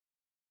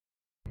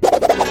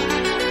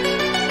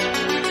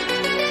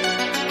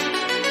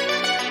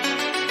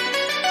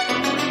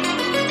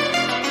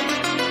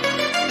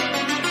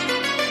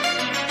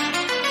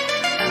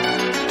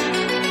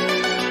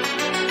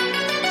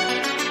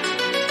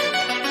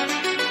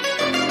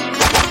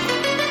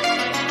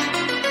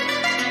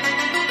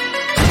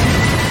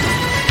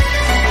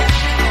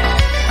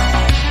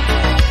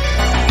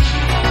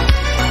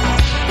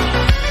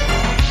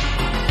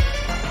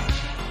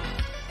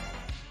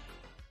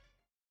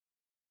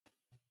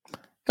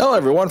Hello,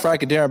 everyone.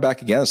 Frank and Darren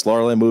back again. It's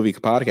Laurel and Movie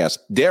Podcast.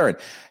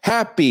 Darren,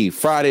 happy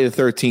Friday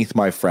the 13th,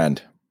 my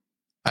friend.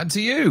 And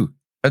to you,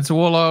 and to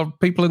all our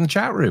people in the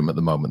chat room at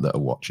the moment that are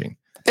watching.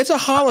 It's a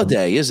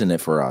holiday, isn't it,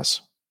 for us?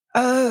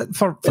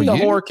 For in the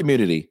you? horror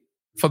community.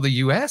 For the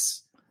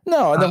US?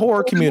 No, in the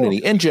horror community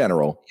in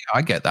general. Yeah,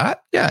 I get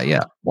that.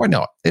 Yeah. Why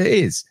not? It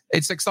is.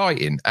 It's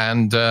exciting.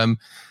 And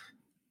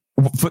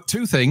for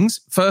two things.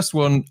 First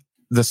one,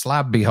 the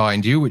slab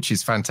behind you, which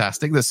is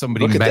fantastic. There's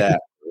somebody Look at that.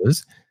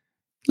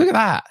 Look at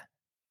that.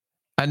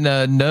 And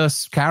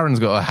Nurse Karen's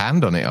got a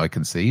hand on it, I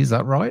can see. Is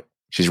that right?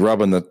 She's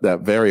rubbing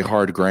that very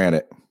hard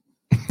granite.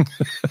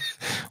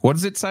 What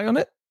does it say on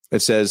it?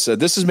 It says,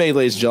 this is made,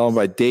 ladies and gentlemen,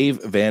 by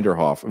Dave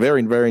Vanderhoff. A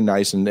very, very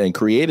nice and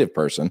creative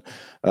person.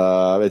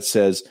 It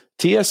says,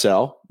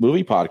 TSL,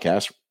 movie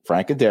podcast,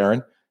 Frank and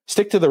Darren,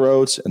 stick to the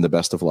roads and the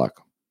best of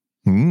luck.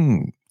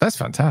 That's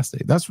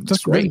fantastic. That's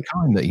really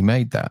kind that he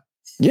made that.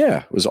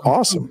 Yeah, it was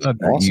awesome.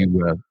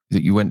 That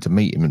you went to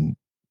meet him and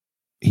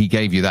he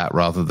gave you that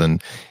rather than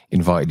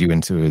invited you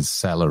into his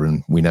cellar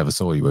and we never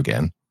saw you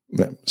again.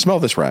 Yeah. Smell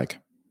this rag.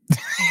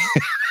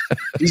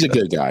 He's a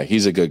good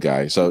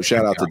guy. So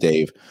shout out to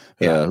Dave,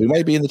 who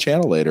might be in the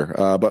channel later.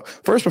 But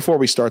first, before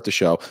we start the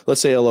show, let's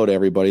say hello to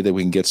everybody that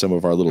we can get some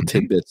of our little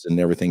tidbits and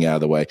everything out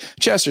of the way.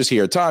 Chester's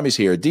here. Tommy's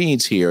here.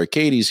 Dean's here.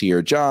 Katie's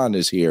here. John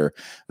is here.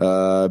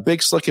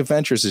 Big Slick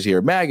Adventures is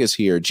here. Mag is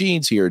here.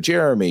 Gene's here.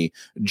 Jeremy.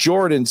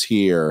 Jordan's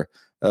here.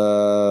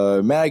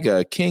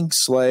 Maga.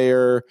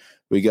 Kingslayer.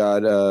 We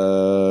got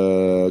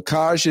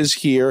Kaj is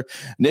here.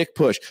 Nick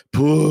Push.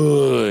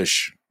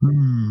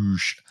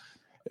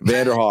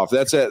 Vanderhoff.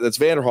 That's it. That's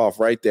Vanderhoff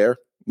right there.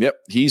 Yep,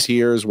 he's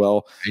here as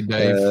well. Hey,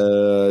 Dave.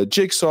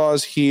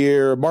 Jigsaw's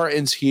here.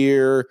 Martin's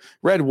here.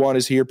 Red One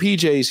is here.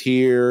 PJ's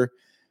here.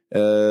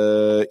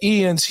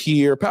 Ian's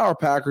here. Power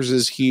Packers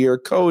is here.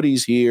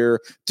 Cody's here.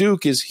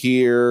 Duke is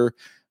here.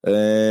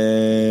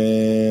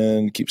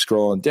 And keep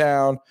scrolling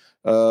down.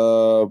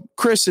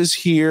 Chris is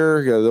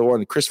here. The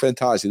one, Chris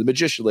Fantasi, the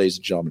magician, ladies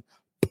and gentlemen.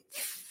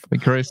 Hey,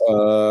 Chris.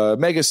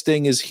 Mega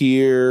Sting is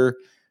here.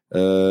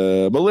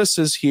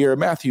 Melissa's here.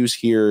 Matthew's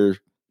here.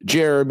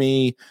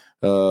 Jeremy.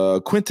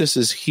 Quintus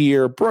is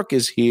here. Brooke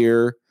is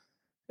here.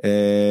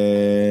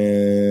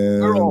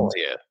 And we're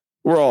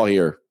all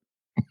here.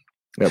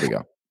 There we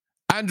go.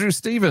 Andrew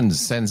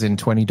Stevens sends in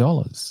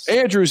 $20.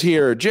 Andrew's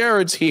here.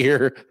 Jared's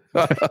here.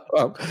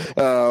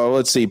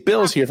 Let's see.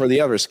 Bill's here for the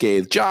other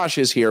scathe. Josh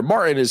is here.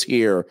 Martin is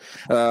here.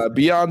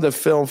 Beyond the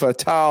Film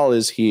Fatale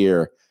is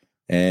here.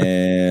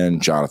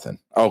 And Jonathan.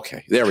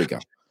 Okay, there we go.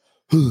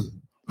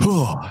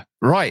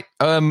 Right.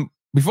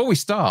 Before we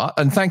start,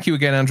 and thank you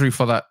again, Andrew,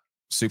 for that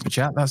super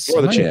chat. That's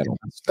for the channel.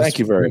 Thank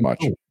you very much.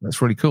 Cool. That's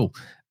really cool.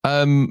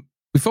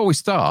 Before we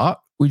start,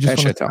 we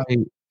just want to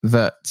say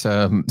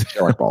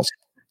that balls.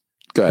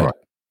 Go ahead. Right,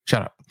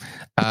 shut up.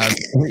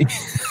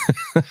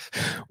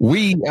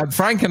 We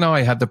Frank and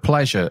I had the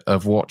pleasure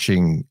of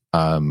watching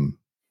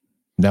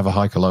Never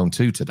Hike Alone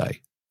 2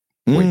 today.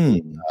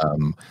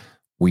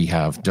 We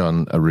have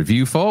done a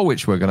review for,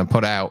 which we're going to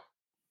put out.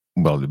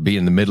 Well, it'll be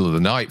in the middle of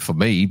the night for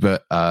me,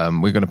 but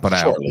we're going to put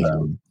out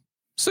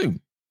soon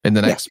within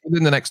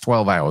the next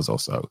 12 hours or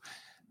so.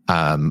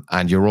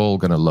 And you're all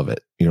going to love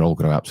it. You're all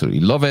going to absolutely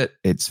love it.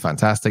 It's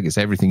fantastic. It's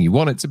everything you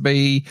want it to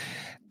be.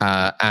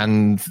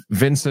 And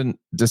Vincent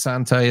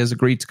DeSante has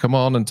agreed to come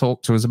on and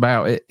talk to us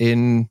about it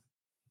in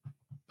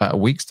about a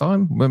week's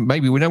time.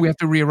 Maybe we have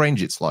to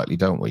rearrange it slightly,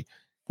 don't we?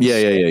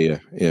 Yeah.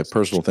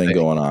 Personal thing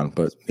going on,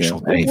 but we'll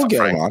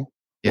get him on.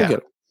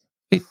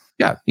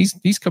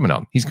 He's coming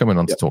on. He's coming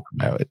on to talk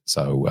about it.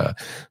 So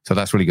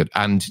that's really good.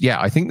 And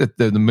I think that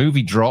the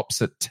movie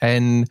drops at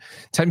 10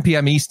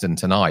 p.m. Eastern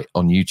tonight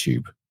on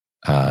YouTube.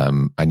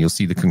 And you'll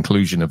see the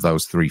conclusion of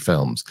those three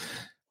films.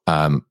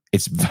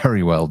 It's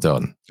very well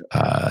done.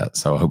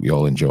 So I hope you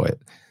all enjoy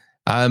it.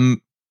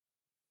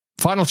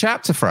 Final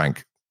chapter,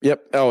 Frank.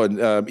 Yep. Oh,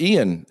 and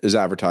Ian is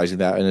advertising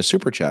that in a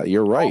super chat.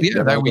 You're right. Oh,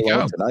 yeah, there we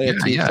go.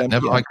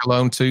 Never Hike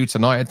Alone 2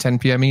 tonight at 10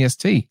 p.m.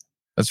 EST.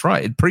 That's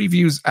right. It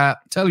previews at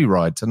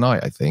Telluride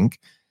tonight, I think.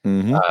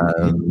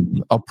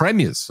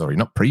 Premieres. Sorry,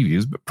 not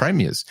previews, but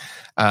premieres.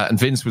 And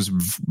Vince was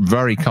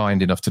very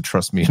kind enough to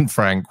trust me and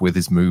Frank with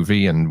his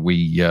movie, and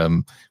we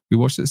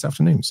watched it this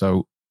afternoon.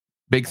 So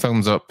big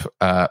thumbs up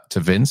to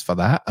Vince for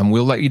that, and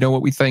we'll let you know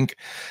what we think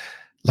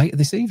later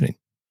this evening.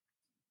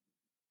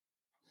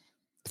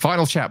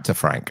 Final chapter,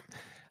 Frank.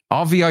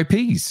 Our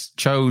VIPs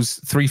chose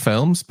 3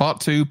 films: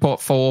 Part 2,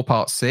 Part 4,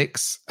 Part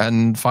 6,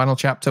 and Final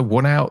Chapter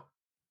won out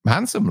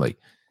handsomely.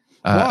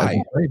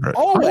 Why?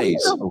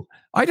 Always.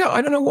 I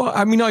don't know what.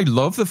 I mean, I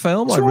love the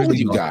film. What's wrong with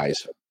you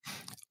guys?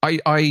 I've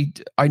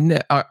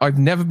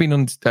never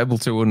been able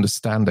to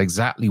understand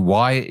exactly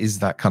why it is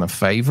that kind of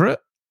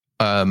favorite.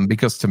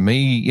 Because to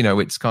me,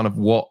 it's kind of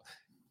what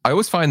I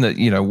always find that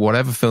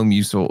whatever film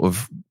you sort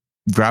of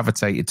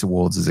gravitated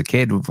towards as a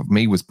kid, for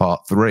me was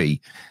Part 3.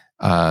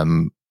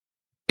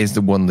 Is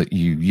the one that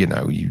you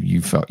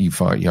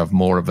have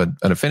more of an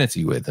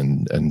affinity with,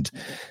 and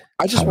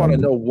I just want to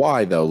know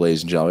why, though,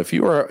 ladies and gentlemen.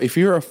 If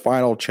you're a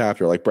final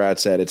chapter, like Brad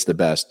said, it's the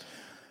best.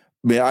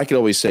 mean, I can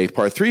always say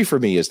part 3 for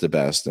me is the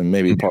best, and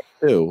maybe part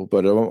 2.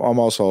 But I'm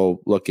also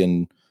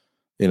looking.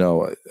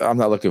 I'm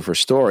not looking for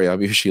story.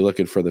 I'm usually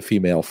looking for the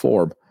female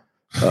form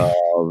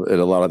in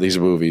a lot of these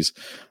movies.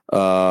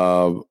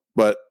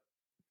 But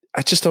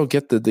I just don't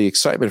get the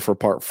excitement for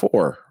part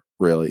 4.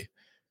 Really.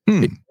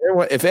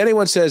 If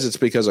anyone says it's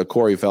because of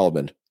Corey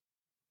Feldman,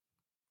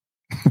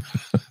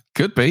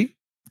 could be.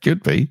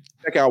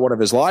 Check out one of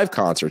his live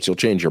concerts; you'll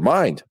change your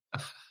mind.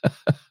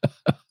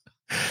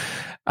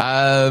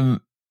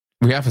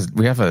 We have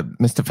a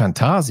Mr.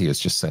 Fantasia has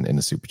just sent in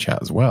a super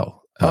chat as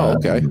well. Oh,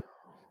 okay.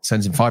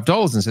 Sends in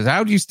 $5 and says,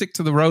 "How do you stick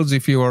to the roads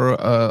if you are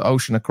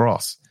ocean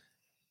across?"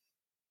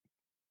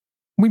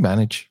 We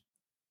manage.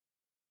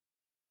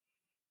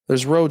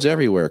 There's roads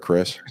everywhere,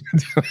 Chris.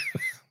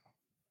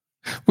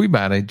 We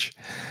manage.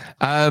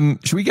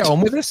 Should we get on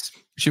with this?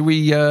 Should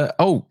we?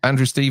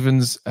 Andrew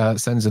Stevens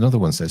sends another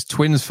one. Says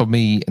twins for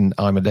me, and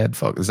I'm a dead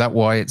fuck. Is that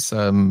why it's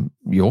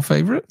your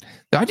favorite?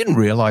 I didn't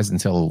realize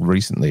until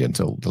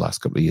the last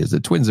couple of years,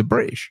 that twins are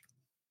British,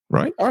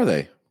 right? Are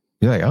they?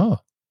 Yeah, they are.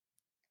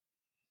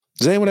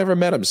 Has anyone ever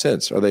met them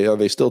since? Are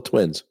they still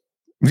twins?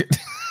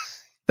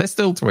 They're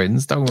still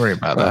twins. Don't worry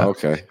about that.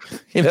 Okay,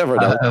 you never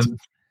know.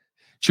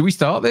 Should we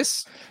start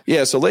this?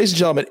 Yeah. So, ladies and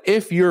gentlemen,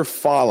 if you're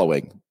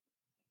following,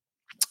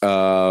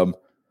 I'm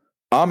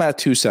at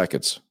 2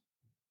 seconds.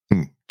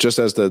 Just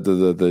as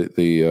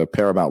the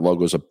Paramount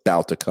logo is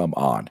about to come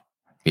on.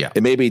 Yeah.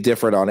 It may be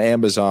different on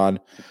Amazon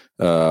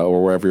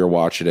or wherever you're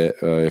watching it.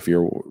 If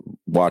you're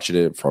watching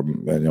it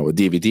from a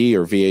DVD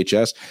or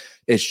VHS,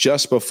 it's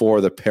just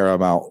before the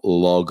Paramount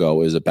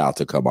logo is about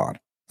to come on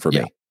for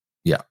me.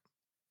 Yeah.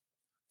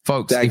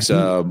 Folks. Thanks,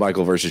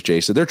 Michael versus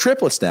Jason. They're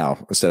triplets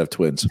now instead of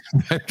twins.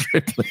 They're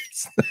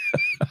triplets.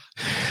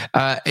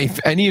 If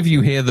any of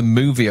you hear the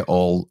movie at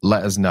all,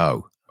 let us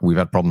know. We've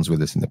had problems with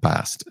this in the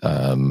past.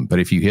 But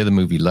if you hear the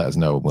movie, let us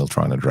know and we'll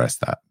try and address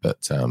that.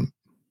 But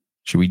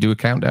should we do a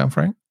countdown,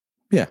 Frank?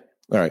 Yeah.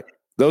 All right.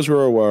 Those who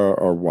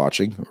are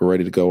watching are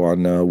ready to go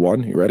on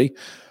 1. You ready?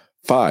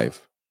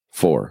 5,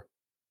 4,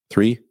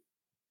 3,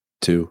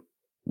 2,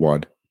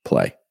 1,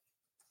 play.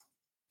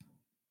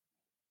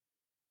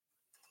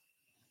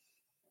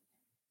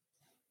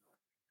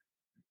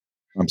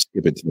 I'm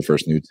skipping to the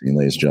first nude scene,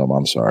 ladies and gentlemen.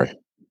 I'm sorry.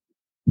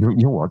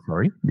 You're what?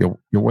 Sorry? You're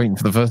waiting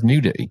for the first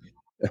nudity?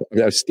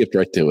 I skipped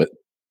right to it.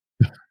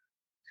 I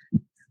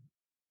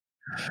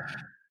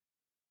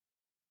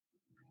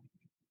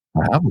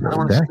haven't. I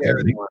want to scare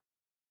anyone.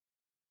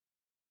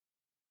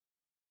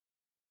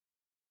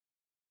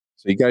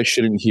 So you guys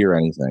shouldn't hear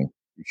anything.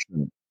 You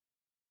shouldn't.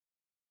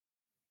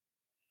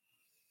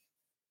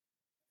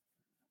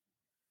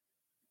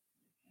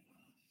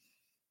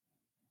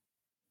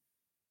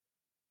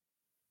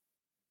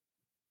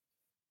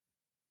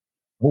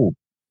 Oh,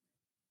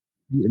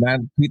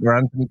 Peter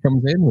Anthony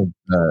comes in with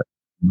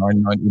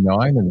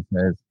 $9.99 and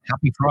says,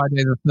 "Happy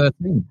Friday the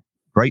 13th.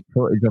 Great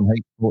footage on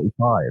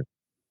H45."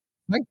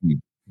 Thank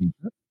you, Peter.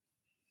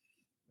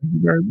 Thank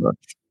you very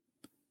much.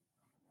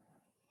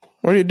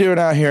 What are you doing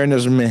out here in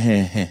this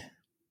man?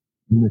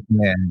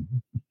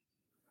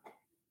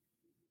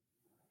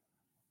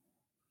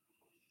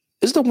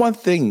 This is the one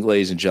thing,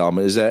 ladies and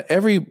gentlemen, is that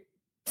every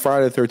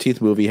Friday the 13th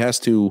movie has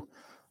to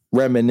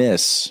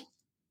reminisce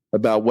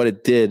about what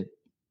it did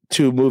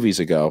 2 movies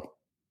ago.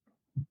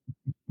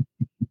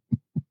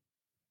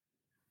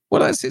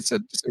 Well, it's a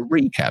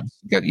recap.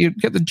 You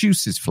get the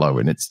juices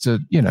flowing. It's to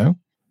the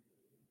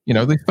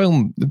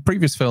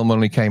previous film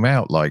only came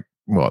out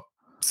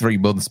 3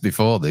 months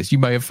before this. You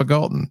may have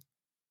forgotten.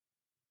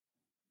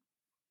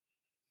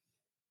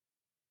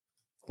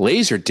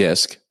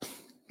 Laserdisc.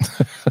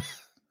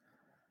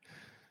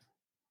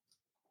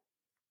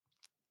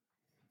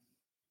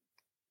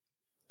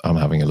 I'm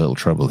having a little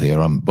trouble here.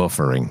 I'm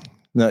buffering.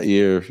 No,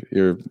 you're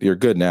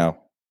good now.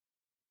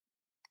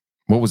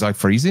 What was I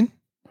freezing?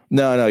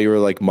 No, you were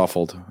like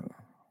muffled.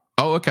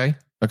 Oh, okay.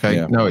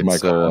 Yeah, no, it's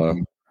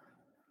Michael.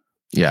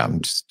 Yeah,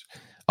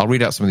 I'll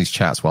read out some of these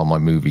chats while my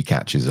movie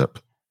catches up.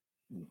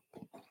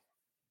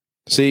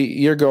 See,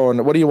 you're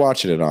going. What are you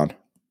watching it on?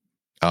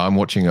 I'm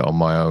watching it on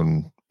my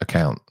own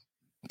account.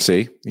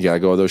 See, you gotta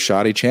go with those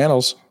shoddy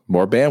channels.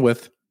 More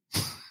bandwidth.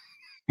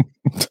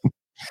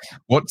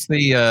 What's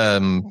the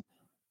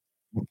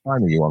what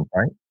time are you on,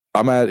 Frank?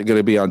 I'm going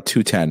to be on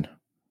 210.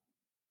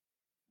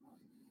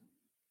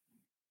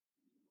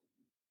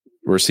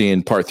 We're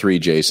seeing part 3,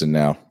 Jason,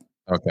 now.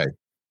 Okay.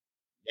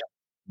 Yeah,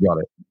 got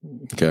it.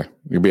 Okay.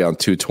 You'll be on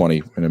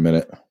 220 in a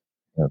minute.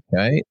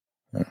 Okay.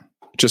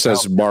 Just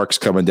as Mark's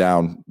coming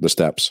down the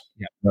steps.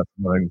 Yeah, that's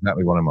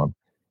exactly what I'm on.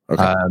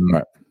 Okay. All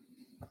right.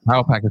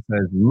 Power Packer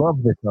says,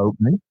 "Love this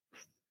opening."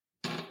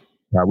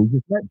 We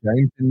just met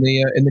James in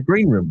the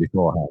green room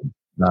beforehand.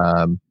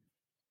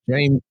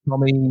 James,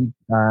 Tommy,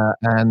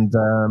 and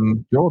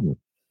Jordan.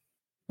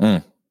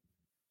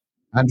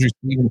 Andrew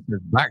Stevens says,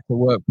 "Back to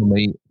work for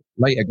me.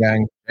 Later,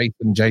 gang.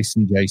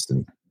 Jason. Thanks,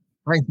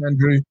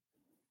 Andrew."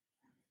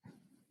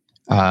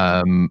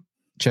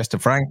 Chester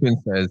Franklin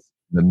says,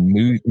 "The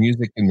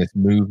music in this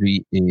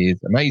movie is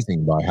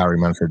amazing by Harry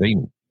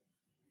Manfredini."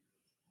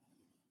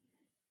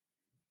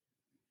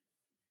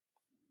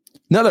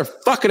 Another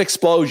fucking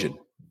explosion.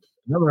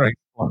 Another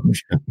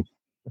explosion.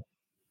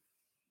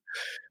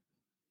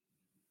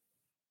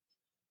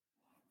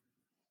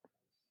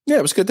 Yeah,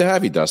 it was good to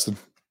have you, Dustin.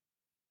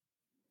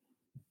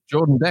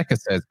 Jordan Decker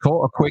says,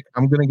 caught a quick,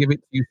 I'm going to give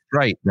it to you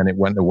straight. Then it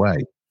went away.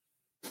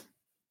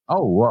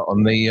 Oh, what?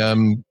 On the,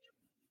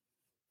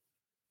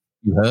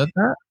 you heard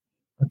that?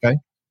 Okay.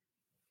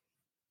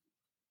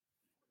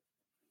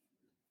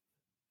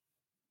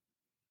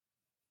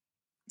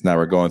 Now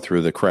we're going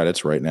through the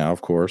credits right now,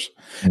 of course.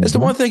 Mm-hmm. It's the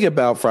one thing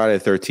about Friday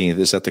the 13th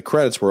is that the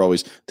credits were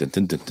always. Yeah,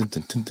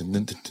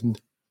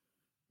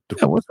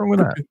 what's wrong with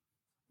that?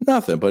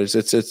 Nothing, but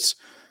it's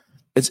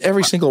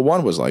every single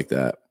one was like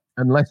that.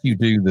 Unless you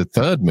do the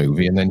third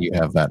movie and then you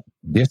have that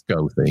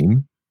disco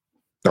theme.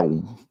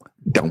 Don't.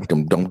 Do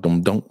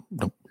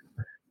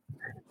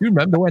you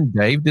remember when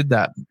Dave did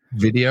that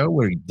video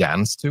where he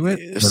danced to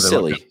it?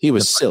 Silly. He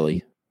was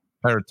silly.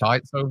 Pair of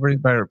tights over his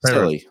pair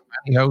silly. Of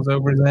pantyhose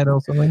over his head or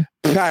something.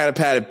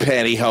 Padded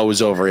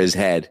pantyhose over his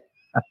head.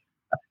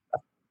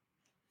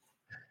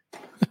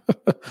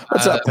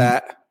 What's up,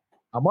 Pat?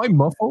 Am I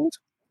muffled?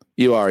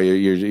 You are.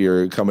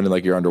 You're coming in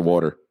like you're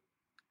underwater.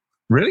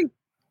 Really?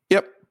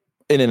 Yep.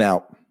 In and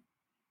out.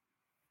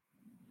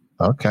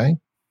 Okay.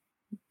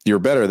 You're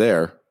better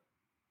there.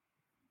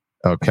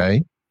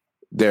 Okay.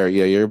 There.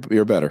 Yeah,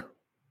 you're better.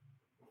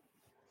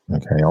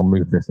 Okay, I'll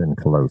move this in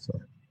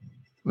closer.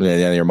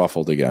 Yeah, you're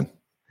muffled again.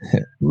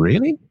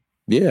 Really?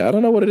 Yeah, I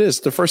don't know what it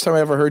is. The first time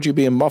I ever heard you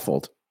being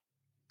muffled.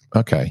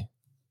 Okay.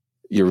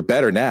 You're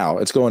better now.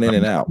 It's going in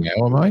and out.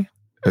 Now am I?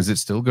 Is it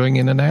still going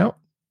in and out?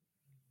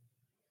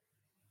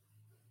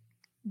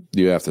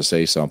 You have to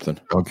say something.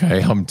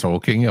 Okay, I'm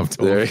talking. Am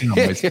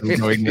I still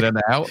going in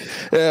and out?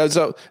 Yeah,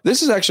 so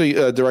this is actually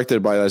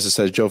directed by, as it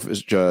says, Joseph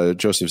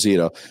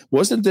Zito.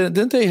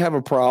 Didn't they have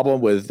a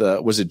problem with,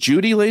 was it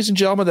Judy, ladies and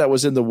gentlemen, that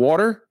was in the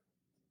water?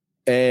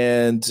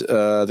 And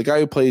the guy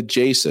who played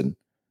Jason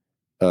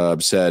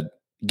said,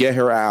 get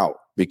her out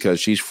because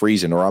she's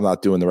freezing or I'm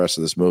not doing the rest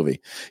of this movie.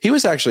 He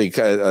was actually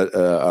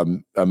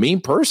a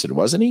mean person,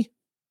 wasn't he?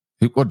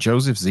 What,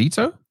 Joseph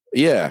Zito?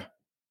 Yeah.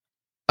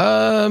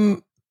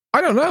 I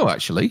don't know,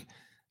 actually.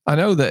 I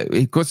know that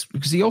because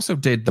he also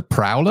did The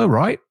Prowler,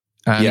 right?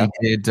 And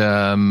he did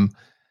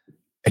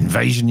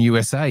Invasion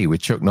USA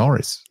with Chuck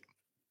Norris.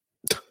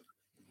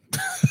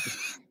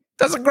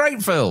 That's a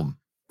great film.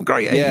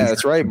 Great. Yeah,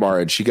 that's right,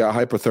 Marge. She got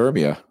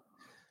hypothermia.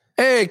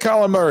 Hey,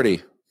 Colin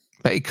Murdy.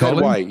 Hey, Colin.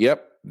 Ted White.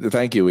 Yep.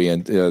 Thank you,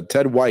 Ian.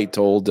 Ted White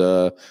told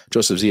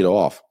Joseph Zito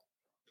off.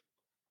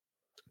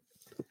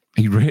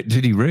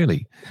 Did he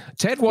really?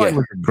 Ted White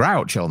was a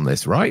grouch on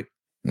this, right?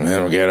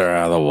 We'll get her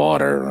out of the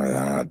water.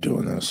 I'm not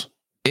doing this.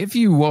 If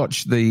you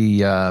watch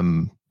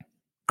the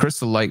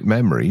Crystal Lake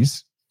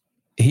Memories,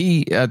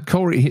 him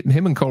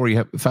and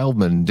Corey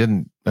Feldman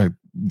didn't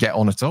get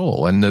on at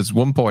all. And there's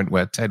one point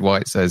where Ted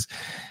White says,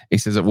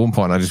 at one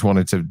point, I just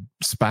wanted to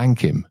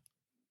spank him.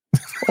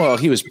 Well,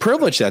 he was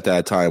privileged at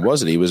that time,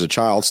 wasn't he? He was a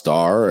child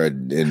star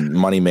and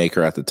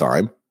moneymaker at the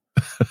time.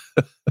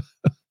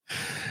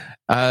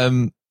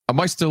 Am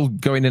I still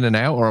going in and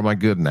out, or am I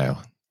good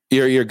now?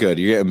 You're good.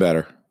 You're getting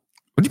better.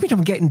 What do you mean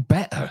I'm getting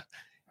better?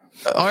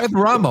 I had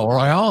Ramo or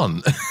I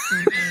aren't.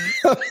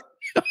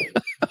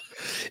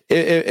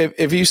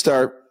 if you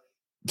start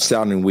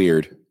sounding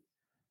weird,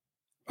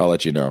 I'll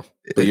let you know.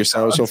 But you're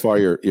sounding so far,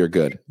 you're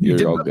good.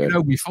 You're all good.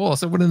 Know before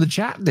someone in the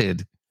chat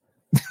did.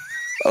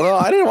 Well,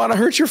 I didn't want to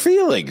hurt your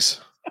feelings.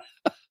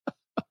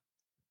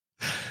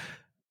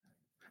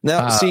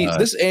 Now, see,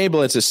 this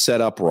ambulance is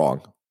set up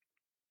wrong.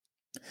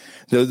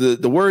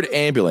 The word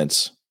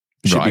ambulance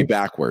should be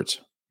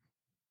backwards.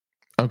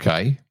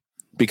 Okay.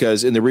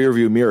 Because in the rear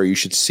view mirror, you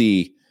should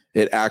see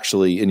it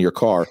actually in your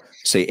car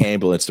say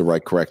ambulance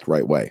the correct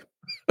way.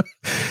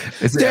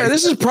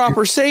 This is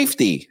proper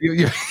safety.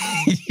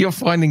 You're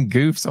finding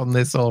goofs on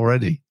this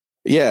already.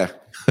 Yeah.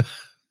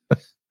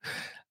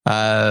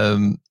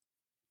 And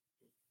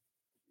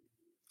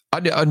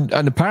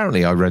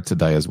apparently I read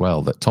today as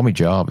well that Tommy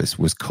Jarvis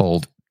was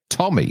called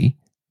Tommy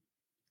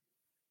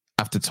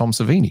after Tom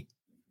Savini.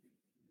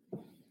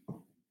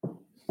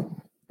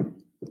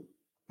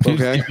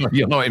 Okay.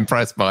 You're not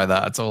impressed by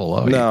that at all,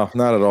 are you? No,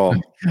 not at all.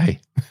 Okay.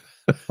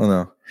 Oh,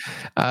 no.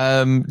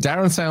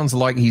 Darren sounds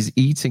like he's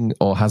eating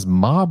or has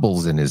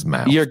marbles in his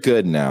mouth. You're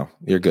good now.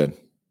 You're good.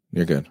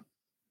 Okay.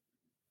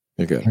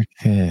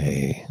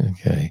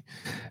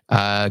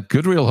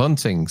 Good Real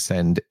Hunting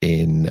send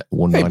in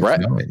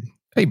 199.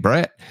 Hey,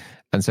 Brett.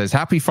 And says,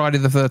 happy Friday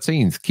the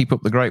 13th. Keep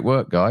up the great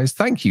work, guys.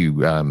 Thank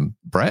you,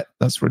 Brett.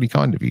 That's really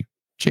kind of you.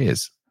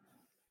 Cheers.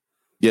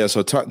 Yeah,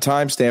 so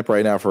timestamp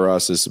right now for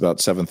us is about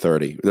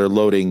 7:30. They're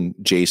loading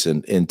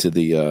Jason into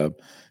the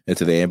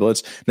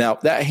ambulance. Now,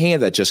 that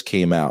hand that just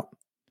came out,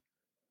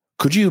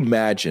 could you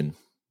imagine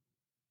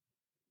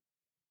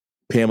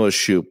Pamela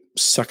Shoop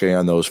sucking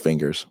on those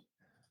fingers?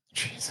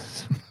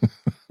 Jesus.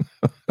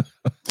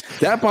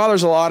 That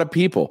bothers a lot of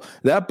people.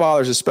 That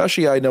bothers,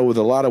 especially I know with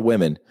a lot of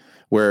women,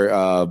 where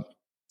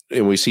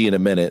and we see in a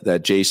minute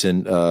that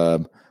Jason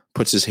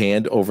puts his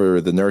hand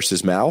over the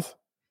nurse's mouth.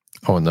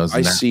 Oh, and those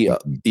I see,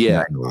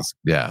 angles.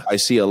 Yeah. I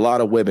see a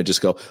lot of women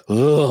just go,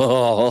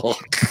 oh.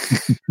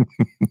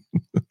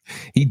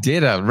 He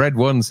did. Red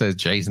One says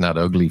Jason had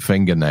ugly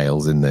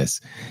fingernails in this.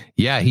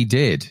 Yeah, he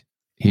did.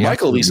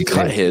 Michael at least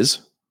cut his.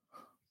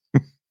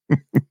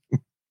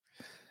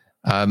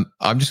 I'm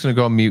just going to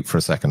go on mute for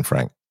a second,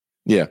 Frank.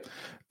 Yeah.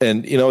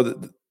 And,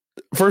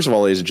 first of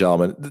all, ladies and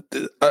gentlemen,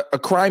 a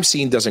crime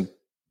scene doesn't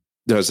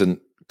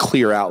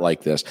clear out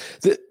like this.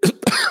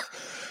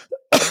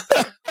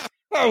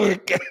 Oh, my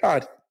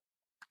God.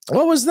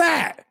 What was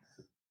that?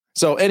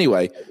 So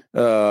anyway,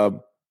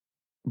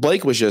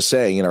 Blake was just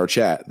saying in our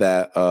chat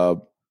that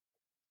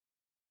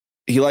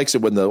he likes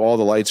it when all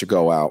the lights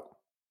go out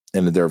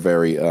and they're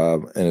very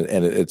and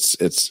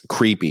it's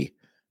creepy.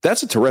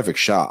 That's a terrific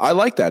shot. I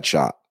like that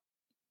shot.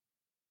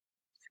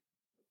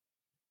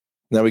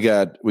 Now we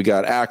got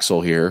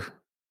Axel here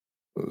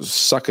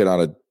sucking on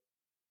a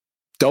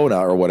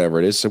donut or whatever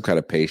it is, some kind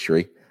of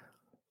pastry.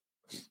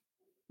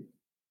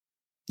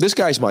 This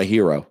guy's my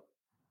hero.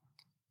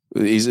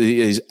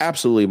 He's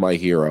absolutely my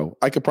hero.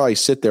 I could probably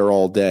sit there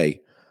all day,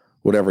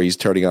 whenever he's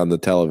turning on the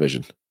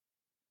television.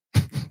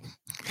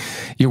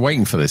 You're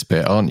waiting for this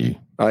bit, aren't you?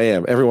 I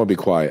am. Everyone be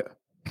quiet.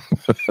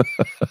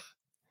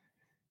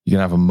 You can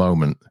have a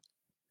moment.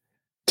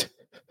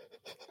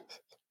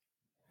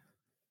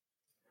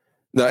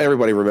 Now,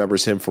 everybody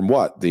remembers him from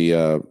what?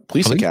 The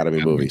Police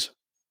Academy movies.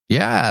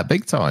 Yeah,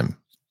 big time.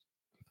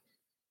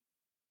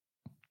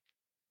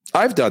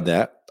 I've done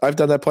that. I've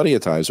done that plenty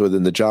of times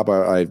within the job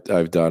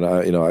I've done.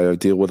 I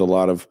deal with a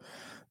lot of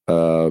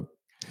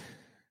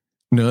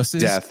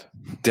nurses, death,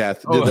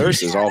 the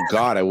nurses. Oh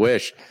God, I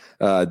wish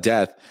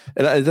death,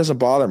 and it doesn't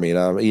bother me. And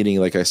I'm eating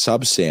like a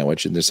sub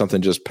sandwich, and there's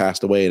something just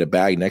passed away in a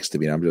bag next to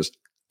me, and I'm just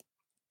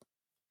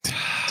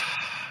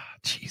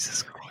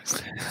Jesus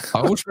Christ. I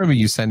always remember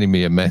you sending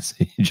me a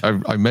message. I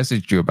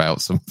messaged you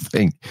about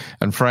something,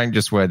 and Frank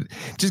just went,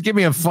 "Just give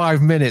me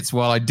 5 minutes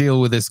while I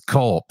deal with this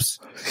corpse."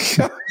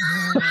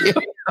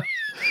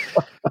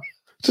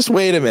 Just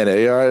wait a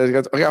minute.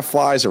 I got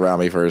flies around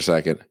me for a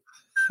second.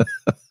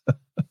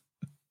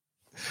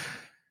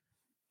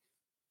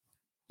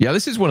 Yeah,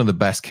 this is one of the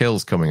best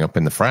kills coming up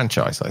in the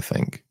franchise, I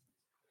think.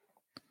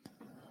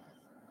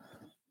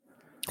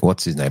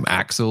 What's his name?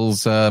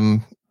 Axel's yep.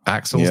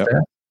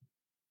 death?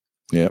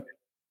 Yep.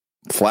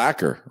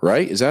 Flacker,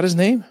 right? Is that his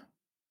name?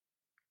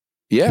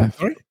 Yeah.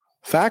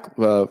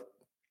 Fackler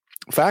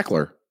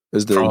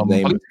is the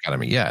name. Police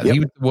Academy. Yeah. Yep. He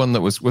was the one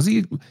that was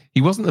he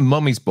wasn't the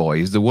mummy's boy.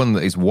 He's the one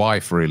that his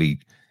wife really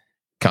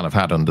kind of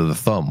had under the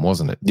thumb,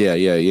 wasn't it? Yeah.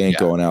 He ain't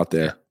going out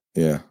there.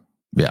 Yeah.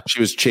 She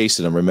was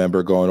chasing him,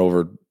 remember, going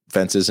over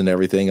fences and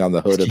everything on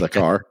the hood of the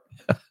car.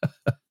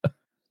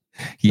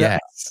 Yes.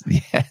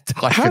 Yeah.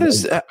 How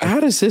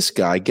does this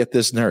guy get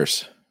this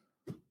nurse?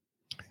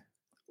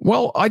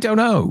 Well, I don't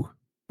know.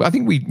 I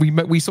think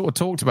we sort of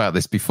talked about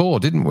this before,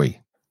 didn't we?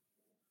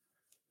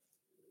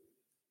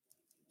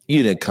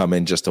 You didn't come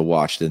in just to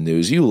watch the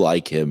news. You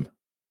like him.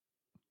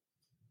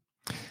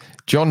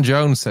 John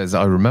Jones says,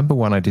 I remember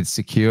when I did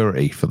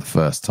security for the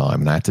first time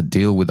and I had to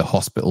deal with the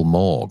hospital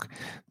morgue.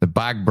 The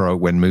bag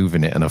broke when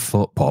moving it and a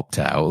foot popped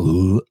out.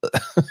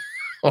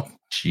 Oh,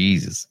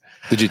 Jesus.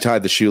 Did you tie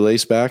the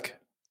shoelace back?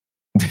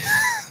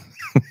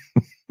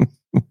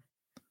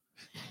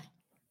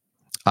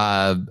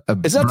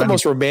 It's not the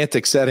most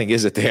romantic setting,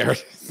 is it there?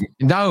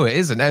 No, it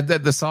isn't.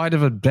 At the side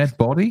of a dead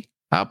body?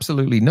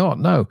 Absolutely not.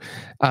 No.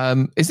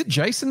 Is it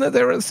Jason that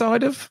they're at the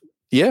side of?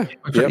 Yeah.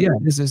 Yeah,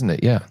 it is, isn't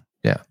it? Yeah.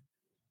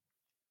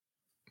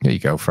 Here you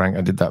go, Frank.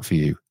 I did that for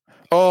you.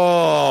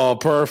 Oh,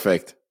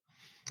 perfect.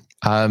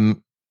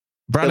 Brandon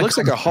it looks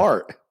like a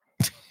heart.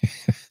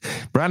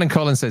 Brandon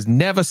Collins says,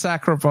 never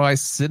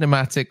sacrifice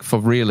cinematic for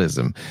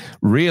realism.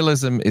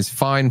 Realism is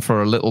fine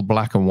for a little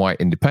black and white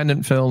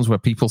independent films where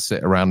people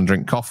sit around and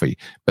drink coffee,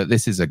 but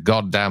this is a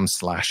goddamn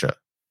slasher.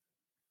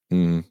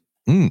 Nick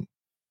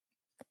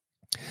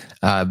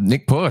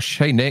Push,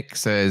 hey Nick,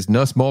 says,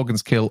 Nurse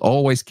Morgan's kill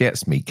always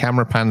gets me.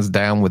 Camera pans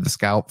down with the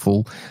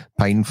scalpel,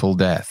 painful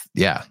death.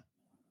 Yeah,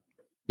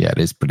 it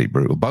is pretty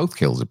brutal. Both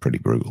kills are pretty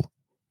brutal.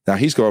 Now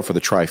he's going for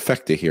the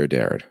trifecta here,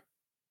 Darren.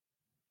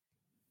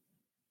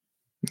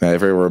 Now,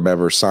 if you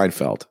remember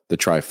Seinfeld, the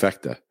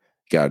trifecta.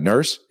 You got a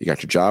nurse, you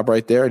got your job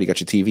right there, and you got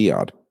your TV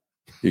on.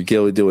 You're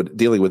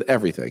dealing with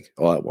everything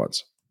all at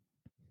once.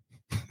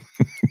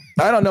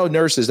 I don't know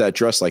nurses that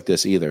dress like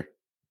this either.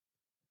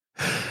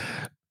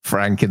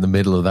 Frank in the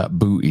middle of that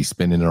booty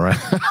spinning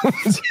around.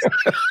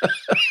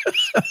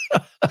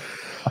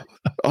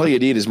 All you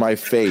need is my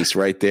face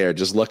right there.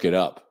 Just look it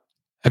up.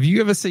 Have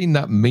you ever seen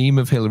that meme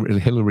of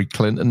Hillary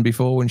Clinton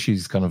before when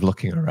she's kind of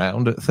looking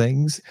around at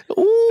things?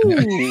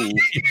 Ooh.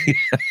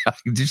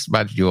 Just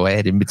imagine your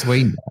head in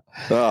between.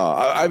 Oh,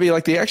 I mean,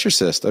 like The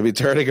Exorcist. I mean,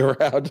 turning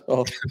around.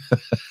 Oh.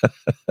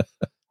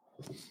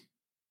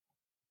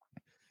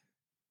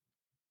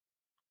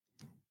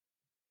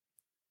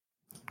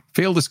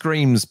 Field of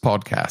Screams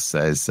podcast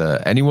says,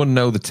 anyone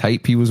know the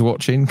tape he was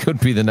watching? Could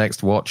be the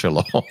next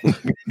watch-along.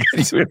 Can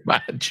you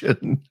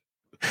imagine?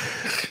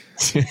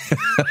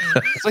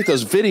 It's like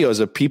those videos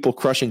of people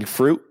crushing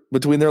fruit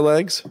between their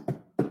legs?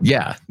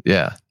 Yeah.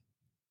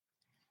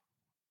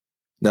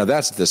 Now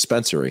that's a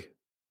dispensary.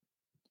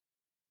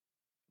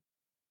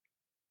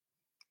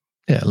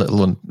 Yeah, a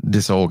little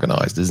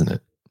disorganized, isn't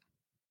it?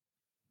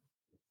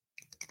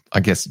 I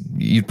guess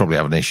you'd probably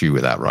have an issue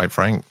with that, right,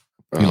 Frank?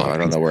 I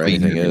don't know where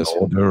anything is.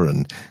 Order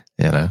and,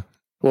 you know.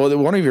 Well,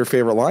 one of your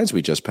favorite lines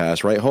we just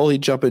passed, right? Holy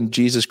jumping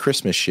Jesus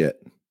Christmas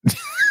shit.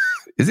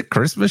 Is it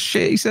Christmas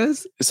shit, he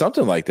says?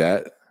 Something like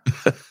that.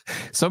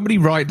 Somebody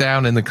write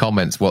down in the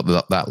comments what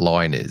that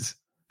line is.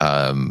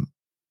 I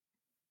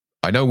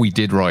know we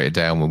did write it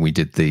down when we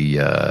did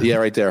the... yeah,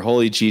 right there.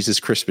 Holy Jesus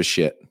Christmas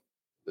shit.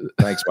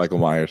 Thanks, Michael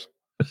Myers.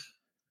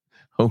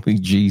 Holy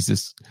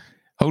Jesus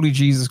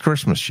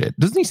Christmas shit.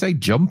 Doesn't he say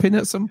jumping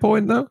at some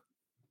point, though?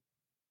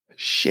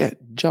 Shit.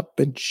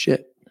 Jumping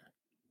shit.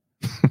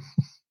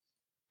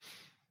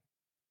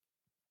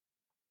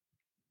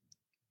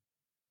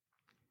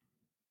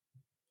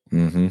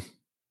 Mm-hmm.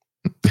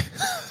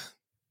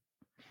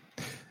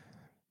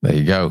 There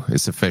you go.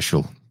 It's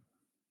official.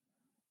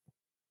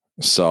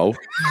 So,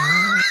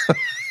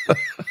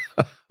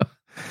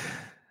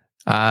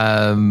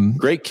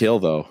 great kill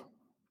though.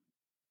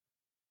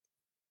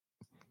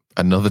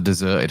 Another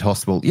deserted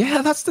hospital.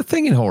 Yeah, that's the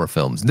thing in horror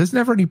films. There's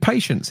never any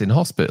patients in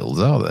hospitals,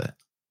 are there?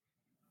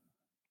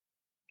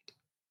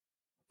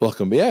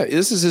 Welcome. Yeah,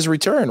 this is his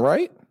return,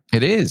 right?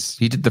 It is.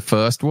 He did the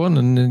first one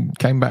and then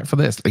came back for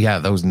this. Yeah,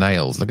 those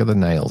nails. Look at the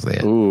nails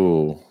there.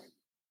 Ooh.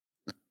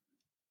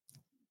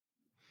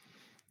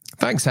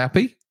 Thanks,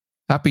 Happy.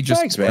 Happy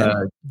just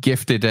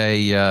gifted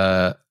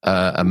a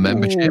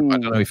membership. Ooh. I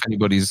don't know if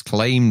anybody's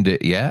claimed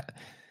it yet.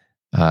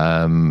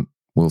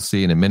 We'll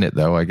see in a minute,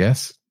 though, I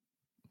guess.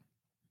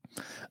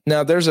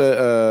 Now, there's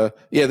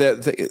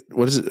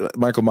what is it?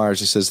 Michael Myers,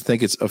 he says, I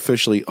think it's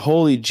officially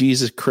Holy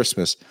Jesus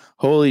Christmas.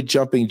 Holy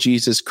jumping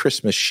Jesus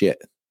Christmas shit.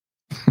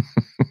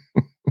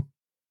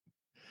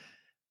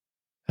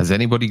 Has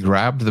anybody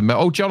grabbed the...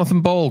 Oh, Jonathan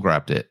Ball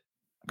grabbed it.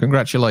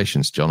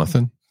 Congratulations,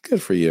 Jonathan.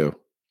 Good for you.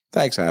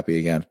 Thanks, Happy,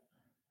 again.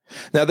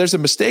 Now, there's a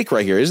mistake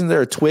right here. Isn't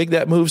there a twig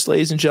that moves,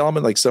 ladies and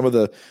gentlemen? Like some of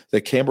the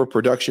camera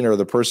production or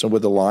the person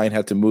with the line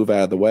had to move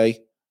out of the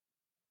way.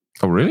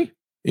 Oh, really?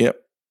 Yep.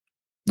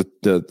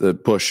 The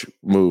push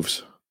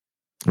moves.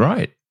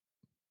 Right.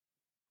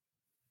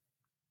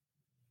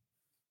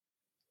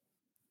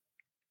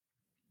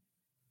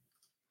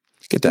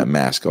 Get that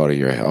mask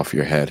off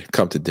your head.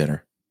 Come to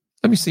dinner.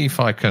 Let me see if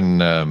I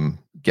can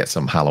get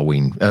some Friday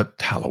the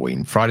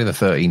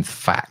 13th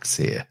facts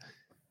here.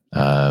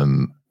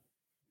 There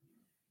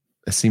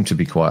seem to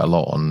be quite a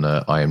lot on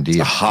IMDb. It's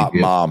a hot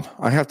mom.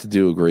 I have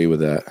to agree with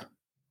that.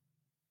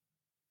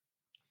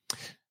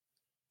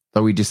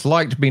 Though he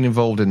disliked being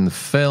involved in the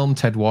film,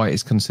 Ted White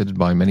is considered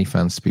by many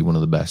fans to be one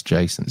of the best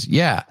Jasons.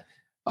 Yeah,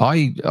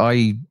 my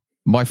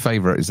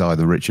favorite is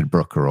either Richard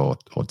Brooker or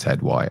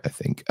Ted White, I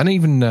think, and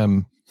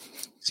even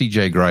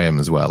C.J. Graham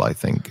as well. I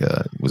think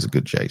was a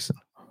good Jason.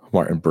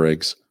 Martin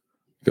Briggs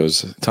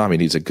goes, Tommy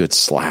needs a good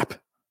slap.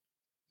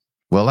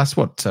 Well, that's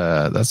what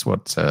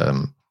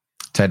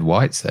Ted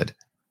White said.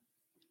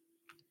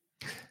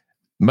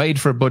 Made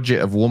for a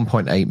budget of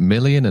 1.8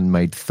 million and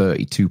made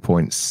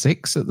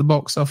 32.6 at the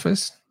box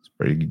office. It's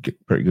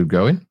pretty good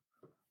going.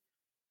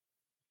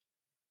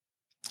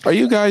 Are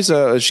you guys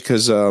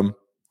because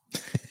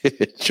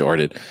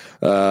Jordan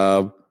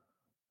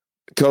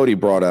Cody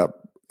brought up,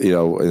 in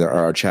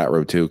our chat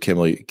room too,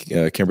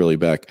 Kimberly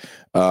Beck.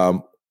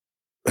 How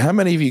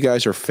many of you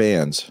guys are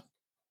fans?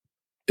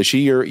 Is she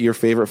your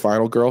favorite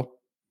final girl?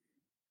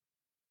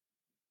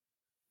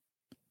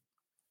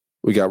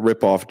 We got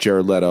rip-off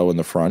Jared Leto in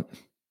the front.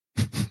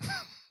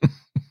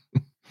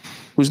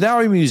 Who's now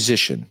a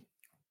musician,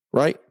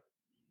 right?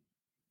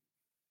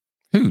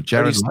 Who?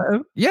 Jared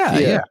Leto?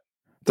 Yeah.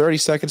 30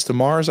 Seconds to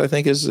Mars, I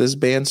think is his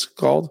band's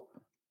called.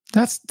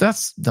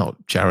 That's not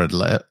Jared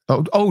Leto.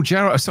 Oh,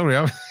 Jared. Sorry.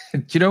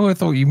 Do you know who I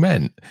thought you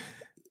meant?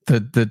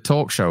 The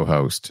talk show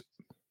host.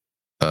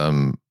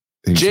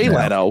 Jay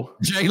Leno.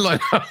 Jay Leno.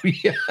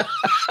 Yeah.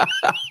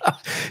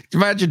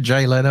 Imagine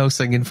Jay Leno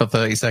singing for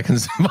 30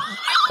 seconds.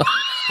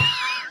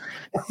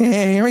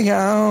 Here we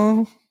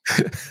go.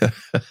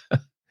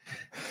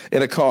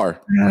 In a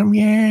car. From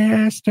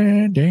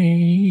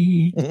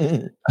yesterday.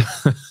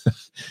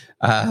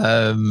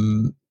 I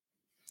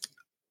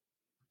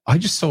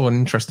just saw an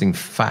interesting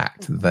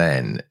fact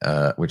then,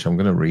 which I'm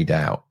going to read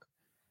out.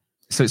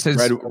 So it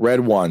says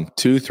Red 1,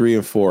 2, 3,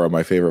 and 4 are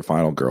my favorite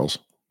final girls.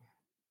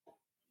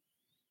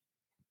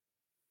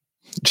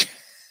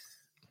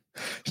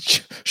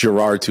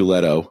 Gerard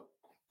Tuleto.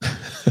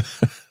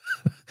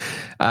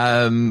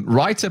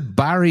 Writer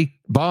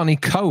Barney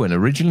Cohen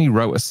originally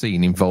wrote a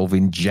scene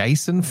involving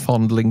Jason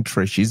fondling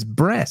Trish's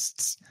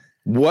breasts.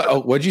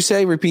 What'd you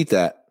say? Repeat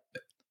that.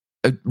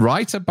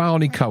 Writer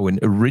Barney Cohen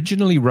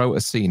originally wrote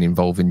a scene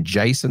involving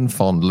Jason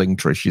fondling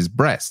Trish's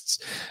breasts,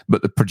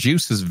 but the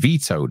producers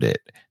vetoed it.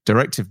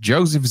 Director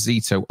Joseph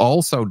Zito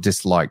also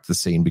disliked the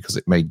scene because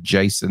it made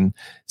Jason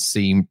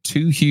seem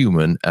too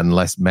human and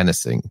less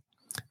menacing.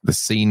 The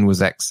scene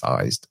was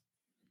excised.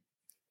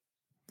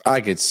 I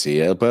could see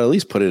it, but at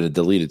least put in a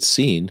deleted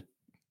scene.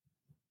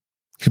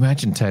 Can you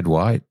imagine Ted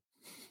White?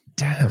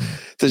 Damn.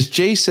 Does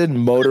Jason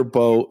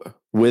motorboat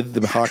with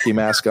the hockey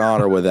mask on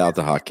or without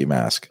the hockey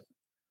mask?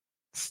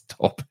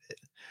 Stop it.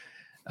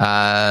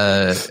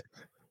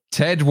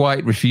 Ted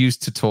White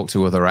refused to talk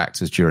to other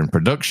actors during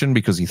production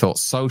because he thought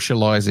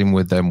socializing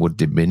with them would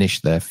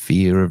diminish their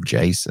fear of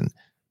Jason.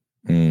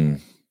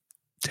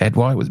 Ted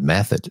White was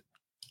method.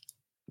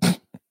 How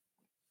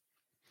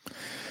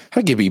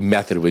can you be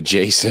method with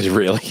Jason,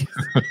 really?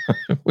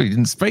 Well, he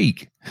didn't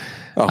speak.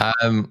 Oh.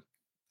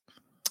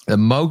 The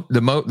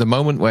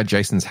moment where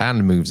Jason's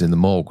hand moves in the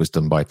morgue was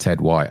done by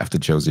Ted White after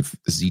Joseph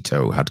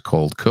Zito had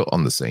called cut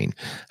on the scene.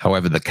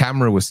 However, the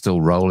camera was still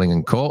rolling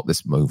and caught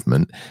this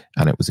movement,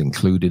 and it was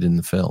included in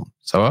the film.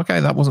 So, okay,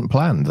 that wasn't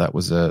planned. That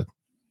was a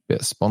bit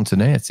of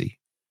spontaneity.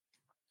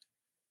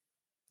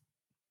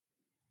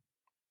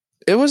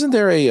 It wasn't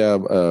there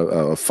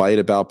a fight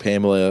about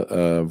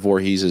Pamela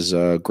Voorhees'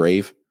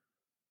 grave?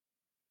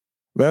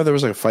 Remember there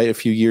was like a fight a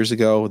few years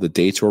ago? The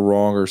dates were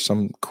wrong or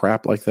some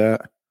crap like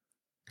that?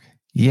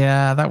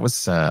 Yeah, that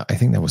was, I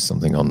think there was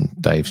something on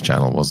Dave's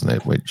channel, wasn't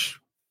it? Which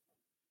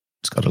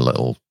it's got a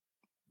little...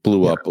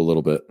 Blew up a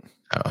little bit.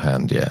 Out of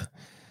hand, yeah.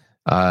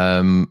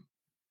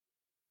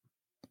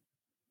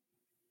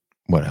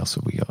 What else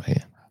have we got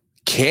here?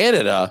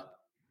 Canada?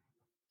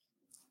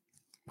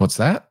 What's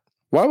that?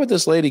 Why would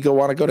this lady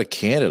want to go to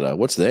Canada?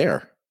 What's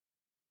there?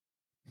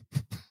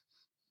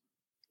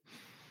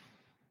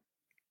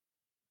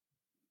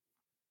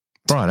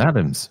 Bryan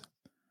Adams.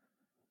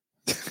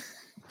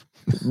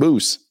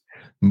 Moose,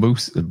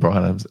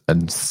 Bryan Adams,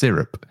 and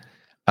syrup.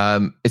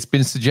 It's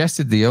been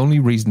suggested the only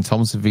reason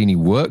Tom Savini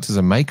worked as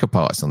a makeup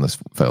artist on this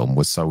film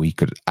was so he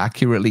could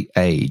accurately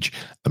age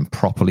and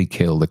properly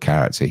kill the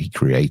character he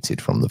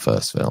created from the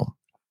first film.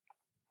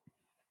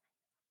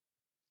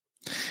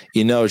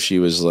 You know, she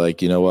was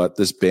like, you know what?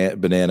 This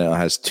banana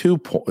has two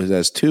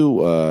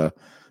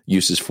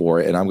uses for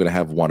it, and I'm going to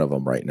have one of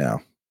them right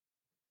now.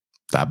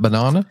 That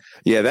banana?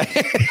 Yeah.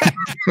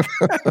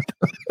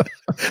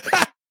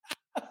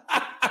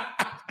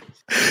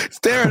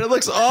 Darren, it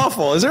looks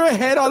awful. Is there a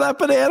head on that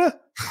banana?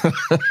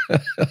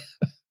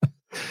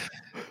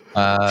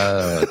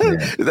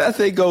 Did that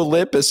thing go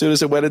limp as soon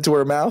as it went into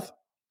her mouth?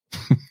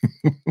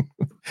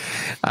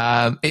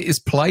 It is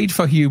played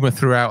for humor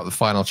throughout the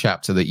final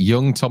chapter that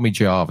young Tommy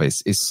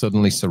Jarvis is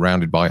suddenly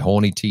surrounded by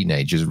horny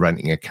teenagers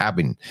renting a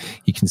cabin.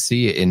 He can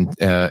see it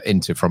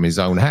into from his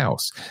own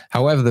house.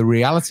 However, the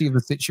reality of the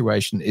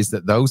situation is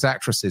that those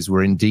actresses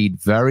were indeed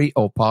very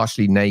or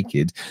partially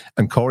naked,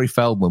 and Corey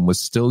Feldman was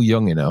still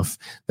young enough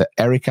that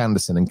Eric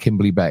Anderson and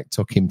Kimberly Beck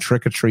took him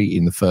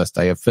trick-or-treating the first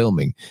day of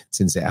filming,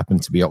 since it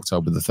happened to be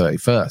October the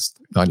 31st,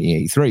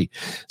 1983.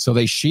 So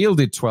they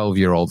shielded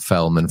 12-year-old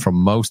Feldman from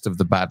most of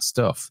the bad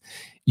stuff,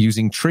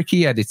 using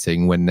tricky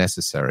editing when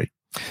necessary.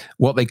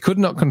 What they could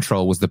not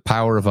control was the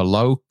power of a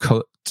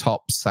low-cut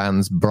top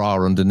sans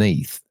bra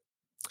underneath.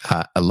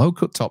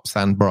 According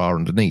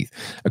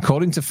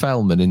to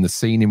Feldman, in the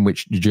scene in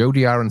which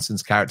Jodie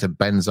Aronson's character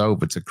bends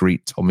over to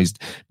greet Tommy's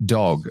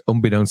dog,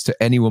 unbeknownst to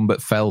anyone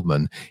but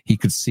Feldman, he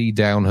could see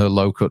down her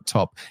low-cut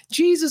top.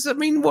 Jesus, I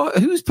mean,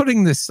 who's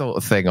putting this sort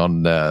of thing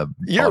on?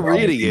 You're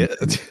reading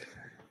it.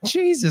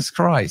 Jesus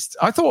Christ.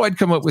 I thought I'd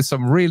come up with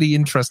some really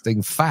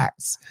interesting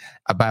facts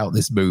about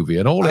this movie.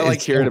 And all I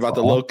like hearing about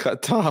the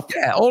low-cut top.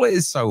 Yeah, all it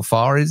is so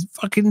far is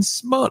fucking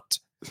smut.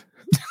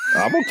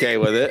 I'm okay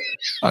with it.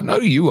 I know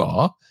you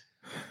are.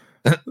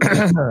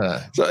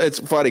 So it's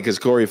funny because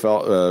Corey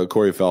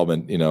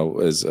Feldman, you know,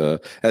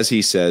 as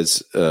he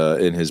says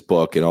in his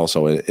book and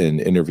also in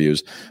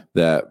interviews,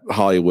 that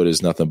Hollywood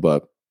is nothing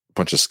but a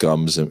bunch of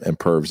scums and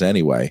pervs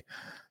anyway.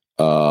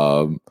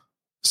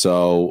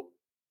 So,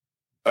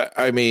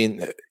 I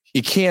mean,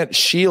 you can't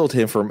shield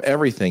him from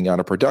everything on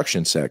a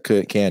production set,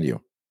 can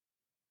you?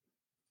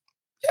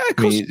 Yeah, of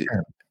course you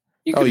can.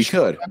 You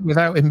could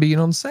without him being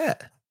on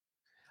set.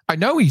 I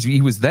know he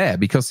was there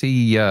because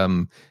he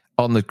on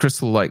the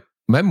Crystal Lake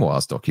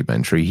Memoirs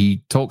documentary,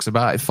 he talks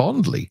about it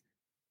fondly.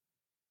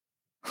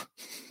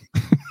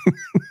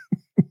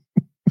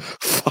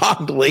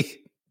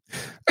 Fondly.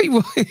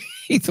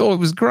 He thought it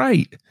was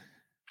great.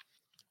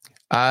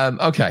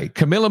 Okay,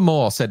 Camilla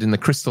Moore said in the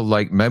Crystal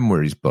Lake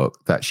Memoirs book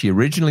that she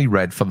originally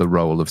read for the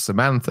role of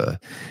Samantha,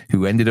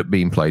 who ended up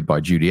being played by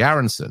Jodie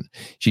Aronson.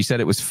 She said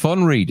it was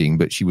fun reading,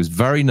 but she was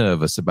very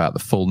nervous about the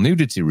full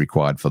nudity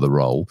required for the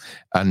role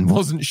and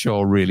wasn't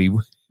sure really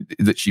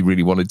that she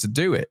really wanted to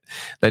do it.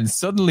 Then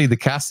suddenly the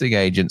casting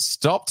agent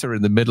stopped her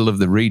in the middle of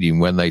the reading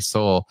when they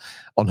saw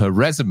on her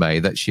resume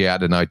that she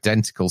had an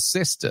identical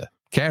sister,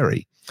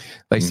 Carrie.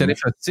 They said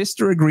if her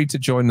sister agreed to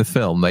join the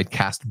film, they'd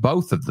cast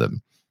both of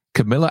them.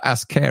 Camilla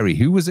asked Carey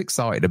who was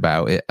excited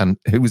about it and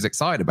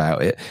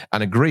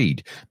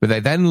agreed. But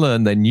they then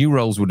learned their new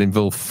roles would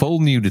involve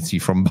full nudity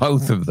from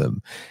both of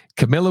them.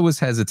 Camilla was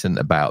hesitant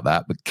about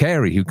that, but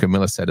Carey, who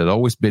Camilla said had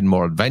always been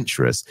more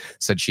adventurous,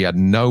 said she had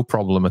no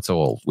problem at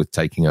all with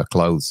taking her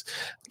clothes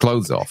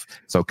off.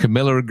 So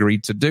Camilla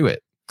agreed to do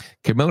it.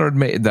 Camilla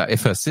admitted that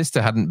if her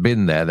sister hadn't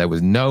been there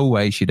was no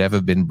way she'd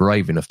ever been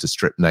brave enough to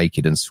strip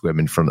naked and swim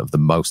in front of the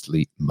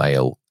mostly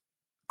male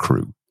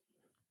crew.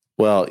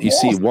 Well, you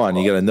see one,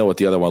 you got to know what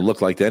the other one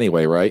looked like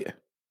anyway, right?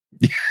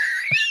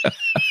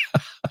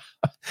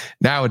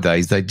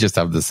 Nowadays, they just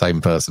have the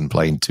same person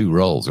playing two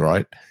roles,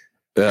 right?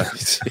 Yeah.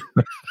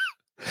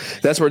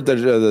 That's what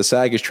the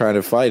SAG is trying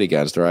to fight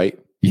against, right?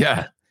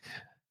 Yeah.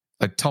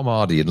 Like Tom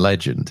Hardy in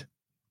Legend.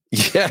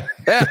 Yeah.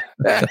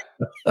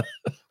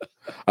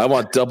 I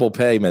want double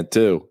payment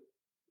too.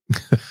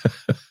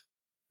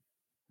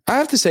 I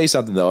have to say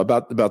something though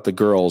about the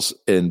girls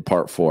in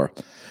part 4.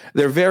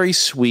 They're very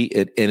sweet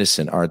and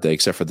innocent, aren't they?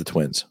 Except for the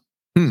twins.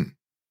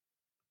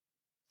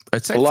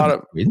 Except a lot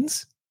of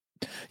twins.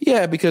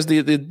 Yeah, because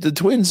the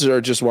twins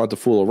are just want to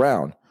fool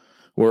around,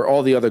 where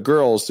all the other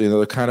girls,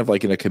 they're kind of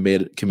like in a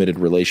committed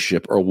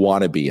relationship or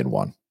want to be in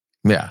one.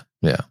 Yeah.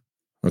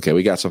 Okay,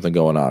 we got something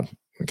going on.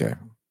 Okay.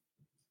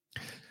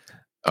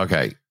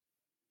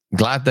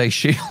 Glad they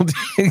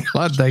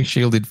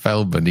shielded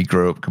Feldman. He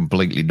grew up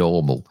completely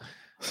normal.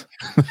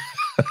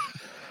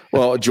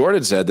 Well,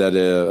 Jordan said that.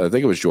 I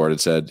think it was Jordan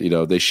said,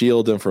 they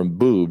shielded him from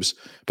boobs,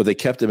 but they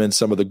kept him in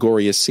some of the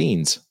goriest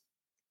scenes.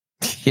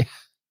 Yeah.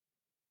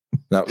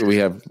 Now we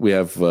have.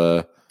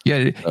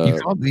 You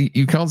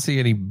can't see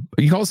any.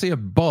 You can't see a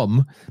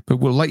bum, but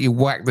we'll let you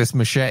whack this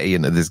machete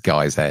into this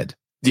guy's head.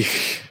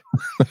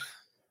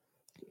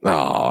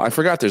 Oh, I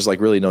forgot. There's like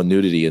really no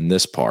nudity in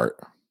this part.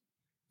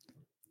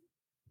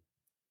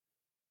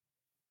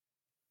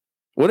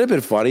 Wouldn't it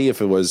have been funny if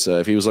it was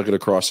if he was looking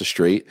across the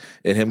street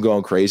and him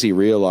going crazy,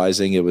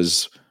 realizing it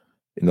was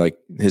like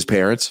his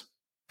parents?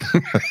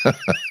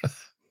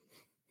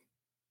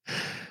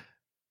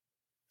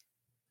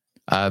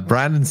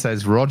 Brandon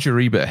says Roger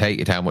Ebert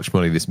hated how much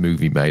money this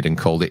movie made and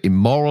called it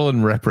immoral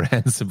and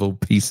reprehensible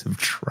piece of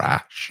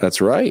trash. That's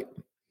right.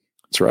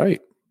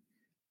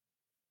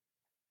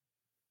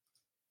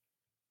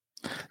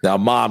 Now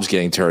mom's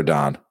getting turned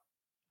on.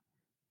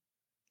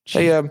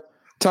 Hey,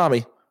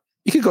 Tommy,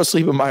 you can go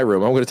sleep in my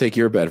room. I'm going to take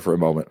your bed for a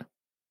moment.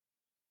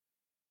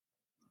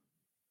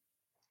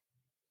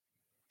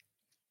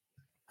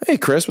 Hey,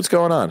 Chris, what's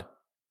going on?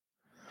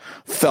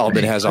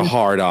 Feldman has a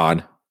hard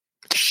on.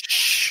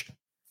 Shh.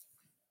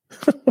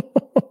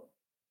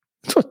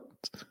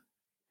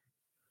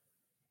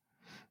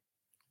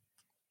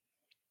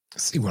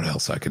 See what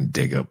else I can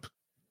dig up.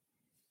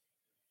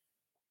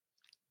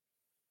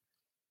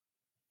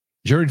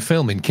 During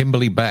filming,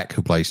 Kimberly Beck,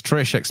 who plays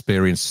Trish,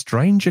 experienced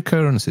strange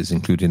occurrences,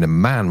 including a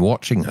man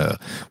watching her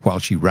while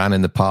she ran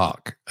in the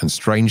park and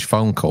strange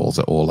phone calls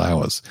at all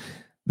hours.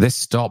 This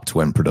stopped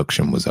when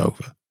production was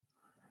over.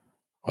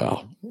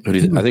 Wow. I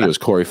think it was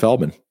Corey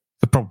Feldman.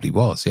 It probably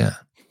was, yeah.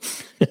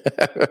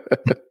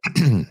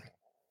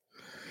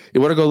 You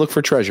want to go look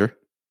for treasure?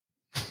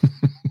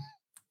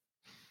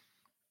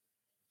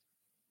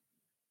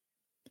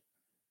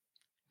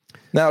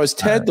 Now, is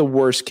Ted the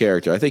worst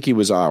character? I think he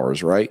was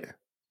ours, right?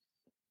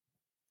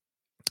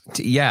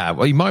 Yeah,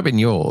 well, he might have been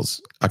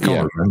yours. I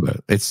can't remember.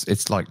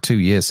 It's like 2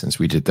 years since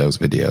we did those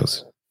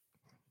videos.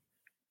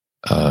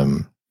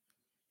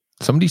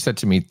 Somebody said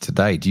to me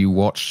today, "Do you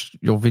watch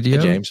your video,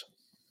 hey, James?"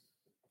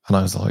 And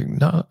I was like,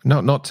 "No,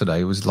 not today.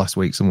 It was last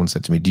week." Someone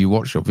said to me, "Do you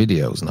watch your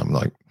videos?" And I'm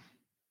like,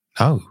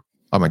 "No.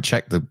 I might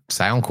check the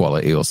sound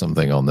quality or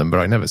something on them, but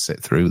I never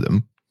sit through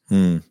them."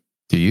 Do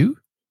you?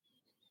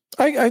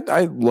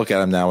 I look at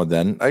them now and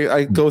then.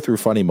 I go through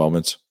funny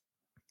moments.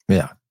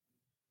 Yeah.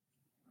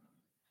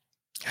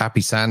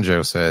 Happy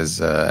Sanjo says,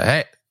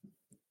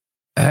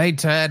 hey,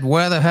 Ted,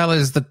 where the hell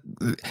is the...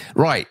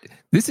 Right.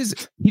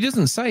 He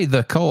doesn't say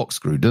the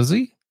corkscrew, does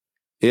he?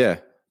 Yeah.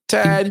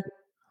 Ted,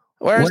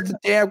 where's the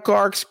damn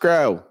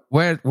corkscrew?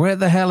 Where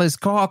the hell is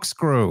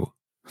corkscrew?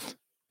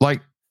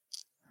 Like,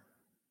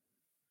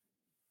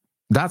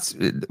 that's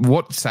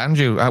what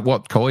Sanjo,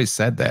 what Coy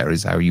said there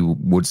is how you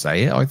would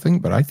say it, I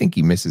think, but I think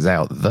he misses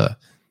out the...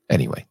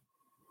 Anyway.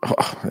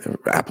 Oh,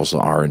 apples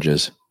and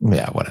oranges.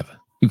 Yeah, whatever.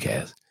 Who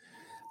cares?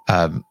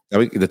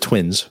 The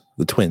twins.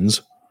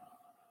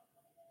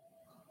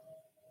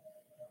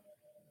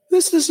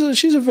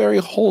 She's a very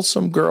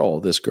wholesome girl.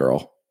 This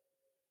girl.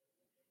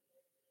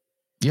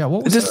 Yeah.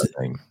 What was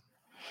her name?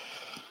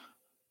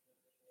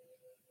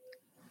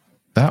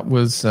 That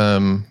was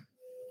trying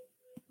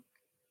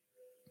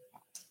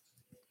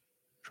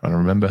to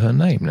remember her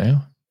name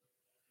now.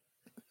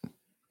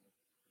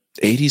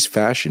 80s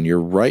fashion. You're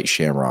right,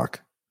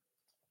 Shamrock.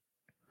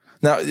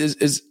 Now, is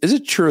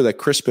it true that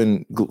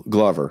Crispin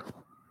Glover?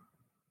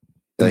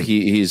 That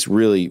he's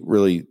really,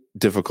 really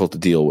difficult to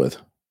deal with.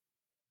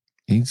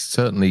 He's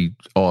certainly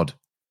odd,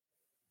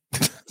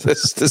 to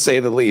say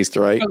the least,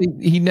 right? Well,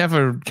 he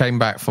never came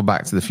back for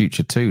Back to the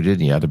Future 2, didn't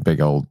he? He had a big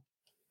old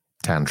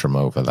tantrum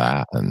over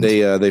that, and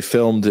they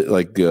filmed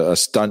like a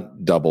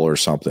stunt double or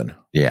something.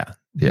 Yeah,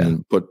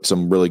 and put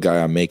some really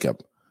guy on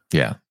makeup.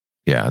 Yeah,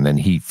 and then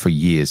he for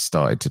years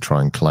started to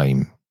try and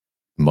claim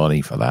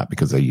money for that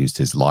because they used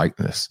his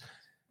likeness.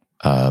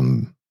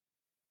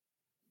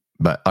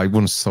 But I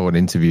once saw an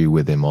interview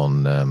with him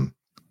on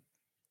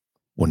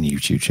one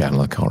YouTube channel.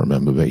 I can't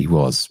remember, but he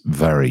was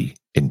very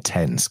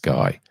intense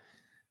guy.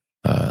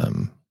 I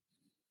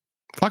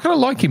kind of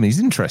like him. He's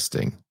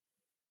interesting.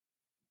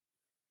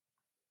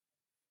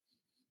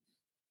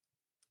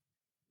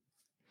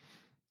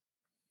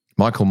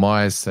 Michael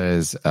Myers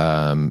says,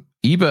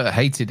 Ebert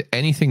hated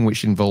anything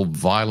which involved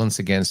violence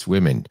against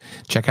women.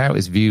 Check out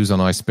his views on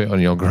I Spit on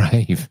Your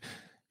Grave.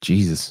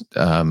 Jesus,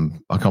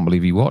 I can't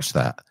believe he watched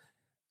that.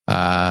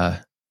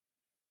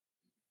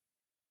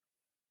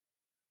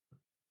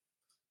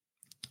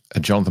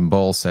 Jonathan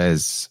Ball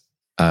says,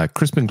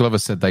 Crispin Glover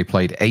said they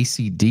played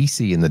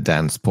AC/DC in the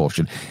dance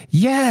portion.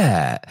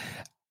 Yeah.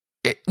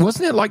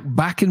 Wasn't it like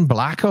Back in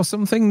Black or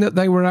something that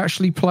they were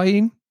actually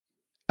playing?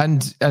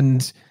 And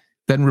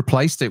then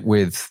replaced it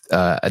with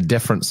a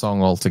different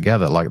song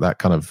altogether, like that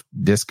kind of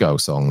disco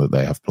song that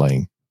they have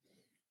playing.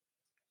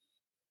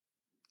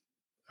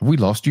 Have we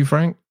lost you,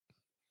 Frank?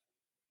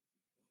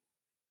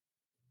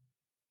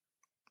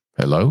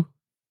 Hello?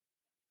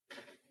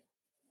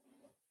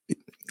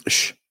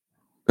 Shh.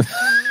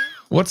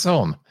 What's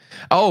on?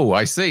 Oh,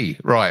 I see.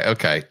 Right,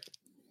 okay.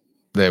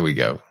 There we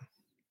go.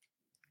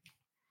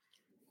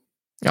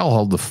 I'll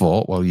hold the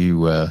fort while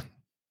you...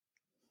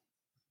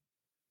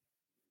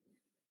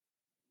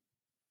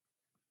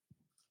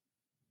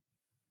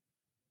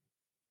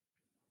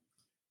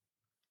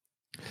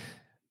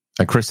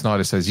 And Chris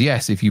Snyder says,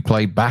 yes, if you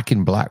play Back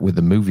in Black with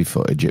the movie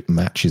footage, it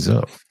matches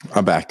up.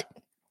 I'm back.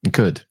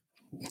 Good.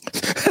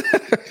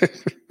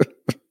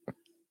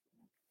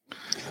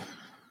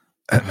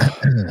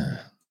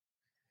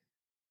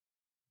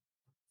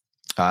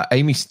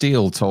 Amy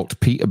Steele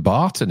talked Peter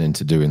Barton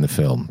into doing the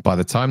film. By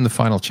the time the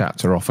final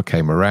chapter offer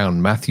came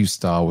around, Matthew's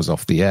star was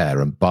off the air,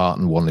 and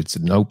Barton wanted to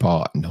no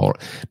part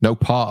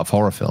of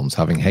horror films,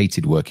 having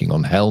hated working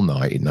on Hell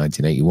Night in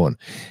 1981.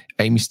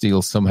 Amy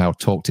Steele somehow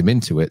talked him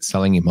into it,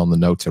 selling him on the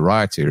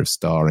notoriety of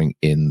starring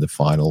in the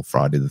final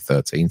Friday the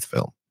 13th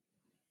film.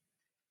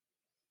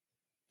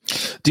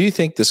 Do you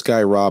think this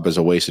guy Rob is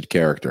a wasted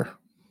character?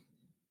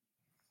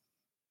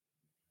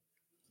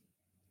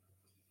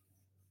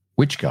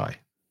 Which guy?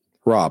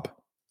 Rob.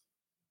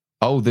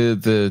 Oh,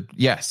 the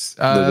yes,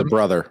 the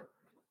brother.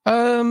 I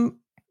don't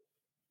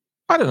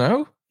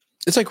know.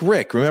 It's like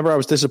Rick. Remember, I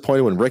was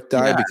disappointed when Rick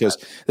died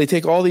because they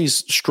take all these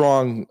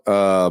strong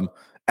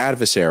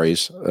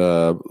adversaries.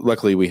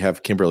 Luckily, we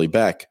have Kimberly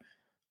Beck,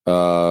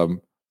 and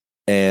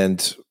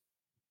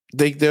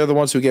they're the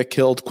ones who get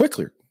killed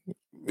quickly.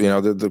 You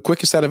know, the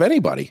quickest out of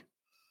anybody.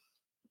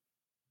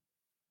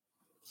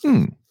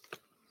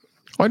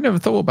 I never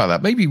thought about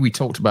that. Maybe we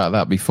talked about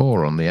that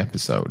before on the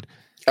episode.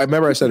 I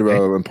remember I said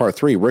in part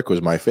 3, Rick was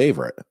my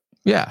favorite.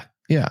 Yeah,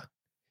 yeah.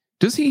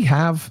 Does he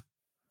have...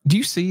 Do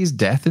you see his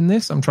death in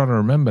this? I'm trying to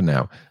remember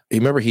now.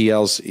 Remember he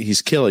yells,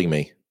 he's killing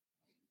me.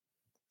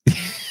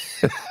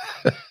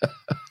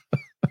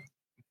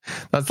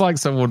 That's like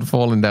someone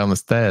falling down the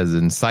stairs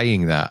and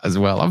saying that as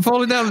well. I'm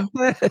falling down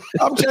the stairs.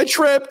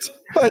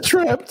 I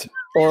tripped.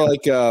 Or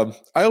like I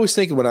always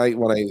think when I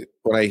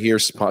hear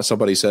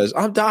somebody says,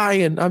 I'm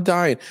dying.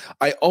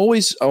 I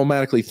always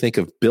automatically think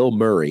of Bill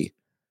Murray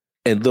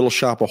and Little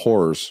Shop of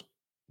Horrors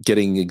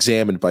getting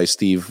examined by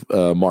Steve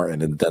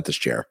Martin in the dentist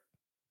chair.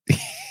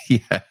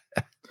 Yeah.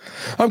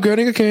 I'm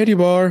getting a candy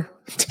bar.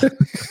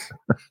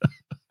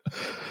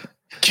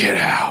 Get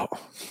out.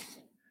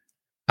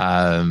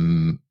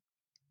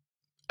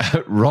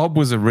 Rob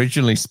was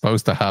originally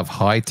supposed to have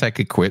high-tech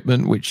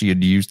equipment which he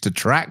had used to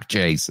track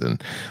Jason,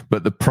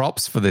 but the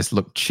props for this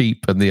looked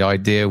cheap and the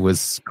idea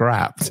was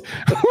scrapped.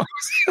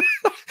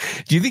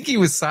 Do you think he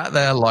was sat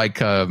there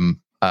like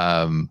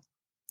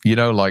you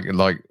know, like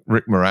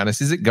Rick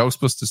Moranis? Is it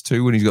Ghostbusters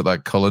 2 when he's got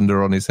that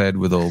colander on his head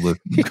with all the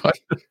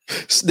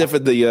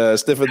sniffing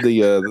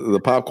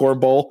the popcorn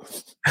bowl?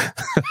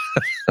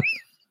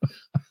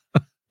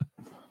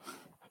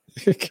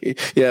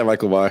 Yeah,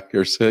 Michael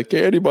Myers said,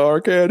 candy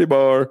bar.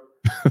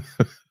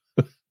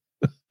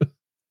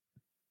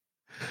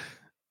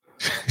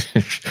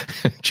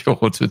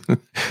 Jordan,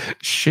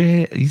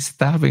 shit, he's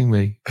stabbing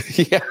me.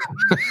 Yeah.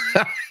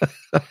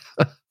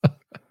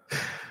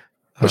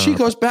 But she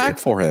goes back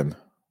for him.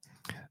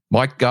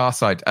 Mike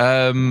Garside,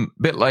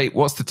 bit late.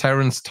 What's the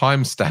Terrence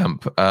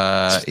timestamp?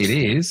 It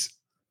is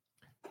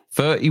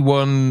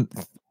 31,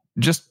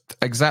 just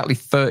exactly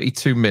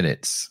 32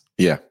 minutes.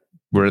 Yeah.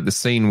 We're at the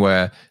scene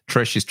where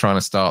Trish is trying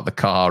to start the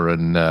car,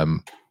 and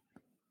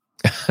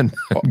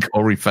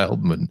Corey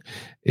Feldman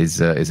is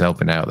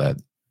helping out there.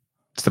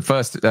 It's the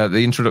first,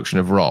 the introduction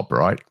of Rob,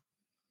 right?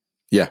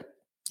 Yeah.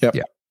 Yep.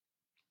 Yeah.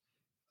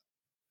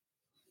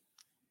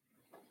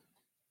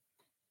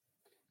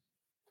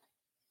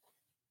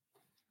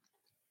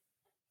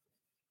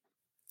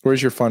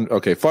 Where's your fun?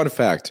 Okay, fun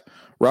fact: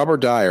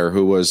 Robert Dyer,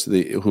 who was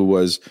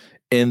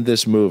in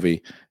this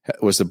movie,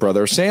 was the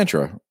brother of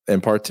Sandra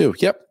in part 2.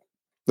 Yep,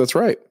 that's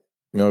right.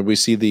 You know, we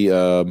see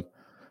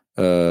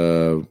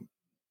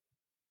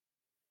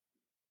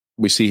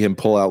we see him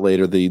pull out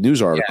later the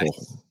news article.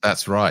 Yes,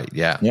 that's right.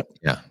 Yeah. Yep.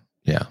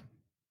 Yeah.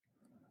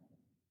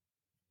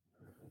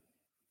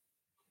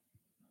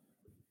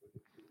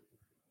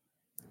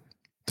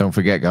 Don't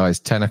forget, guys,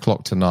 10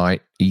 o'clock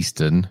tonight,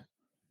 Eastern,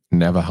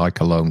 Never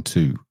Hike Alone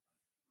 2.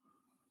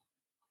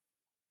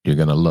 You're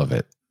going to love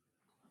it.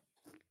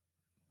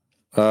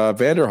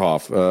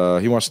 Vanderhoff,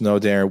 he wants to know,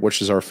 Darren,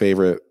 which is our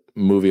favorite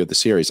movie of the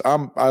series?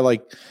 I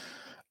like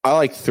I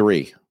like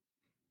 3.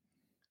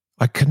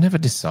 I could never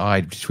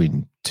decide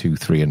between 2,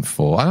 3, and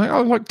 4.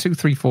 I like 2,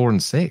 3, 4,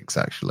 and 6,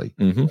 actually.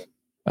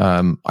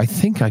 Mm-hmm. I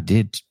think I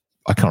did.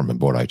 I can't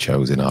remember what I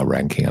chose in our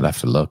ranking. I'd have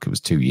to look. It was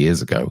 2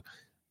 years ago.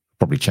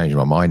 Probably changed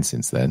my mind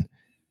since then.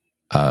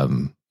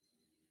 You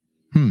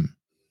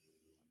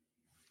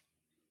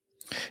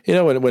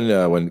know,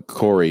 when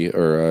Corey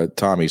or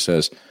Tommy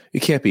says, you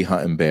can't be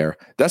hunting bear,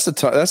 that's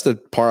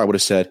the part I would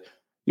have said,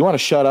 you want to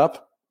shut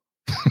up?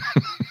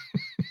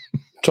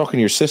 Talking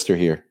to your sister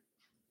here.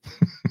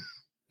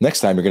 Next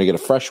time you're going to get a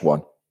fresh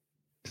one.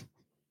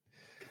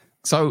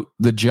 So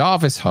the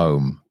Jarvis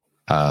home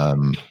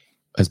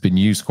has been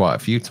used quite a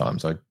few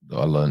times. I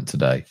learned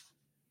today.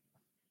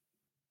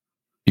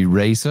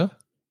 Eraser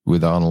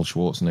with Arnold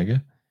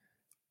Schwarzenegger.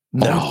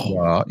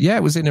 No. Yeah,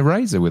 it was in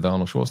Eraser with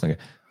Arnold Schwarzenegger.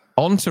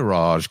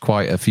 Entourage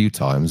quite a few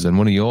times, and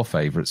one of your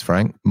favorites,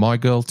 Frank, My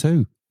Girl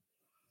Too.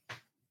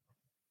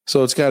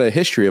 So it's got a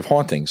history of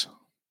hauntings.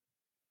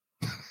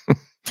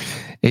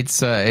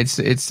 It's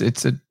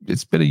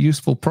been a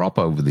useful prop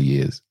over the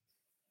years.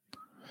 I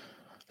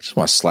just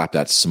want to slap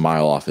that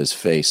smile off his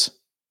face.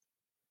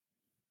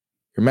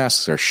 Your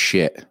masks are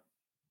shit.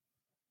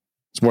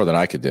 It's more than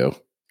I could do.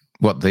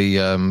 What,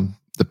 the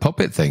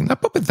puppet thing?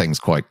 That puppet thing's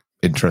quite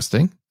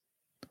interesting.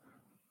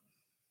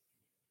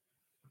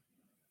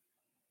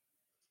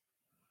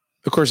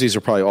 Of course, these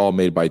are probably all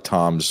made by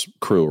Tom's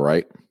crew,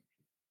 right?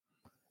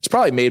 It's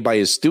probably made by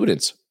his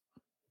students.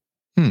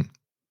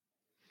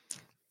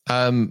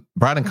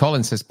 Brandon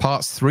Collins says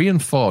parts 3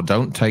 and 4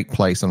 don't take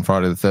place on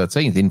Friday the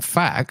 13th. In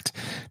fact,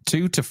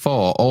 2 to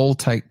 4 all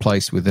take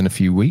place within a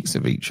few weeks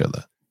of each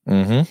other.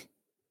 Mm-hmm.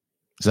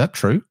 Is that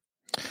true?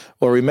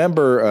 Well,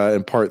 remember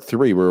in part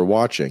 3 we were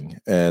watching,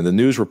 and the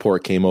news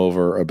report came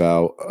over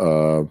about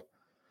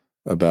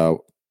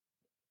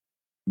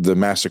the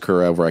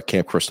massacre over at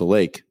Camp Crystal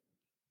Lake,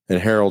 and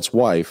Harold's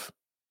wife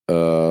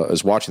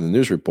is watching the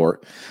news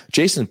report.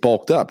 Jason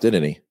bulked up,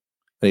 didn't he?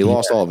 And he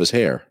lost all of his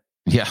hair.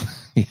 Yeah.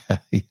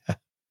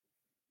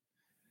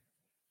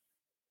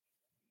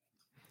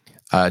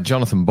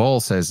 Jonathan Ball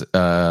says,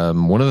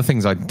 one of the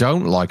things I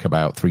don't like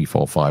about 3,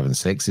 4, 5, and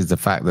 6 is the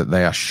fact that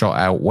they are shot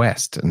out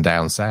west and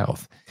down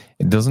south.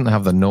 It doesn't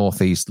have the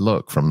northeast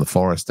look from the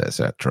forest,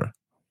 etc.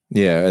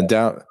 Yeah, and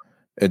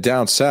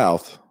down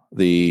south,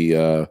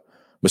 the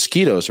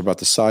mosquitoes are about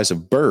the size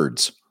of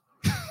birds.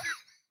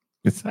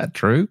 Is that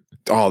true?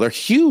 Oh, they're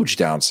huge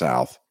down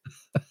south.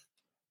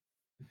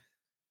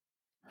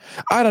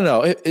 I don't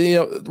know.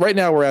 Right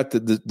now we're at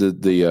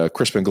the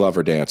Crispin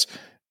Glover dance.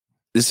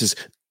 This is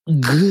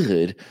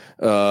good.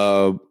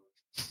 I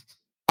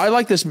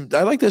like this.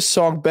 I like this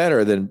song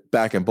better than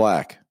Back in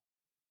Black.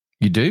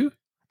 You do?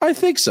 I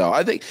think so.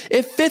 I think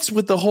it fits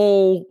with the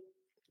whole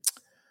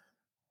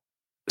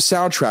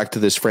soundtrack to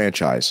this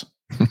franchise.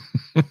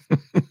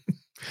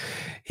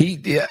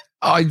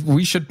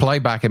 We should play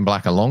Back in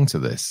Black along to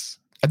this.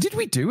 Did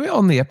we do it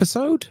on the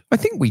episode? I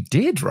think we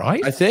did,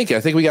 right? I think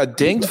we got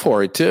dinged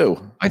for it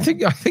too. I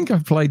think I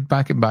played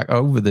Back in Black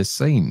over this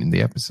scene in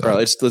the episode. All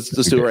right, let's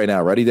do it right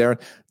now. Ready, Darren?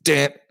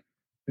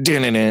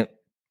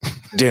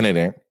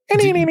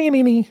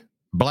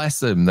 Bless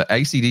them. The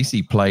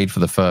AC/DC played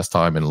for the first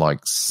time in like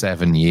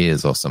 7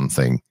 years or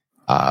something.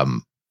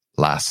 When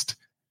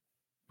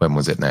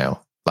was it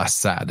now? Last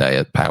Saturday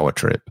at Power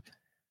Trip.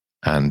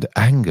 And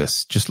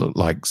Angus just looked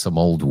like some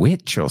old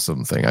witch or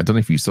something. I don't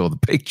know if you saw the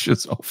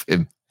pictures of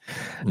him.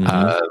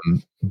 Mm-hmm.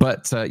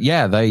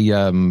 They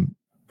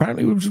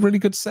apparently it was a really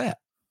good set.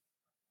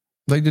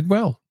 They did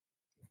well.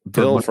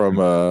 Bill from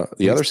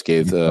the other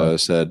Scathe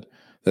said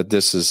that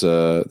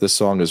this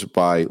song is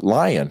by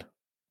Lion.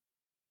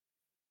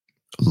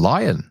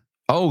 Lion?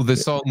 Oh, the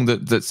song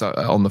that's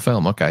on the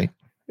film. Okay.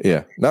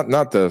 Yeah,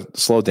 not the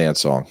slow dance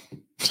song.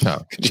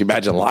 No. Could you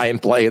imagine Lion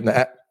playing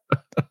that?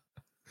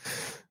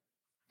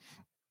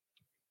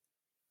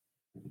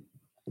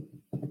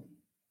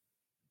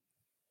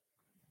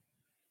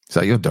 Is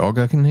that your dog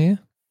I can hear?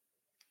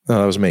 No,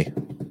 that was me.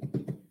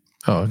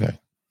 Oh, okay.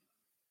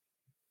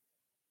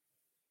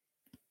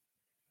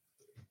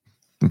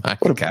 My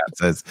cat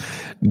says,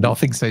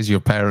 nothing says your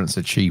parents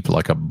are cheap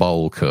like a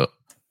bowl cut.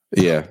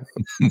 Yeah.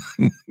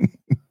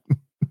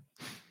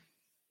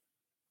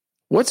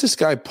 What's this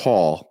guy,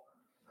 Paul?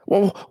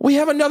 Well, we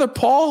have another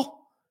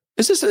Paul?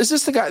 Is this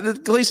the guy?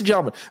 Ladies and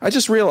gentlemen, I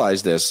just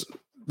realized this.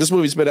 This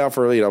movie's been out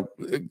for a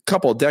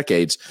couple of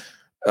decades.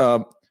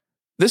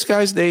 This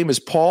guy's name is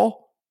Paul.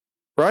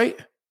 Right?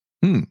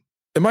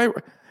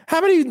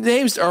 How many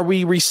names are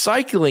we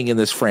recycling in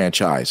this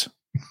franchise?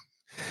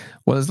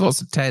 Well, there's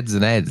lots of Teds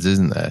and Eds,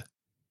 isn't there?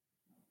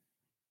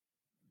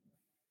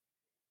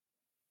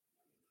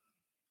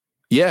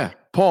 Yeah,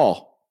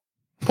 Paul.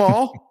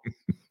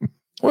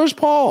 Where's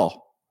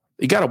Paul?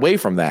 He got away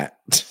from that.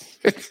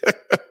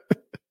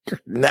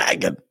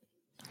 Nagging.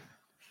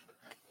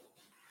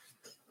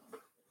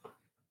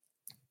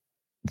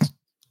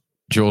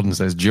 Jordan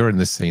says, during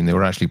this scene, they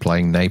were actually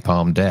playing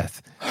Napalm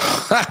Death.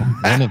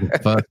 One of the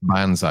first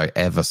bands I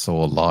ever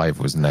saw live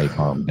was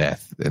Napalm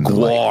Death in the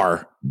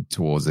Gwar.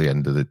 Towards the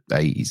end of the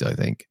 80s, I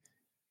think.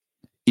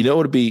 You know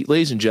what would be,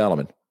 ladies and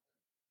gentlemen,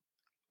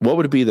 what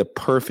would be the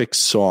perfect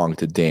song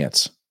to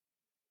dance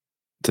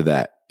to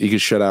that? You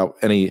could shut out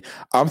any,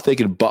 I'm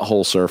thinking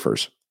Butthole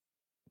Surfers.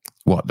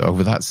 What,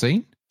 over that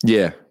scene?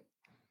 Yeah.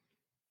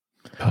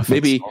 Perfect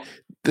Maybe song.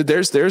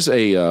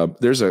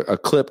 there's a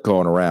clip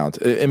going around.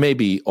 It may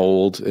be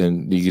old,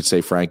 and you could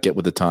say, Frank, get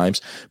with the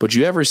times. But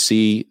you ever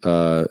see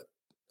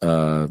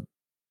Tom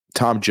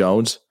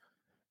Jones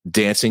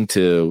dancing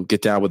to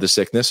Get Down with the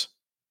Sickness?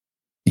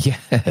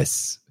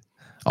 Yes.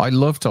 I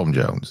love Tom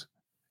Jones.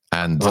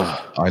 And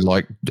I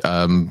like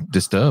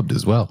Disturbed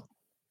as well.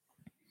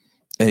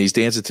 And he's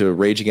dancing to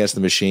Rage Against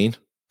the Machine.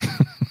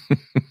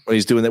 When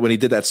he's doing that, when he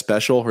did that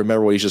special,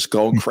 remember when he's just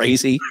going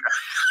crazy?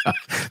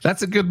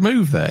 That's a good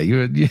move there.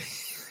 You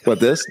What,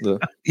 this?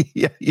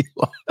 yeah, you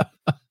are.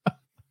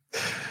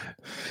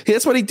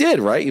 That's what he did,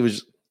 right?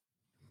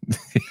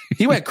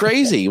 He went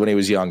crazy when he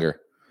was younger.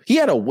 He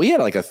had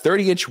like a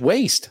 30-inch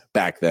waist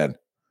back then.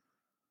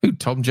 Who,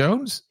 Tom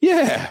Jones?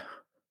 Yeah.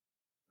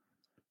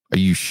 Are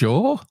you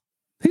sure?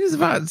 He's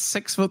about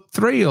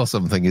 6'3" or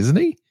something, isn't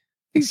he?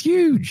 He's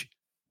huge.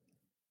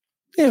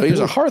 Yeah, he was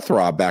a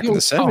heartthrob back in the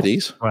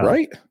 70s,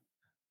 right?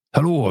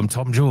 Hello, I'm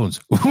Tom Jones.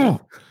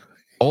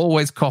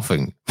 Always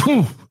coughing.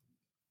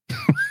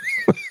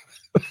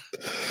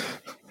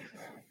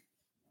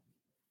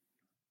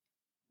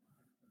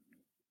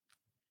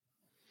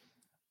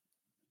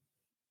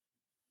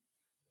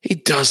 He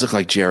does look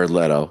like Jared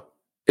Leto.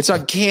 It's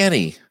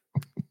uncanny.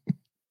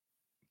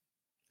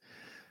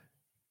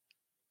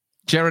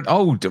 Jared,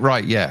 oh,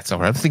 right, yeah.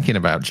 Sorry, I'm thinking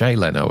about Jay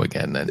Leno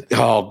again then.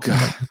 Oh,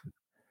 God.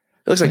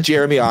 It looks like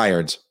Jeremy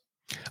Irons.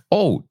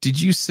 Oh, did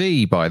you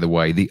see, by the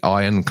way, the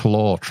Iron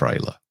Claw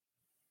trailer?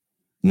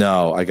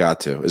 No, I got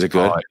to. Is it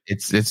good? Oh,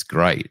 it's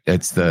great.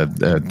 It's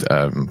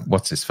the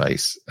what's his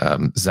face?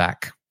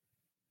 Zach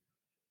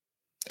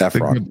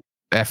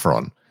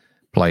Efron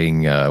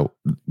playing,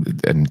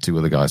 and two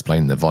other guys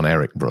playing the Von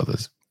Erich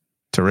brothers.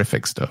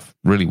 Terrific stuff.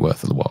 Really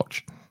worth the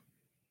watch.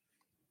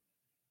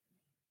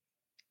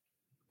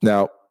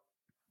 Now,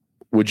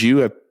 would you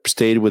have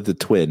stayed with the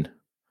twin,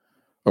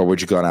 or would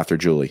you gone after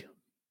Julie?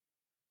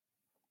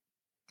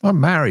 I'm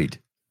married.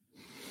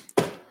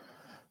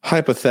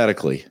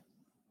 Hypothetically.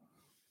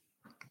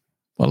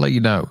 I'll let you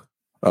know.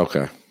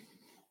 Okay.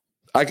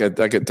 I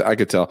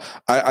could tell.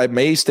 I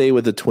may stay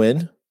with the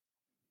twin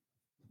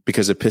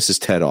because it pisses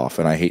Ted off,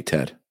 and I hate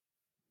Ted.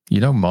 You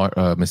know,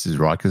 Mrs.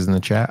 Riker's in the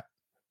chat.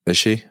 Is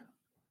she?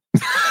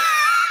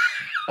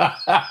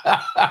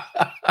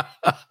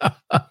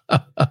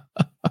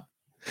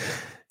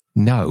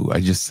 No, I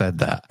just said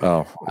that.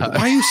 Oh,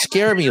 why you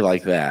scare me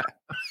like that?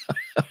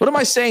 What am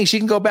I saying? She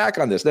can go back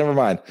on this. Never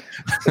mind.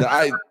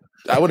 I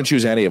wouldn't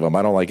choose any of them.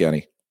 I don't like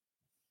any.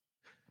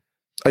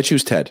 I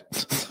choose Ted.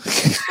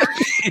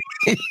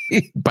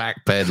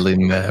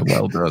 Backpedaling there.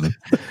 Well done.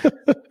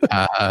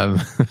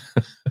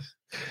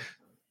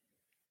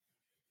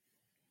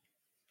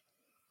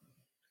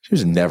 She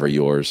was never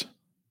yours.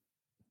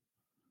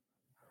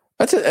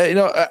 That's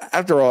a,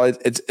 after all,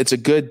 it's a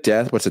good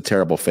death, but it's a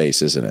terrible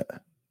face, isn't it?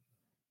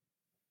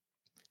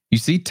 You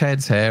see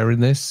Ted's hair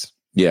in this?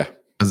 Yeah.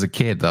 As a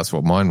kid, that's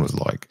what mine was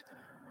like.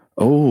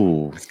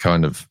 Oh. It's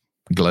kind of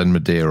Glenn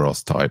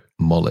Medeiros type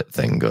mullet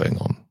thing going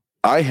on.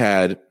 I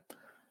had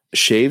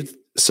shaved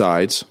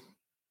sides,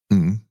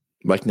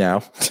 like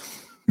now.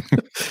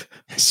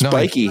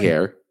 Spiky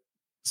hair.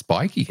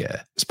 Spiky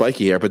hair?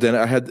 Spiky hair. But then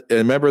I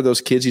remember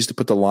those kids used to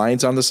put the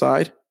lines on the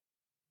side?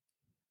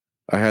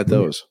 I had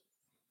those.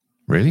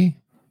 Really?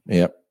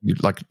 Yep.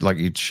 Like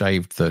you'd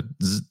shaved the...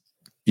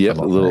 Yep,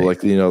 a little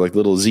like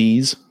little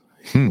Z's.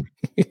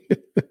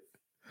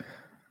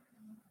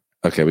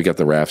 Okay, we got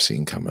the raft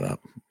scene coming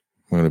up.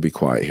 We're going to be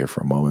quiet here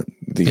for a moment.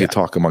 You can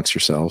talk amongst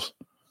yourselves.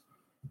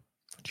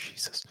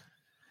 Jesus.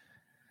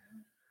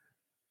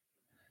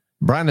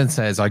 Brandon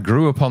says, I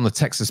grew up on the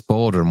Texas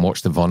border and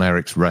watched the Von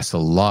Erichs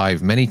wrestle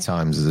live many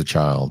times as a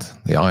child.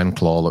 The Iron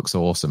Claw looks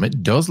awesome.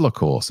 It does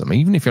look awesome.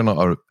 Even if you're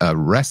not a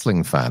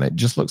wrestling fan, it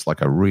just looks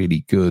like a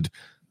really good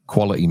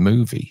quality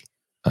movie.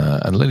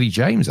 And Lily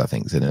James, I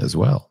think, is in it as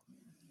well.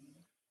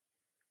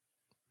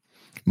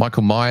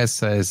 Michael Myers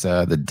says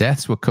the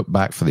deaths were cut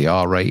back for the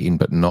R rating,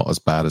 but not as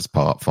bad as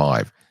Part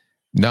 5.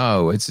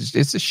 No, it's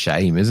a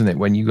shame, isn't it?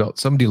 When you got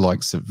somebody like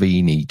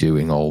Savini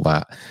doing all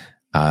that,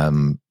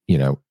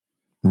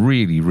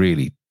 really,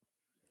 really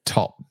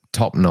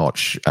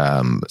top-notch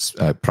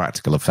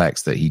practical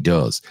effects that he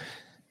does,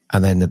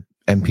 and then the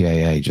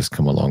MPAA just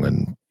come along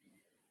and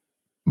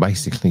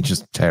basically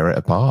just tear it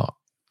apart.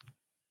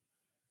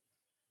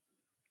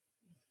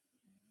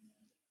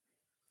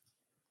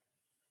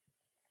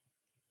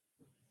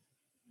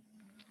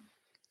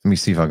 Let me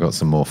see if I got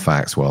some more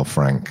facts while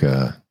Frank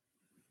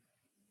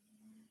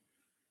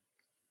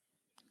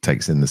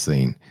takes in the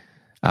scene.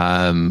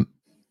 Bonnie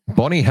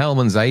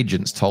Hellman's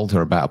agents told her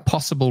about a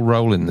possible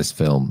role in this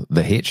film,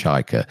 The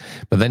Hitchhiker,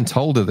 but then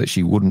told her that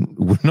she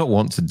would not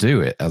want to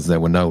do it as there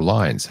were no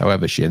lines.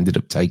 However, she ended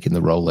up taking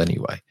the role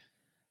anyway.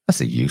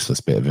 That's a useless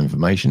bit of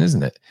information,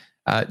 isn't it?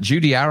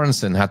 Judy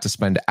Aronson had to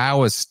spend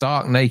hours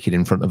stark naked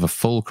in front of a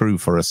full crew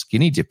for a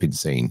skinny dipping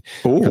scene.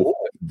 Ooh.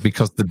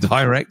 Because the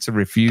director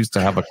refused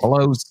to have a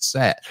closed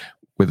set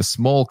with a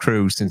small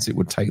crew since it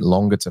would take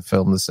longer to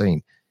film the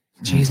scene.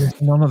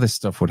 Jesus, none of this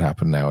stuff would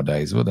happen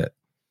nowadays, would it?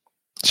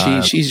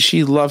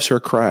 She loves her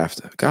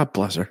craft. God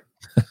bless her.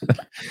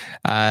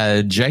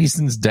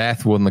 Jason's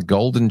death won the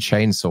Golden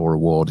Chainsaw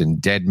Award in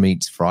Dead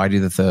Meat's Friday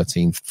the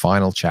 13th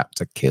final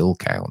chapter kill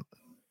count.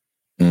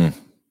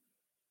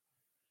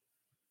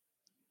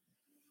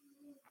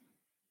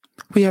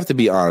 We have to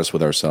be honest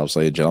with ourselves,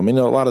 ladies and gentlemen.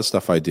 A lot of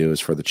stuff I do is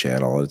for the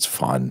channel. It's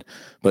fun,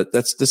 but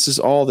this is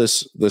all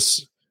this.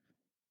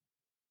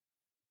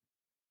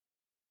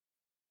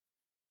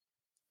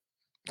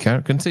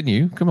 Can't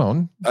continue. Come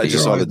on. I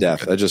just saw the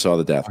death.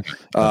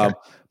 Okay.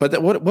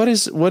 But what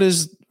is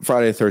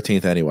Friday the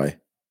 13th anyway?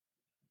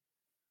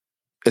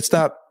 It's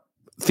not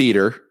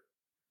theater.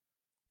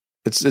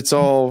 It's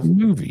all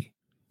movie.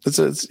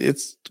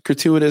 It's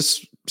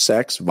gratuitous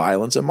sex,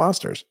 violence, and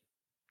monsters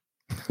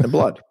and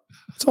blood.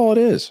 That's all it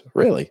is,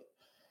 really.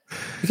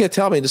 You can't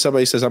tell me that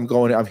somebody says I'm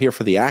here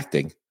for the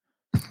acting.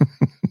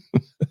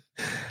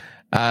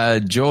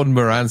 Jordan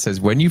Moran says,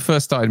 when you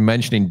first started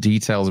mentioning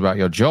details about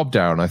your job,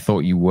 Darren, I thought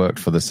you worked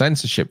for the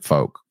censorship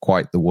folk.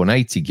 Quite the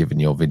 180 given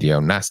your video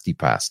nasty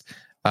past.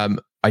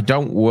 I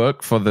don't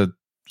work for the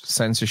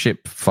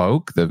censorship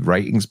folk, the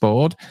ratings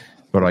board,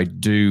 but I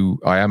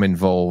am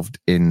involved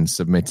in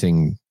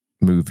submitting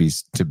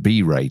movies to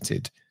be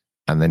rated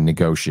and then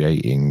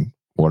negotiating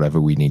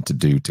whatever we need to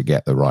do to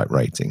get the right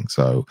rating.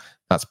 So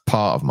that's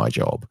part of my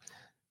job.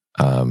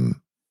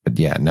 But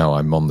yeah, no,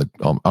 I'm on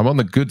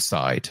the good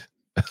side.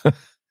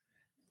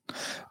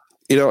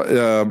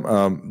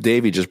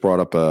 Davey just brought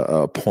up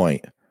a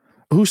point.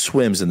 Who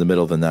swims in the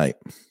middle of the night?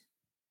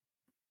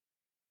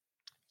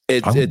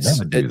 It's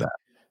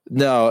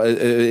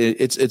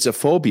a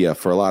phobia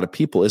for a lot of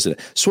people, isn't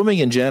it? Swimming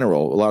in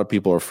general, a lot of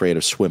people are afraid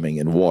of swimming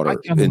in water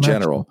in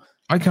general.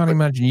 I can't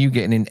imagine you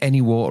getting in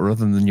any water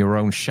other than your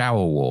own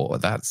shower water.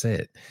 That's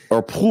it.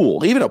 Or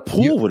pool. Even a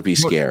pool would be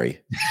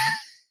scary.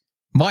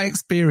 My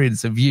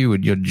experience of you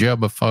and your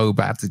germaphobe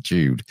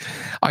attitude.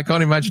 I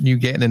can't imagine you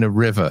getting in a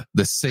river,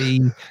 the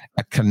sea,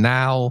 a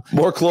canal.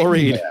 More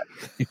chlorine.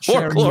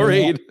 More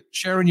chlorine.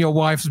 Sharing your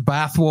wife's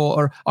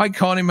bathwater. I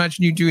can't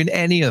imagine you doing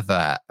any of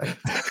that.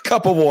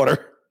 Cup of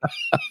water.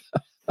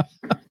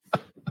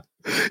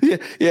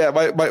 Yeah.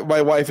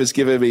 My wife has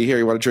given me, here,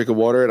 you want a drink of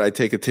water? And I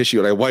take a tissue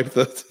and I wipe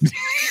the...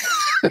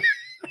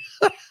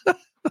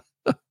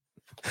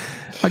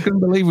 I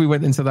couldn't believe we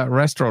went into that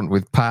restaurant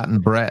with Pat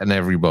and Brett and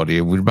everybody,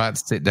 and we were about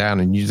to sit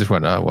down, and you just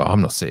went, "Oh well, I'm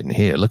not sitting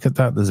here. Look at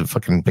that. There's a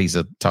fucking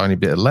tiny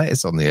bit of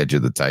lettuce on the edge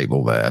of the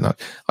table there." And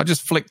I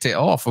just flicked it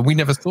off, and we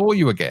never saw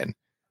you again.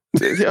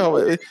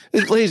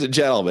 Ladies and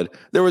gentlemen,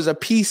 there was a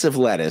piece of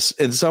lettuce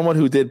and someone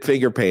who did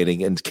finger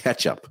painting and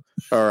ketchup.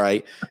 All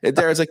right. And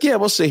Darren's like, yeah,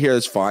 we'll sit here.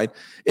 That's fine.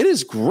 It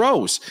is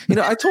gross.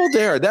 I told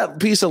Darren that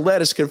piece of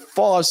lettuce could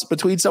fall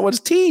between someone's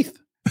teeth.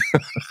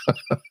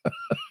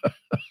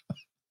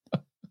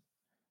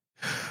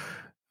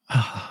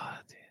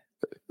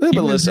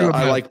 Melissa,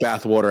 I like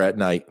bath water at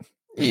night.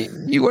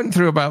 You went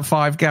through about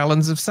 5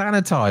 gallons of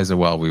sanitizer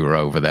while we were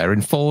over there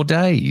in 4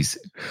 days.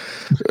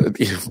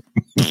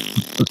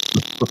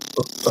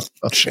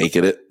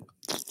 Shaking it.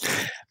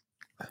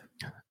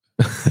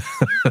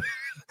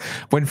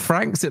 When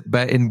Frank's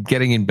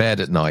getting in bed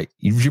at night,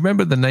 you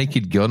remember the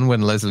Naked Gun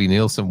when Leslie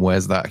Nielsen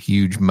wears that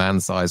huge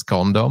man-sized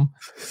condom?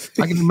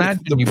 I can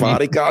imagine the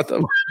body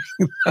condom.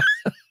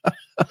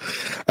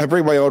 I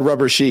bring my own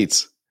rubber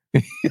sheets.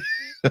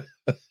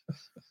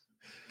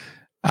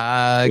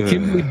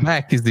 Kimberly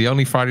Beck is the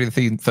only Friday the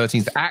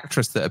 13th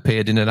actress that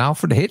appeared in an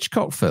Alfred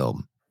Hitchcock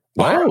film.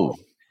 Wow.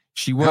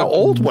 How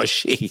old was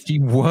she? She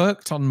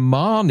worked on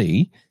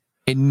Marnie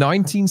in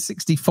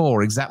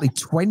 1964, exactly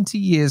 20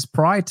 years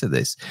prior to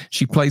this.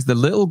 She plays the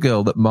little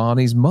girl that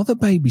Marnie's mother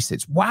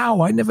babysits. Wow,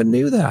 I never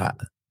knew that.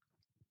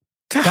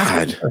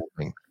 God.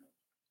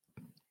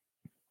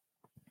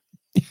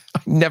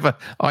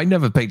 I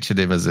never pictured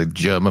him as a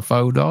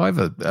germaphobe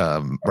either,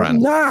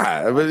 Brandon.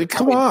 Nah, I mean,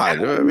 come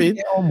on. I mean,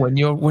 when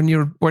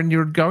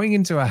you're going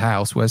into a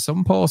house where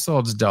some poor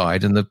sods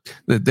died and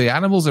the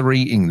animals are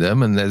eating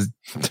them and there's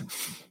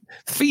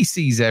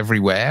feces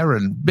everywhere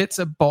and bits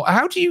of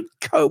how do you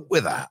cope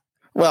with that?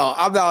 Well,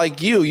 I'm not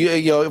like you.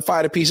 You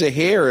find a piece of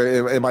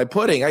hair in my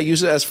pudding, I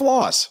use it as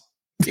floss.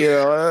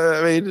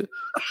 I mean.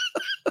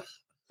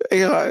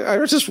 I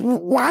was just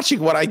watching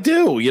what I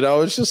do.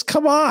 It's just,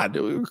 come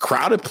on,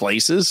 crowded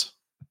places.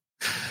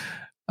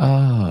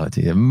 Oh,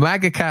 dear.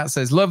 MAGA Cat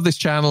says, love this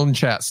channel and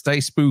chat. Stay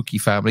spooky,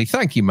 family.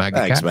 Thank you, MAGA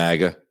Thanks, Cat.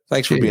 MAGA.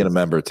 Thanks for being a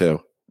member,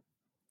 too.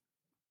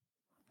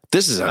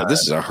 This is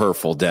a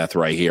hurtful death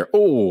right here.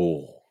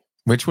 Oh.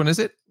 Which one is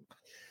it?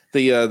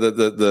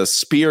 The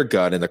spear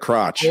gun in the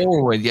crotch.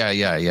 Oh,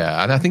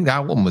 yeah. And I think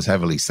that one was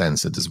heavily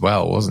censored as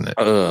well, wasn't it?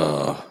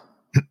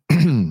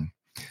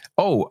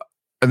 Oh,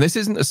 and this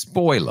isn't a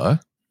spoiler,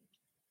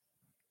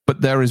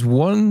 but there is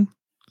one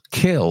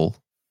kill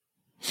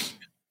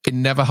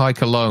in Never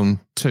Hike Alone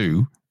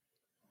 2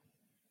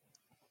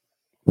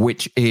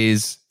 which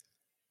is,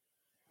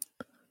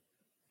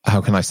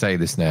 how can I say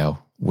this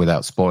now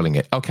without spoiling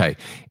it? Okay,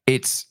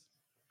 it's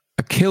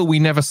a kill we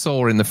never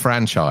saw in the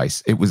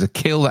franchise. It was a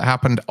kill that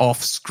happened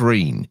off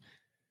screen,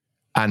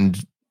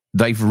 and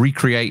they've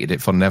recreated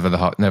it for Never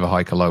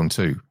Hike Alone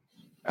 2.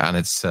 And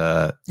it's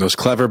those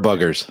clever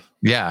buggers.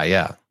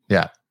 Yeah.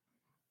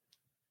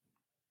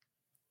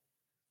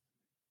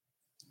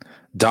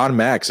 Don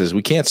Max says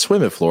we can't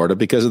swim in Florida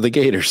because of the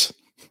gators,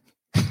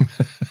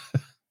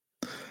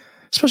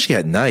 especially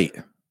at night.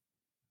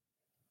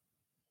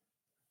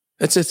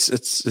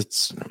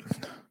 It's.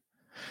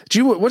 Do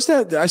you? What's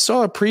that? I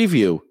saw a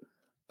preview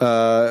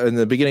in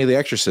the beginning of The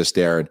Exorcist,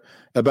 Darren,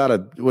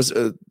 about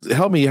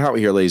help me out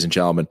here, ladies and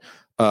gentlemen,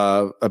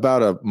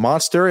 about a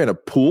monster in a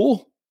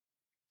pool.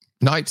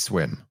 Night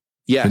Swim.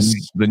 Yes,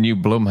 the new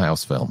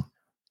Blumhouse film.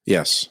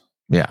 Yes.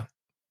 Yeah.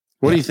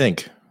 What do you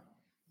think?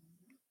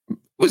 It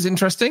was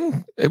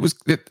interesting. It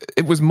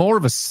was more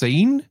of a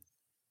scene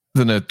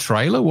than a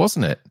trailer,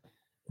 wasn't it?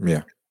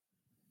 Yeah.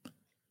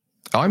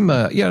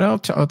 I'll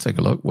take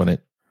a look when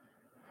it.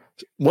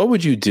 What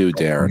would you do,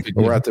 Darren?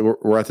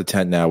 We're at the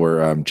tent now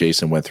where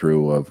Jason went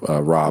through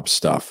Rob's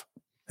stuff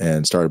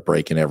and started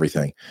breaking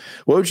everything.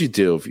 What would you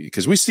do?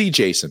 Because we see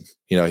Jason,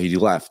 he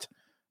left.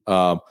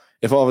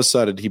 If all of a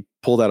sudden he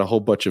pulled out a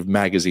whole bunch of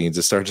magazines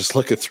and started just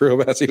looking through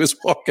them as he was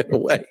walking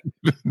away.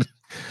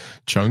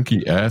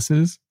 Chunky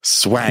asses.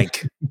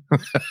 Swank.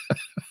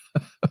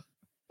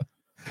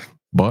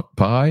 Butt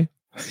pie.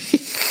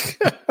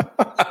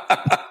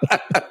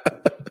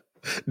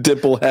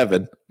 Dimple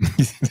heaven.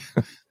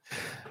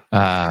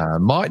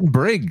 Martin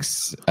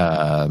Briggs.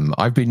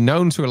 I've been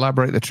known to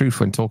elaborate the truth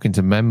when talking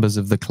to members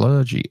of the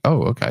clergy.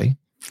 Oh, okay.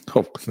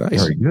 Oh,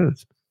 nice. Very good.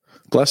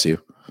 Bless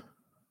you.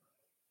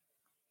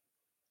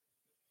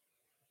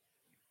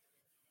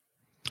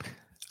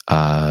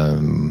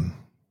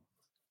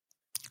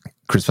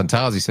 Chris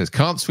Fantazi says,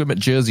 can't swim at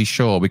Jersey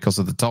Shore because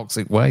of the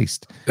toxic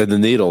waste. And the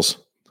needles.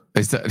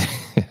 Is that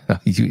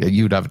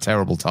you'd have a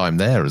terrible time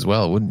there as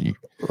well, wouldn't you?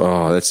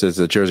 Oh, that's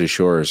the Jersey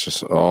Shore is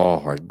just, oh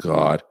my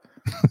God.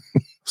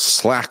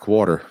 Slack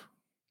water.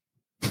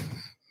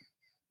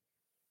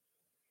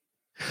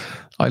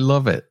 I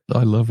love it.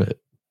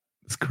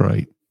 It's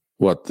great.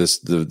 What,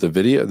 the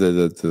video,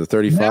 the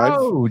 35?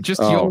 No,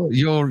 just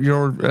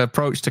your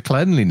approach to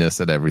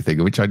cleanliness and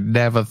everything, which I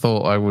never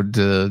thought I would.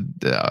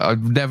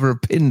 I've never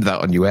pinned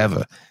that on you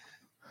ever.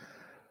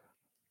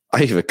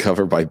 I even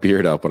cover my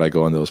beard up when I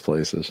go in those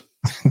places.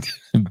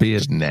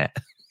 Beard net.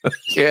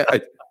 Yeah.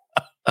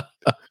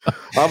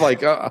 I'm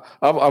like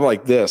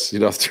this,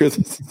 through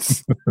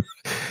this.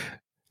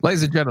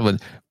 Ladies and gentlemen,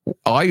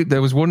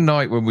 there was one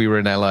night when we were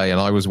in LA and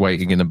I was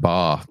waiting in a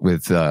bar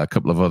with a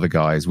couple of other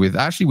guys, with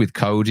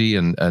Cody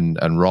and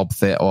Rob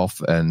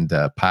Thitoff and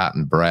Pat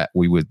and Brett.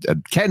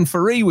 Ken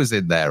Faree was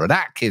in there and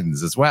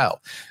Atkins as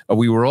well. And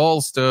we were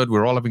all stood, we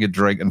were all having a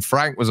drink, and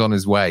Frank was on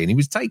his way and he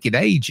was taking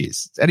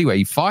ages. Anyway,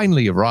 he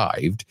finally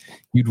arrived.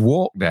 You'd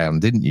walk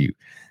down, didn't you?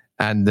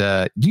 And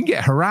you can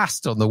get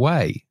harassed on the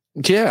way.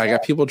 Yeah, I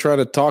got people trying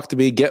to talk to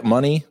me, get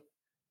money,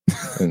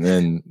 and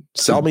then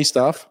sell me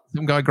stuff.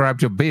 Some guy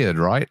grabbed your beard,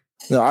 right?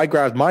 No, I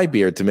grabbed my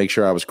beard to make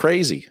sure I was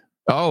crazy.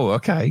 Oh,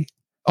 okay.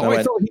 Oh,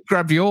 I thought he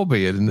grabbed your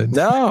beard. And then...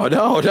 No.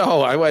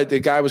 The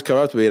guy was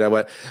coming up to me and I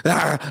went,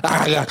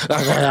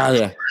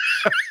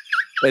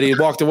 and he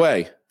walked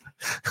away.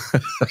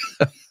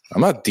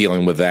 I'm not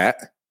dealing with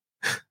that.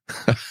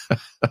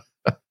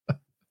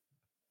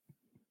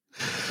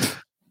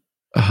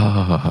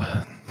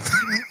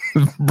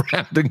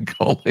 Brandon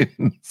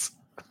Collins.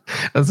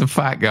 As a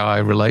fat guy, I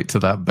relate to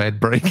that bed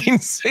breaking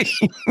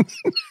scene.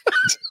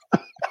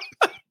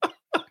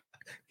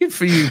 Good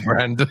for you,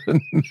 Brandon.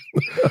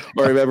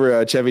 Or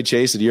remember Chevy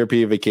Chase in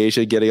European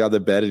Vacation getting on the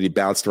bed and he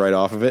bounced right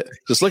off of it?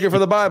 Just looking for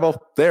the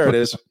Bible. There it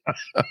is.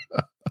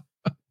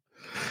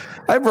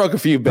 I broke a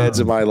few beds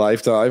in my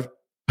lifetime.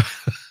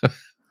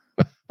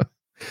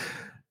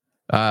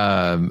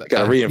 I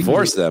got to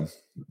reinforce them.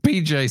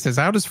 PJ says,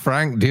 how does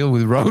Frank deal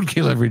with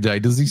roadkill every day?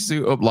 Does he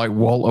suit up like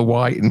Walter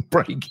White in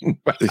Breaking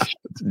Bad?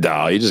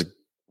 No, you just,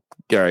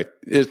 Gary,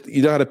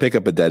 you know how to pick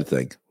up a dead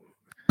thing.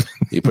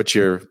 You put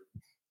your,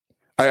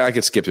 I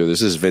could skip through this.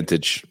 This is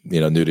vintage,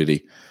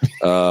 nudity.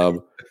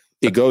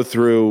 You go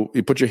through,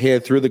 you put your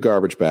hand through the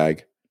garbage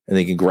bag and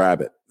then you can grab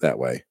it that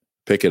way.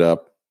 Pick it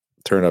up,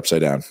 turn it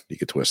upside down. You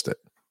can twist it.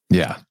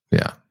 Yeah.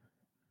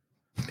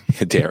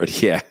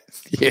 Darren, yeah.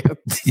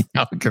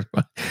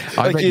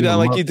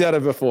 Like you done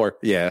it before.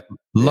 Yeah.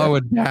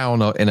 Lower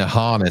down in a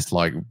harness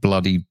like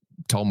bloody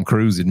Tom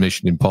Cruise in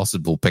Mission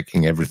Impossible,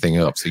 picking everything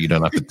up so you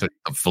don't have to touch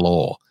the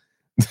floor.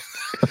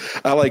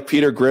 I like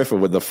Peter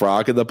Griffin with the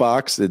frog in the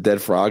box, the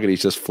dead frog, and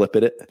he's just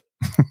flipping it.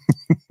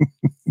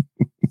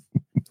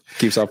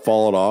 Keeps on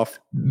falling off.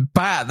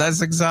 Pat,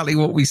 that's exactly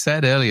what we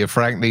said earlier.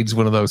 Frank needs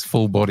one of those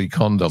full body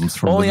condoms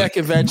from only at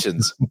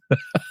conventions.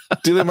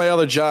 Doing my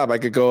other job, I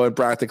could go in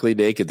practically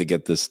naked to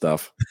get this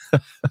stuff.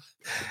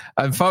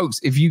 And folks,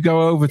 if you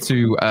go over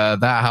to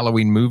that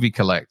Halloween movie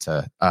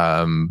collector,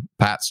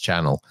 Pat's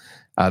channel,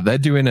 they're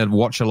doing a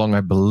watch along.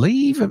 I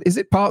believe, is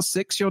it part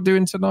 6 you're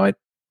doing tonight?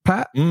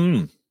 Pat?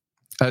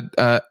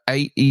 At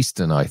 8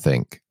 Eastern, I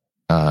think.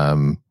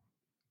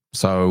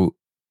 So,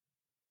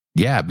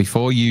 yeah,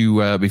 before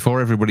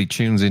everybody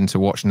tunes in to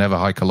watch Never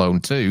Hike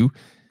Alone 2,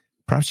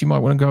 perhaps you might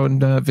want to go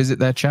and visit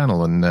their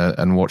channel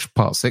and watch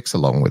part 6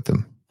 along with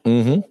them.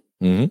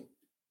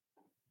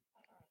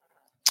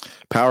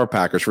 Power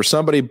Packers. For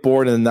somebody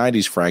born in the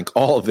 90s, Frank,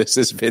 all of this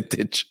is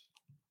vintage.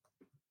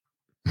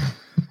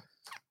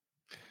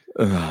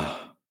 Let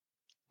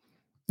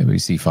me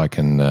see if I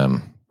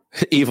can...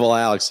 Evil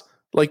Alex.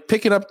 Like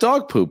picking up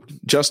dog poop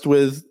just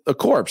with a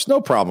corpse. No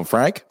problem,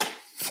 Frank.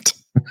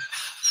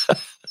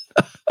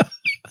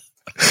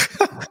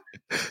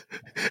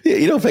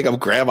 You don't think I'm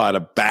grandma in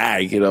a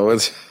bag,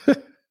 it's...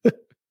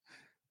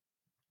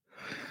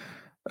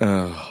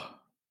 Oh.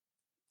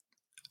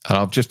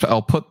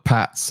 I'll put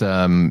Pat's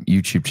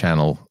YouTube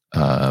channel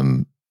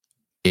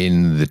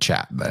in the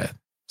chat there,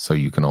 so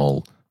you can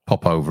all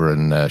pop over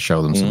and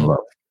show them some love.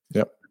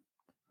 Yep.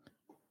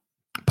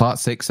 Part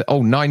 6.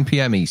 9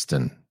 p.m.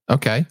 Eastern.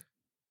 Okay.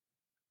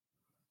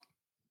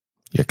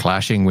 You're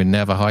clashing with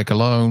Never Hike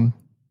Alone.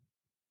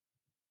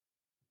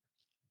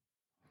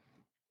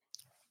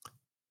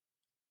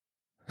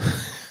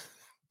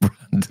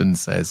 Brandon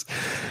says,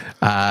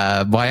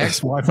 my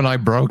ex-wife and I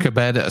broke a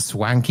bed at a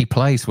swanky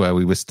place where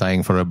we were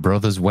staying for a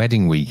brother's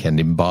wedding weekend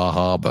in Bar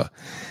Harbor.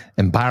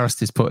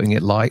 Embarrassed is putting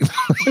it lightly.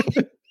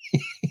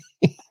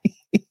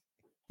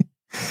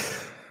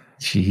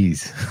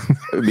 Jeez.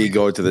 Me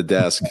going to the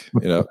desk.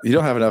 You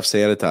don't have enough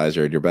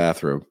sanitizer in your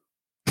bathroom.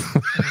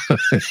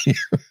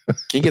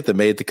 Can you get the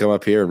maid to come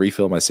up here and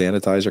refill my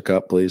sanitizer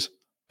cup, please?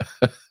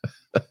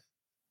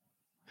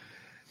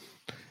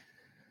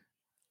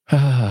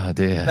 Ah,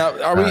 dear. Now,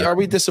 are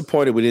we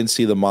disappointed we didn't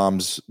see the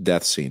mom's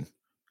death scene?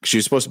 She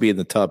was supposed to be in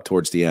the tub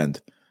towards the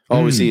end.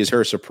 All we see is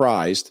her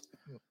surprised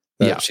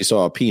that she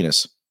saw a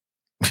penis,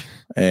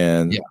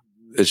 and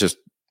it's just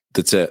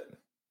that's it.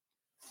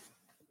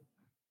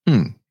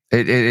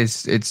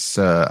 It's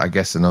I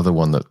guess another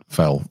one that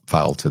fell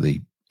foul to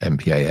the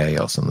MPAA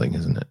or something,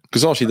 isn't it?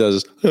 Because all she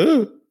does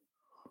is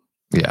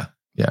yeah,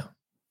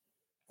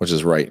 which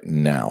is right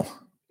now.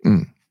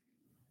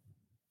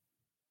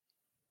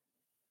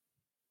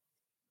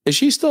 Is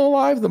she still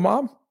alive, the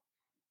mom?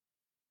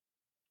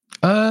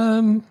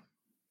 Ladies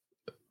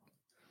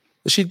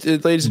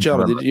and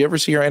gentlemen, did you ever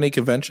see her at any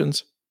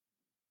conventions?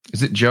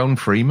 Is it Joan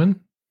Freeman,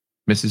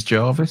 Mrs.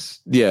 Jarvis?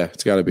 Yeah,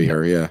 it's got to be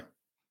her. Yeah,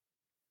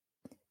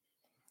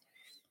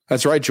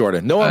 that's right,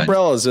 Jordan. No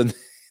umbrellas in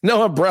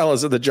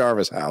the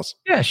Jarvis house.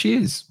 Yeah, she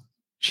is.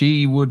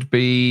 She would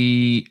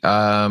be.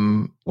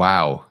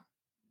 Wow,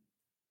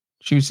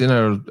 she was in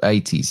her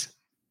 80s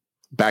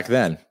back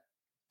then.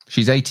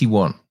 She's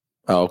 81.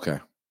 Oh, okay.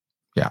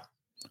 Yeah.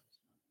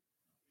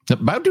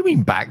 What do you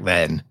mean back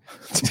then?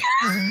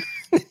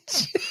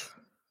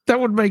 That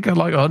would make her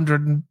like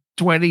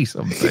 120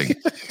 something.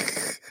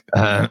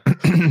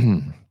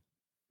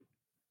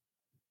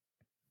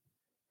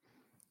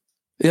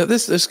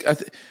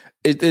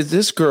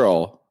 This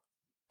girl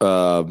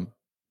that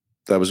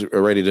was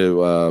ready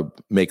to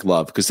make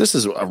love, because this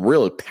is a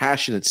really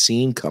passionate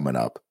scene coming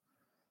up.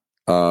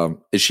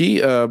 Is she?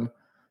 Yeah,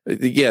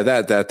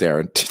 that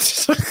Darren.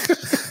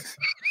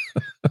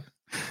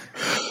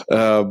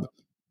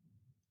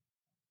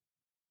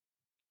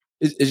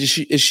 Is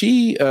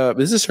she?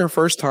 Is this her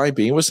first time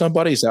being with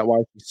somebody? Is that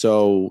why she's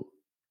so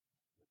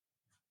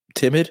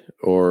timid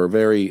or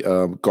very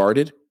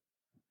guarded?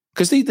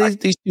 Because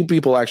these two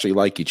people actually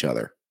like each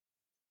other.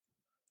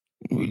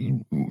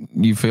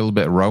 You feel a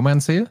bit of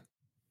romance here?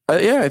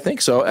 Yeah, I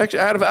think so. Actually,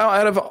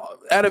 out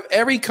of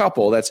every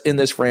couple that's in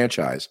this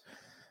franchise,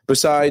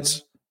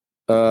 besides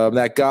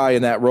that guy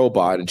and that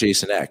robot and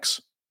Jason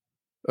X,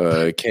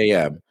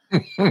 KM.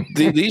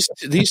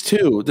 These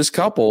two, this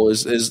couple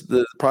is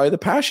probably the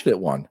passionate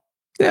one.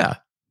 Yeah,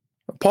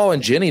 Paul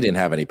and Ginny didn't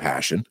have any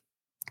passion.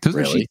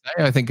 Doesn't she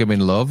say, I think I'm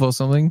in love or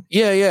something?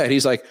 Yeah. And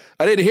he's like,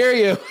 I didn't hear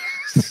you.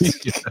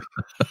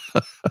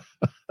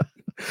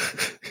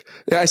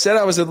 Yeah, I said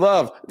I was in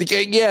love.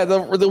 Yeah,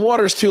 the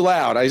water's too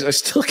loud. I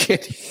still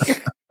can't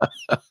hear.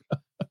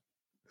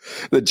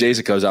 Then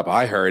Jason comes up.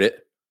 I heard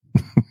it.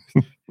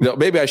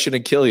 Maybe I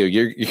shouldn't kill you.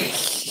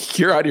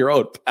 You're on your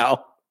own,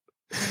 pal.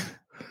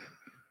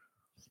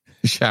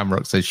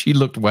 Shamrock says she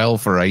looked well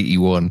for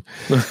 81.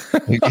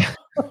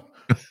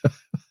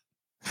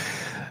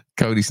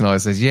 Cody Snyder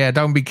says, yeah,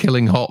 don't be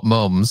killing hot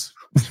mums.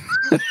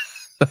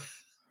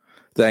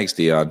 Thanks,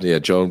 Dion. Yeah,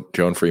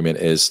 Joan Freeman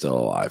is still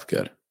alive.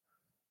 Good.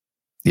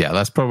 Yeah,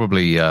 that's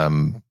probably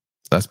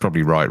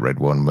right, Red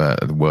One. Where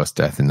the worst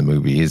death in the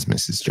movie is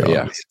Mrs.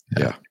 Jarvis.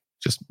 Yeah.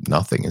 Just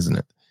nothing, isn't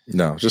it?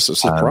 No, just a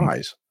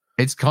surprise.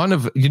 It's kind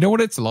of, you know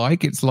what it's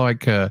like? It's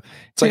like your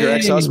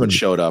ex-husband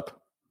showed up.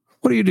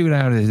 What are you doing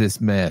out of this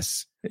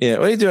mess? Yeah,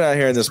 what are you doing out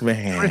here in this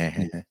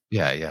mess?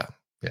 Yeah.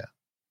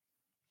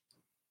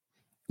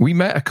 We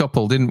met a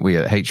couple, didn't we,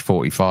 at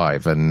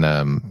H45,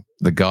 and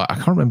the guy, I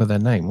can't remember their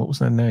name. What was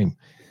their name?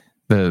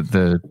 What's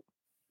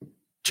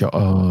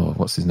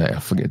his name? I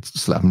forget.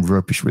 I'm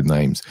rubbish with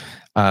names.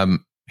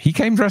 He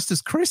came dressed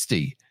as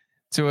Christy,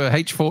 to a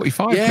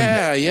H-45.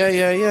 Yeah. He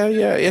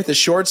had the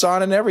shorts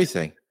on and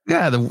everything.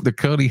 Yeah, the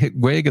curly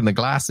wig and the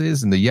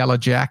glasses and the yellow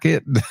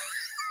jacket.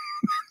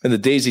 And the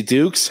Daisy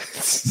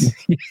Dukes.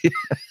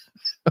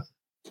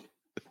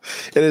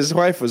 And his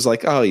wife was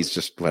like, oh, he's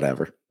just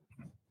whatever.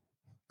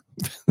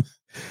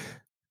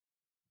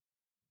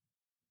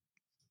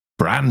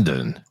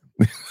 Brandon.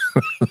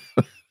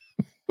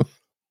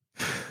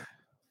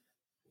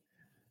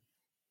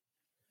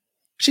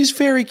 She's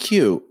very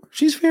cute.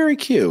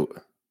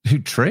 Who,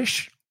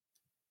 Trish?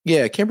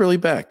 Yeah, Kimberly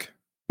Beck.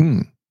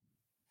 Hmm.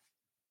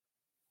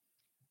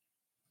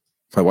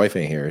 My wife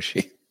ain't here, is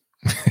she?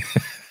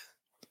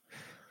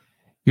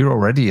 You're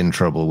already in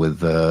trouble with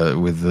the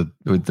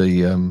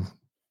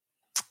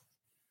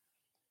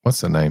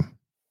what's her name?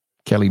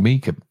 Kelly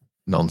Meeker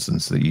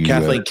nonsense that you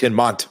Kathleen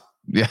Kinmont.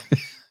 Yeah.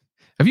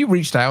 Have you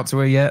reached out to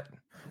her yet?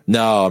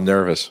 No, I'm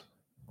nervous.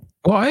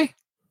 Why?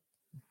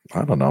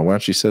 I don't know. Why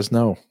she says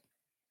no?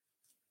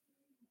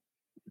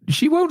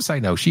 She won't say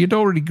no. She had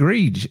already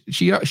agreed.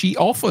 She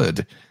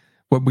offered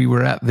when we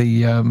were at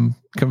the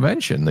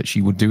convention that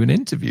she would do an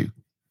interview.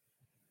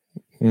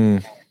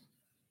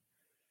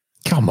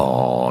 Come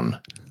on.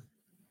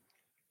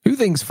 Who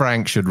thinks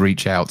Frank should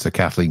reach out to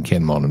Kathleen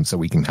Kinmont so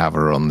we can have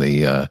her on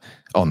the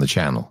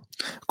channel?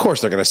 Of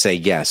course they're going to say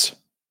yes.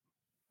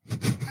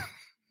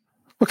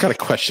 What kind of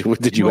question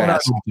did you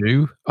ask?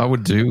 I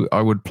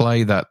would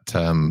play that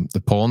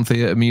the porn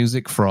theater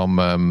music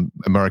from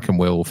American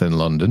Werewolf in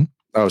London.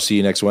 Oh, see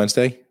you next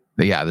Wednesday?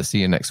 Yeah, the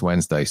see you next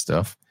Wednesday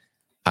stuff.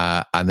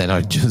 And then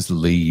I'd just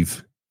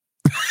leave.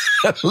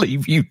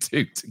 Leave you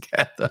two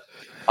together.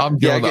 I'm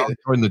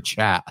in the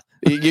chat.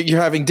 You're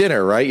having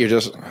dinner, right? You're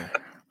just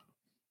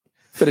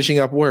finishing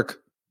up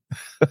work.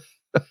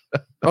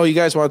 Oh, you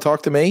guys want to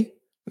talk to me?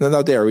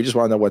 No, dare. We just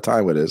want to know what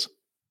time it is.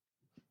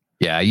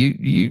 Yeah,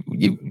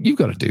 you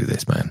got to do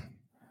this, man.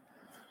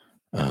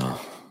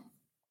 Oh.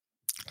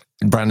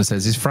 And Brandon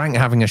says, "Is Frank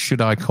having a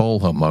should I call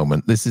her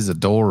moment? This is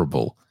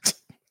adorable."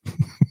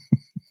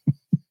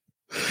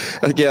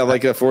 Yeah,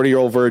 like a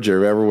 40-year-old virgin.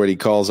 Remember when he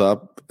calls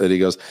up and he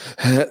goes,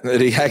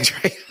 and he hangs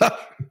right up.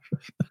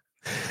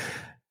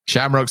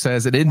 Shamrock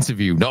says, "An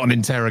interview, not an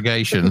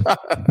interrogation." I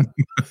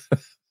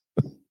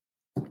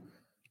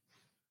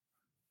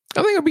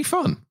think it'll be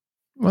fun.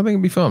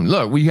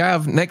 Look, we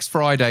have next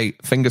Friday,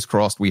 fingers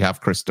crossed, we have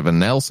Christopher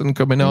Nelson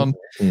coming on.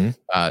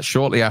 Mm-hmm.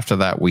 Shortly after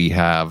that, we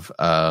have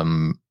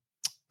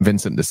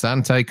Vincent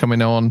DeSante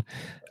coming on.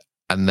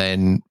 And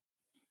then,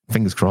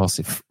 fingers crossed,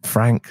 if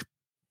Frank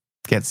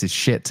gets his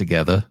shit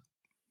together,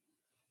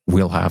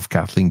 we'll have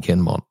Kathleen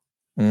Kinmont.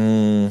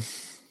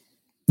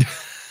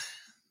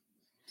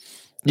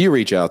 You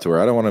reach out to her.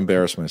 I don't want to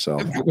embarrass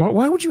myself.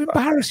 Why would you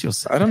embarrass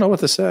yourself? I don't know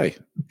what to say.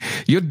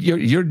 You're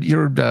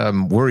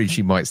worried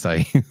she might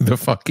say, "Who the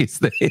fuck is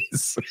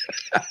this?"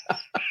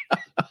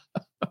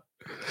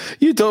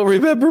 You don't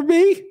remember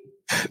me?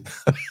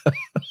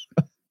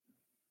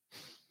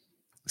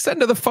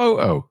 Send her the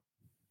photo.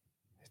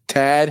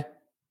 Tad.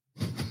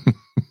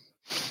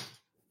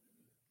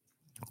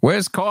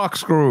 Where's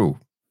Corkscrew?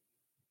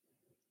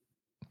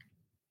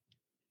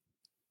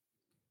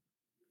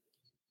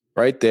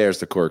 Right there's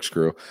the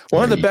corkscrew.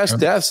 One of the best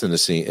deaths in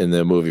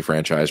the movie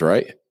franchise,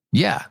 right?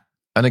 Yeah.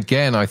 And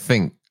again, I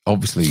think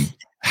obviously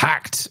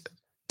hacked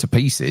to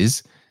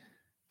pieces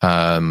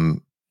by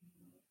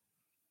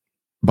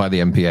the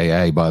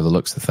MPAA, by the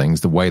looks of things,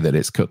 the way that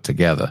it's cut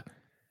together.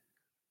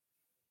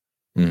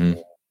 Mm-hmm.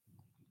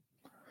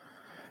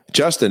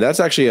 Justin, that's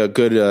actually a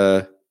good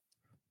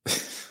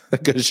a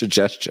good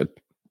suggestion.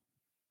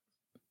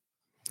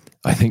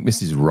 I think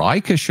Mrs.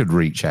 Riker should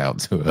reach out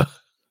to her.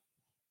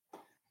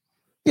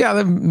 Yeah,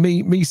 then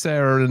me,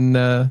 Sarah,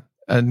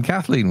 and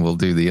Kathleen will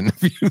do the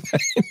interview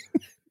then.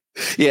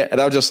 Yeah, and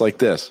I'm just like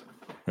this,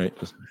 right?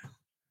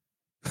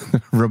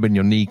 Rubbing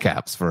your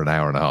kneecaps for an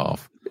hour and a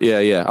half.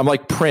 Yeah. I'm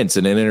like Prince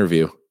in an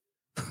interview.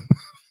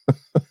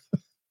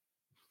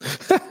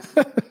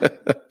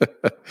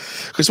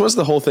 Because what's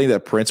the whole thing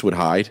that Prince would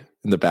hide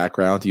in the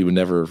background? He would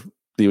never.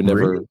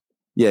 Really?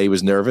 Yeah, he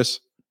was nervous.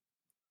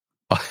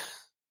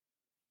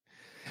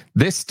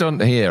 This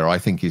stunt here, I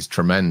think, is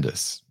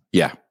tremendous.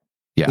 Yeah.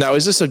 Now,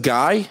 is this a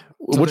guy?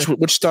 So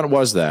which stunt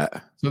was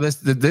that? So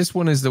this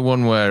one is the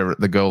one where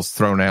the girl's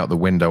thrown out the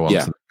window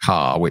onto the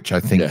car, which I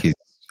think is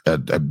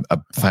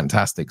a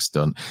fantastic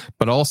stunt.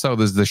 But also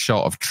there's the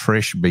shot of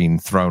Trish being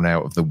thrown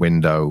out of the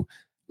window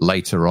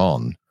later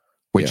on,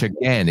 which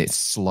again, it's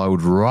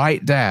slowed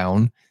right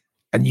down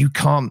and you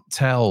can't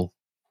tell,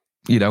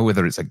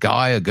 whether it's a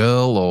guy, a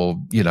girl, or,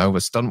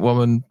 a stunt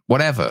woman,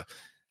 whatever.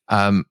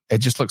 It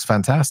just looks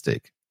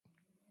fantastic.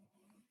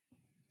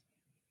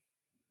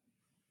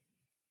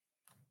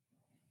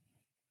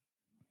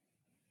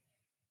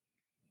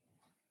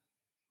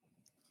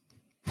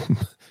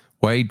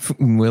 Wade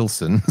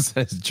Wilson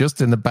says,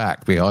 just in the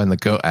back behind the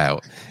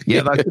cutout.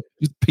 Yeah, that's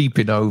just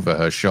peeping over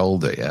her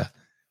shoulder. Yeah.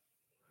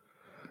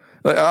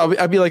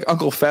 I'd be like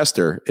Uncle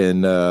Fester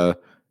in the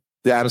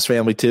Addams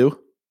Family too.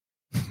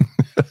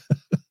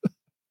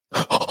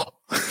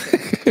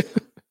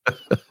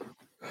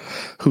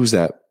 Who's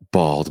that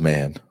bald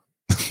man?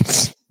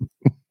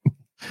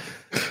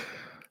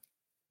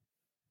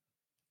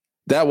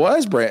 That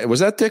was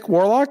that Dick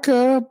Warlock,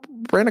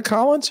 Brandon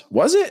Collins?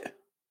 Was it?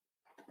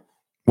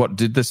 What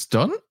did the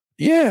stunt?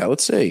 Yeah,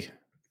 let's see.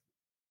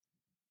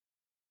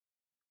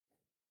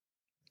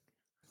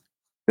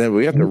 Then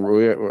we have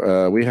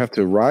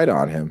to ride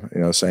on him,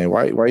 saying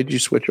why did you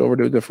switch over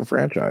to a different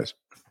franchise?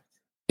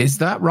 Is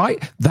that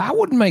right? That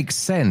would make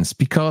sense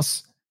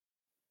because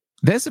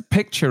there's a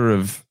picture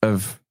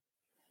of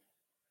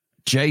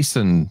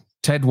Jason,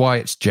 Ted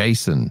Wyatt's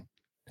Jason,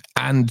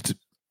 and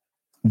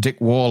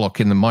Dick Warlock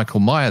in the Michael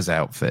Myers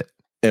outfit.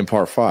 In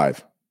part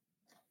 5.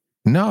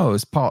 No,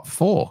 it's part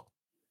 4.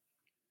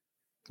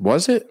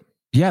 Was it?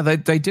 Yeah,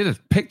 they did a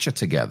picture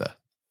together.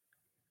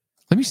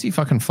 Let me see if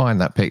I can find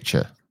that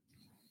picture.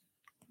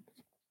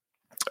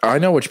 I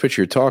know which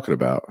picture you're talking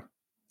about.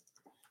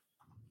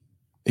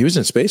 He was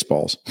in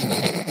Spaceballs.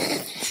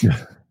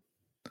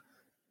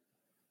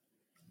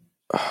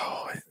 Oh.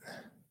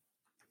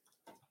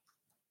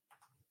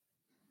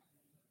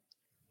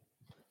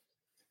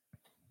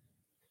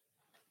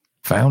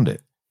 Found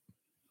it.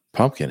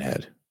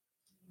 Pumpkinhead.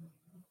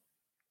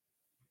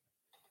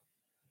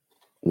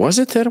 Was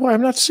it that way?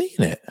 I'm not seeing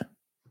it.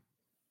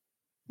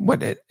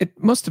 What it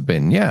must have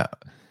been, yeah.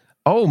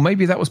 Oh,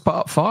 maybe that was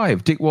part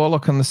 5. Dick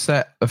Warlock on the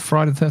set of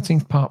Friday the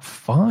 13th, part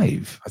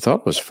 5. I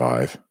thought it was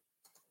 5.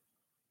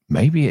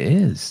 Maybe it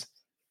is.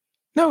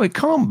 No, it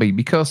can't be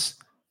because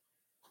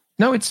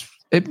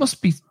it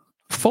must be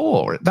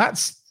 4.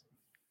 That's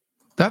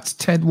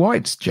Ted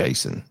White's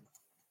Jason.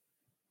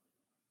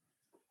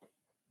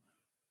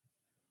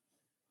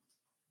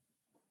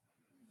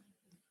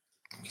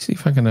 Let me see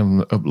if I can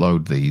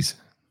upload these.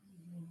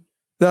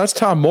 That's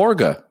Tom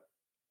Morga.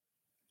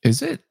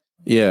 Is it?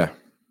 Yeah.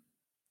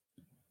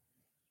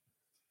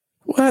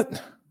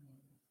 What?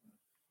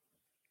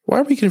 Why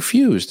are we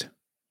confused?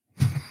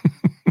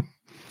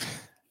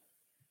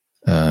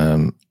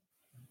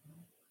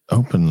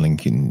 Open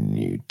link in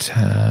new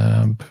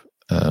tab.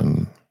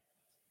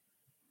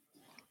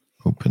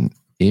 Open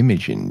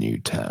image in new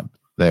tab.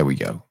 There we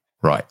go.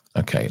 Right.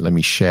 Okay. Let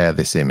me share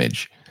this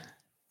image.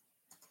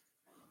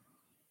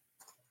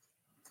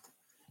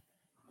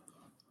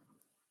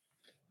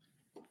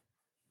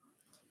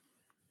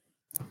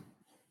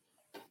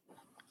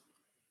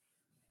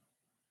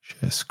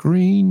 Share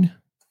screen.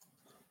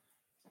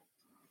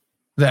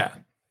 There.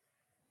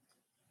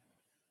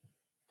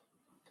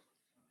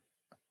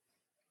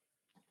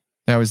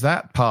 Now, is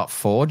that part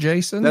 4,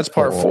 Jason? That's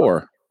part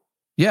 4.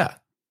 Yeah.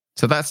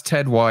 So that's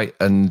Ted White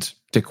and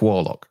Dick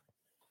Warlock.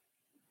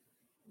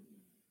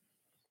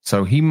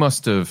 So he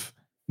must have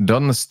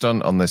done the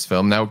stunt on this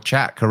film. Now,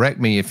 chat, correct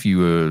me if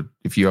you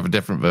have a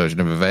different version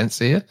of events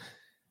here.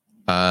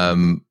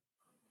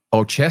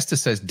 Chester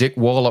says Dick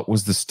Warlock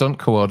was the stunt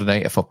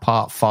coordinator for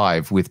part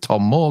 5 with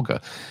Tom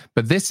Morga.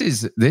 But this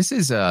isn't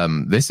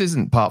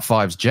part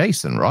 5's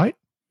Jason, right?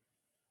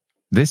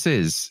 This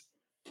is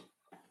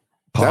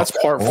That's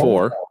part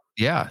 4.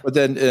 Yeah. But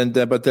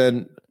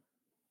then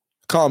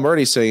Colin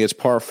Murray's saying it's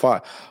part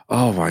 5.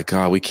 Oh my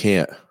God, we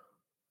can't.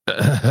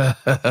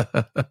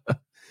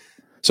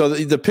 So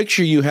the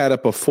picture you had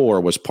up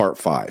before was part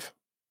 5.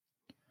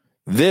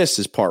 This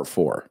is part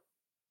 4.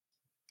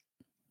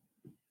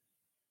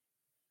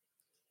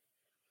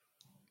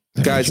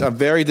 Guys, I'm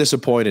very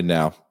disappointed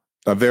now.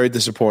 I'm very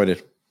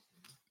disappointed.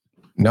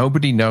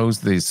 Nobody knows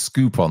the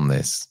scoop on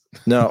this.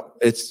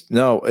 It's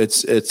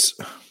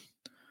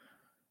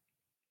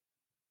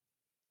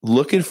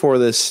looking for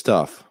this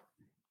stuff.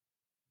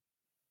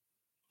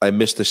 I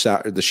missed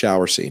the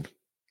shower scene.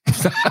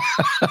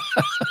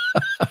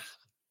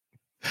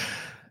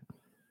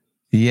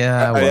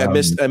 Yeah,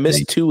 I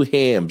missed 2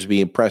 hams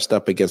being pressed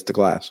up against the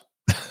glass.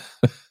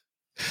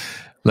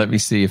 Let me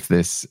see if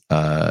this.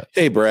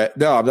 Hey, Brett.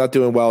 No, I'm not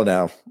doing well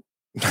now.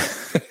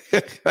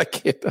 I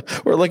can't.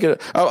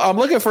 I'm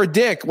looking for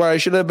Dick where I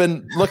should have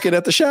been looking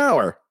at the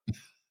shower.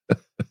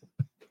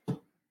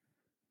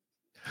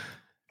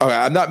 Okay,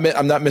 I'm not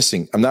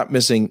missing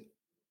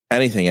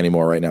anything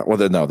anymore right now.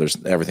 Well, no,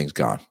 everything's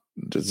gone.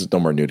 There's no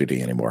more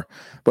nudity anymore.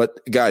 But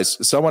guys,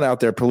 someone out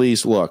there,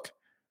 please look.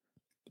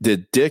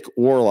 Did Dick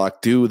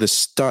Warlock do the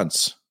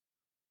stunts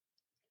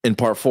in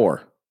part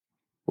 4?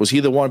 Was he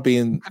the one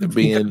being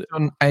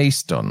done a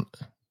stunt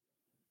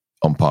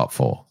on part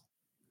 4?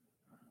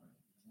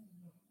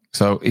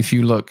 So if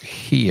you look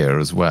here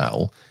as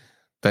well,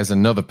 there's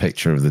another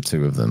picture of the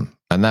two of them,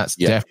 and that's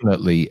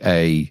definitely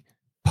a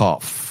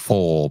part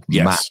 4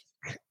 mask.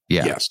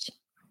 Yeah. Yes.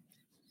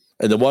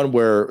 And the one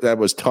where that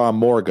was Tom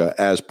Morga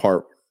as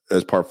part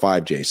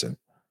 5 Jason.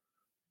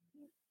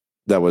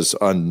 That was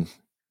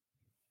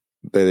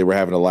they were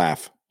having a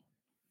laugh.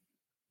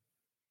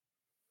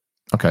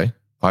 Okay.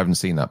 I haven't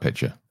seen that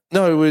picture.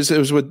 No, it was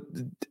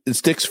with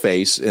Dick's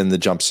face in the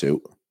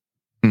jumpsuit.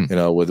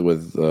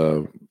 With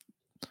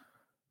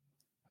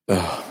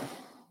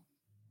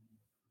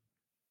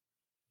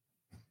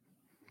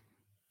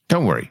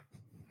Don't worry.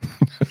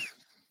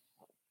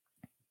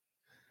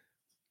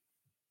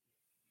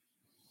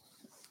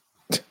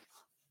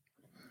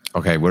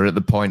 Okay, we're at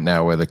the point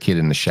now where the kid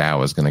in the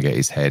shower is going to get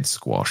his head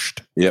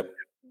squashed. Yep.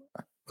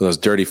 Those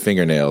dirty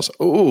fingernails.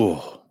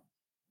 Ooh.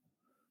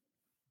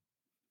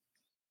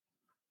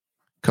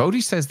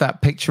 Cody says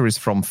that picture is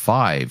from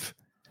 5.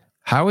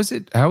 How is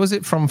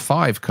it from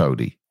 5,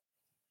 Cody?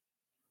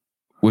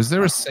 Was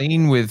there a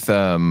scene with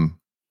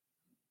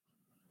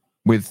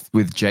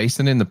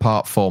Jason in the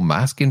Part 4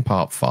 mask in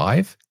Part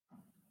 5?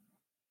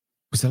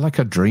 Was there like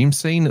a dream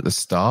scene at the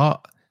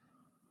start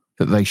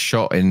that they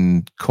shot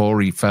in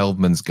Corey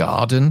Feldman's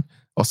garden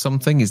or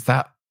something? Is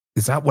that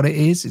what it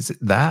is? Is it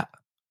that?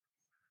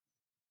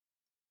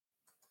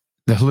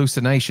 The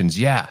hallucinations,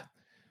 yeah.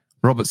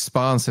 Robert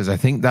Spahn says, I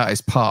think that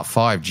is Part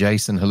 5,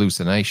 Jason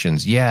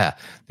hallucinations. Yeah.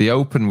 The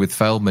open with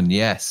Feldman,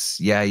 yes.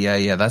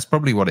 Yeah. That's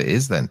probably what it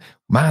is then.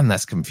 Man,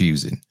 that's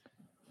confusing.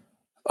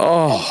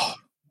 Oh.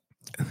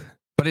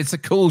 But it's a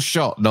cool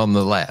shot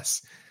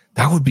nonetheless.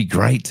 That would be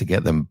great to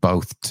get them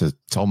both, to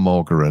Tom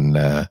Morger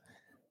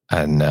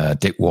and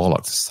Dick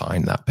Warlock, to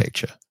sign that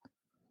picture.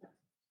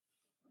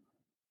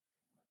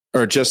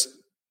 Or just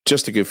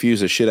to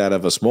confuse the shit out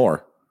of us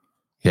more.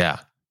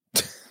 Yeah.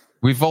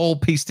 We've all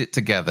pieced it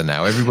together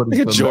now.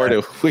 Everybody's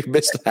Jordan, we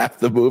missed half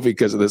the movie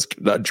because of this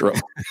conundrum.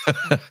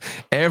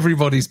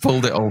 Everybody's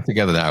pulled it all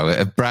together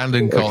now.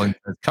 Brandon Collins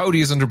says,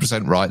 Cody is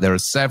 100% right. There are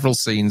several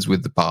scenes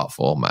with the Part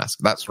 4 mask.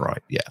 That's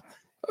right. Yeah.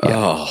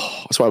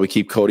 Oh, that's why we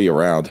keep Cody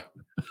around.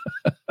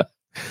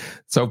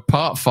 So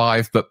Part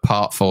 5, but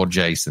Part 4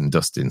 Jason,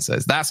 Dustin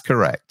says. That's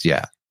correct.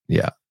 Yeah.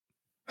 That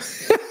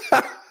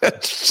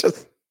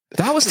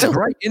was a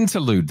great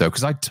interlude, though,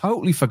 because I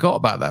totally forgot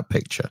about that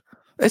picture.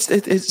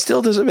 It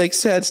still doesn't make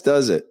sense,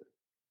 does it?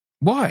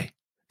 Why?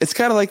 It's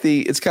kind of like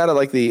the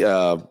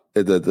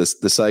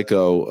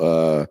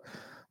psycho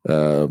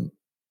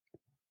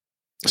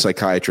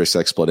psychiatrist's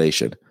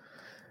explanation.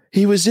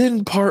 He was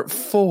in Part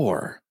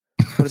 4,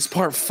 but it's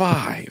Part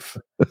 5.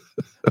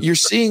 You're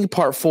seeing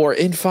Part 4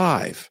 in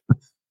 5.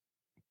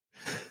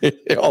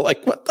 You're all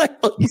like, what the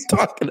hell are you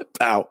talking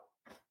about?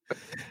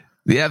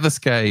 The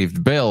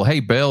Etherscathed Bill.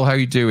 Hey, Bill, how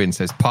you doing?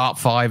 Says Part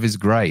 5 is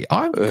great.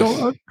 I've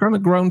kind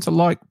of grown to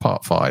like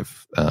Part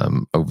 5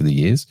 over the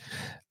years.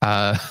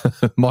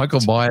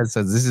 Michael Myers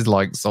says this is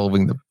like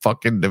solving the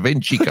fucking Da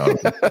Vinci Code.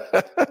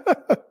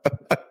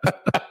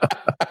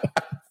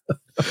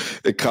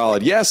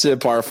 Colin, yes, in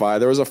Part 5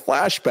 there was a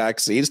flashback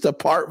scenes to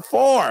Part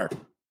 4.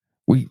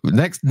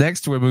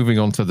 Next we're moving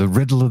on to the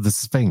riddle of the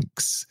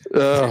Sphinx.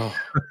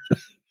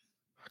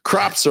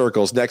 Crop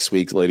circles next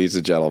week, ladies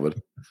and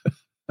gentlemen.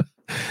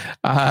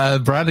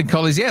 Brandon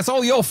Collins, yes,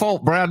 all your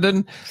fault,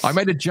 Brandon. I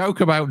made a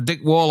joke about Dick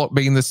Warlock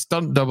being the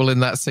stunt double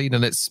in that scene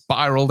and it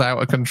spiraled out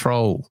of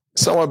control.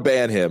 Someone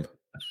ban him.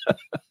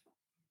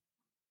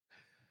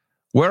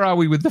 Where are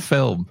we with the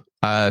film?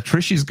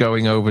 Trish is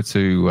going over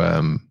to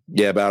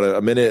about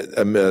a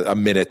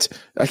minute.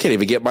 I can't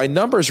even get my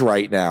numbers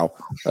right now.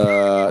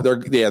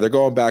 They're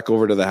going back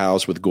over to the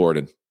house with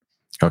Gordon.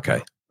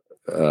 Okay.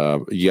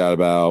 You got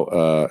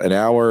about an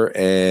hour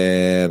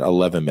and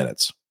 11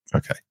 minutes.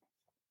 Okay.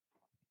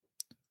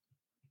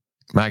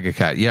 Maga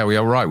Cat, yeah, we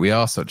are right. We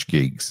are such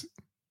geeks.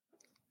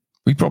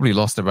 We probably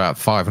lost about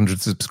 500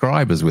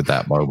 subscribers with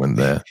that moment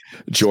there.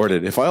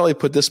 Jordan, if I only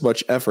put this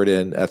much effort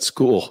in at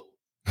school.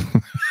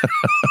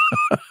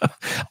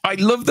 I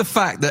love the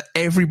fact that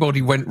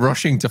everybody went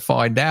rushing to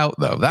find out,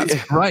 though.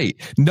 That's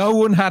great. No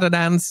one had an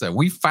answer.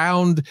 We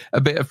found a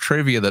bit of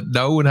trivia that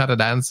no one had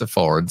an answer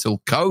for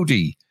until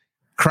Cody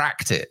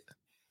cracked it.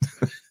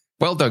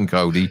 Well done,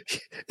 Cody.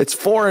 It's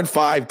 4 and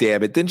 5,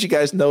 damn it. Didn't you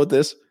guys know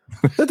this?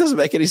 That doesn't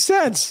make any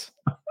sense.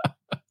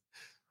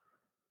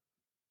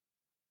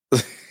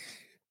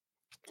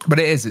 But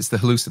it is. It's the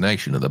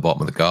hallucination at the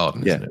bottom of the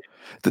garden, isn't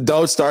it?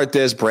 Don't start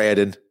this,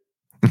 Brandon.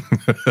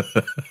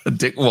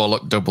 Dick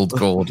Warlock doubled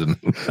Gordon.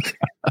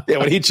 Yeah,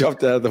 when he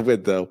jumped out of the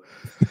window.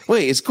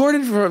 Wait, is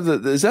Gordon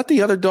is that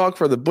the other dog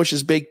for the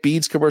Bush's Baked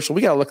Beans commercial?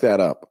 We got to look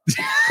that up.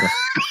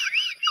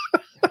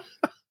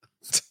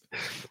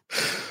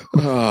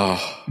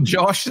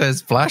 Josh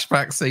says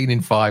flashback scene in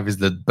 5 is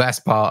the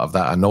best part of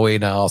that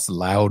annoying ass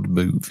loud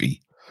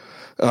movie.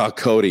 Oh,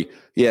 Cody.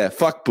 Yeah,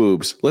 fuck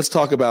boobs. Let's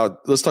talk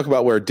about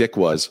where Dick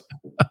was.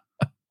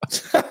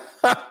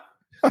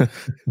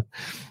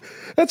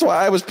 That's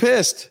why I was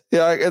pissed.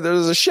 Yeah, there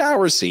was a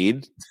shower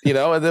scene,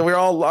 and then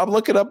I'm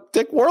looking up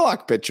Dick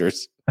Warlock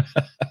pictures.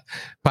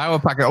 Power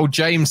Packer. Oh,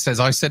 James says,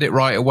 I said it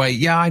right away.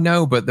 Yeah, I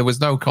know, but there was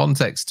no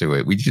context to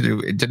it.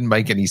 It didn't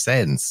make any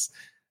sense.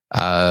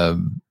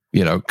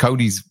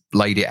 Cody's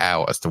laid it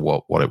out as to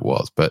what it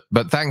was. But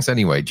thanks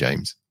anyway,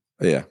 James.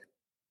 Yeah.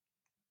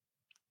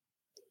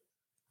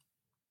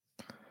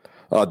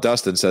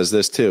 Dustin says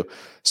this too.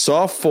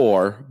 Saw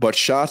 4, but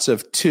shots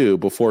of 2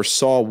 before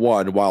Saw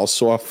 1 while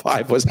Saw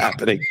 5 was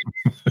happening.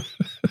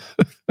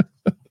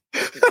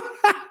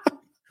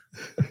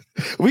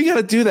 We got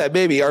to do that,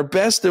 maybe. Our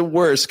best and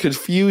worst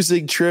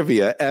confusing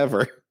trivia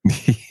ever.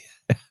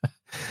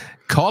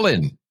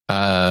 Colin,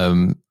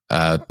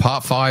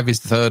 Part 5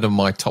 is third on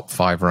my top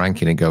 5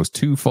 ranking. It goes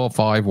 2, 4,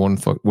 5, 1,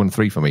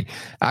 3 for me.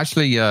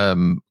 Actually,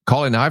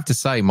 Colin, I have to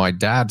say, my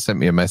dad sent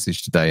me a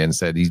message today and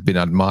said he's been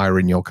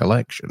admiring your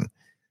collection.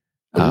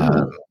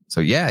 So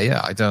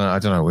yeah, I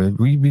don't know. Have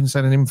we been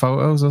sending him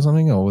photos or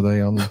something, or were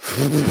they on?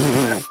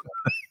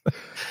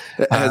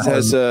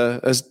 Has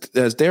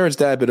Darren's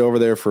dad been over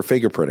there for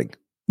fingerprinting?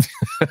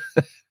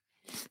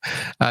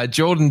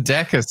 Jordan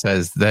Decker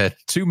says there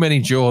too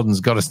many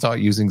Jordans. Got to start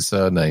using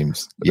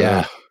surnames.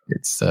 Yeah,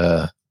 it's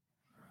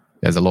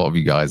there's a lot of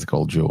you guys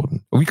called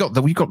Jordan. We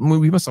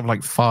must have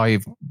like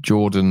 5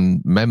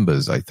 Jordan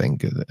members, I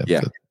think. Of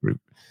the group.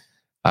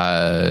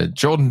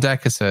 Jordan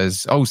Decker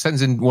says,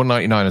 sends in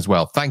 $1.99 as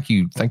well. Thank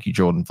you,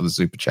 Jordan, for the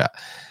super chat.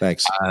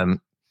 Thanks.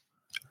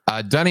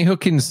 Danny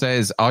Hookins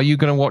says, are you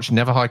going to watch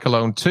Never Hike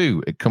Alone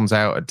 2? It comes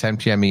out at 10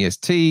 p.m.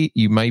 EST.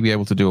 You may be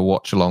able to do a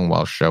watch along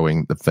while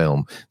showing the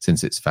film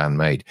since it's fan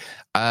made.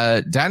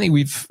 Danny,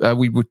 we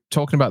were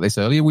talking about this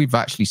earlier. We've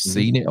actually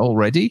seen it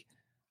already.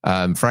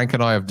 Frank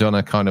and I have done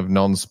a kind of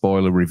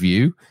non-spoiler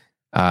review,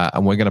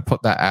 and we're going to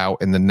put that out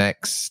in the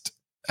next,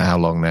 how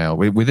long now?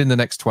 Within the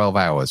next 12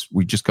 hours.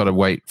 We just got to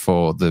wait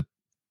for the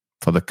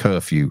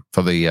curfew,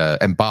 for the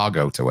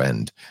embargo to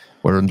end.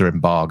 We're under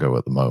embargo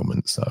at the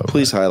moment, so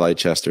please highlight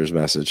Chester's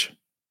message.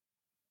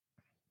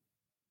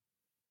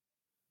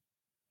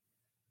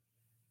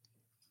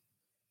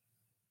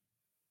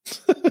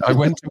 I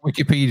went to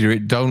Wikipedia.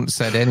 It don't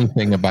said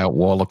anything about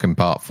Warlock in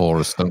Part 4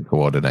 as stunt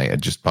coordinator,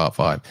 just Part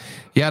 5.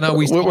 Yeah, no,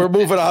 we're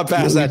moving on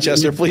past that,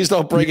 Chester. Please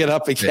don't bring it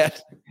up again.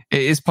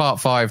 It is Part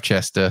 5,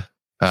 Chester.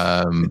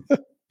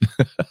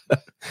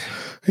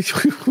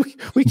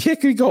 We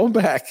can't keep going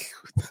back.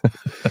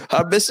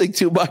 I'm missing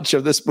too much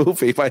of this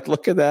movie by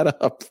looking that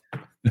up.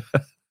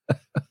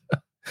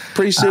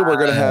 Pretty soon we're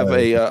gonna have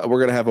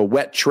a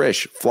wet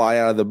Trish fly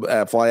out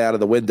of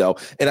the window,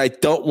 and I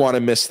don't want to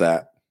miss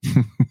that.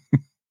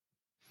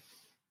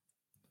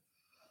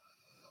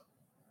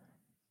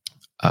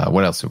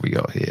 What else have we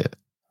got here?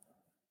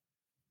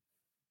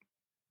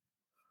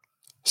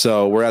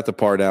 So we're at the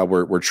part now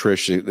where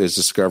Trish is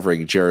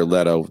discovering Jared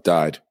Leto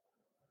died.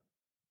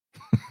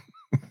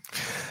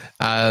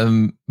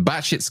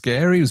 Batshit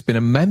Scary, who's been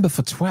a member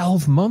for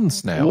 12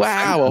 months now.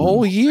 Wow, a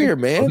whole year,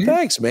 man.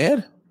 Thanks,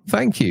 man.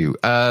 Thank you.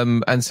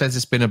 And says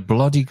it's been a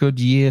bloody good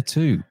year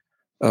too.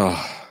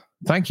 Oh,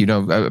 thank you.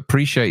 No, I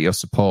appreciate your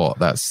support.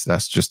 That's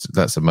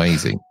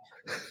amazing.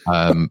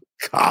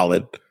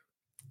 Colin.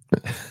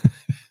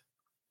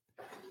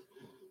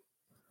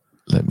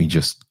 Let me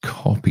just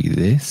copy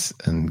this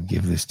and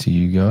give this to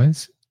you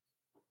guys.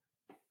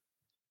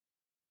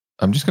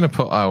 I'm just going to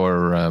put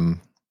our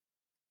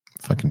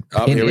fucking.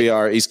 Oh, here we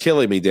are. He's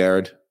killing me,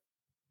 Darren.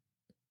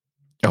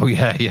 Oh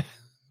yeah.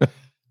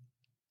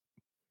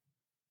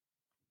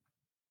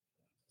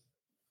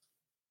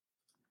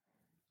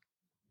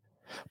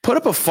 Put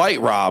up a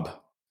fight, Rob.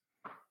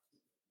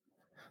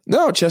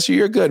 No, Chester,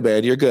 you're good,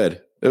 man. You're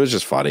good. It was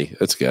just funny.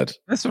 It's good.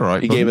 That's all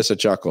right. He gave us a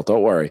chuckle.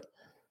 Don't worry.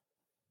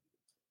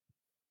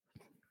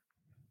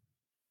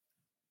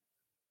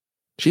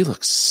 She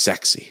looks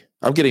sexy.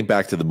 I'm getting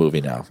back to the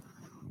movie now.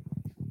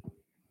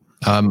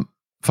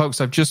 Folks,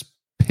 I've just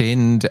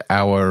pinned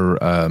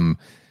our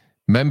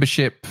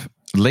membership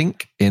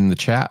link in the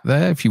chat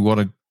there. If you want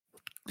to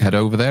head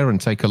over there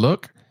and take a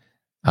look.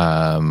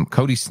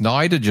 Cody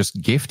Snyder just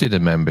gifted a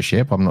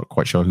membership. I'm not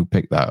quite sure who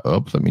picked that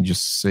up. Let me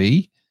just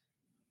see.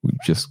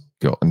 We've just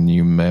got a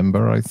new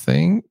member, I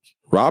think.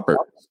 Robert.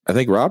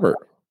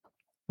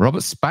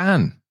 Robert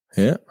Spann.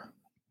 Yeah.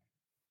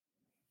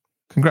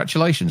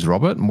 Congratulations,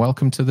 Robert, and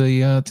welcome to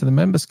the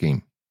member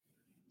scheme.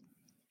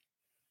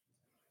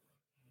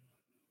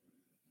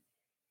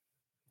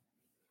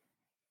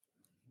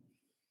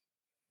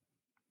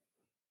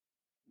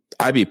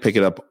 I'd be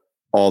picking up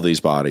all these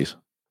bodies.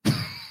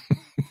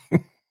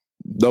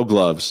 No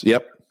gloves.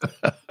 Yep.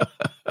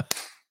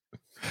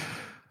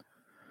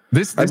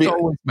 This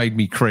always made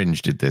me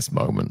cringe at this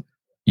moment.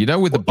 You know,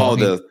 with the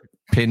body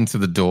pinned to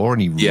the door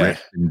and he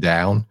ripped him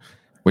down,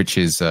 which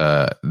is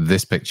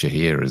this picture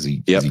here as he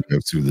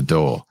goes through the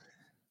door.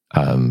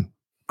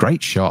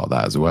 Great shot of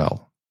that as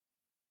well.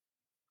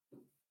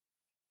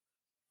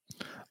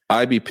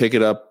 I'd be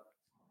picking up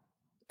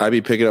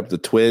the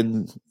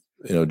twin,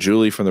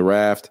 Julie from the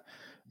Raft.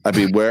 I'd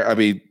be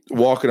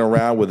walking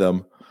around with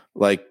them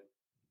like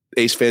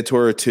Ace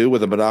Ventura 2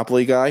 with a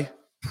Monopoly guy.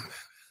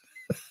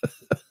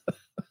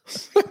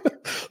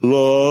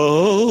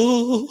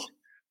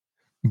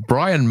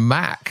 Brian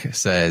Mack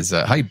says,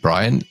 "Hey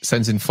Brian,"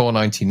 sends in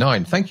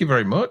 $4.99. Thank you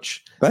very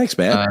much. Thanks,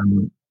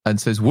 man. And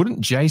says,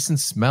 "Wouldn't Jason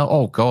smell?"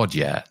 Oh God,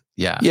 yeah.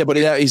 But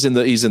he's in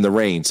the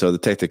rain, so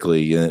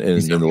technically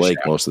in the lake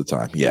most of the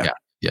time. Yeah.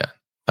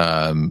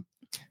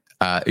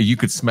 You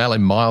could smell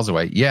him miles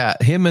away. Yeah,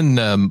 him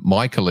and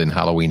Michael in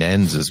Halloween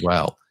Ends as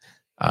well.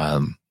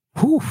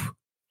 Who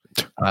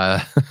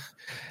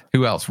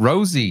else?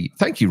 Rosie.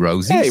 Thank you,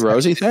 Rosie. Hey,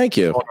 Rosie. Thank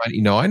you.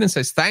 $4.99 and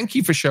says, "Thank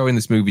you for showing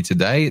this movie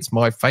today. It's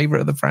my favorite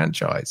of the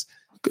franchise."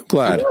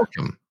 Glad. You're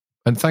welcome.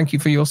 And thank you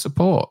for your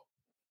support.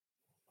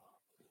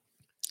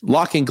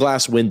 Locking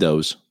glass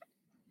windows.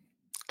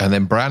 And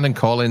then Brandon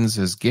Collins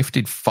has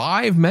gifted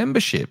 5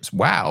 memberships.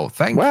 Wow.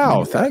 Thank you.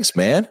 Wow. Thanks,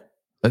 man.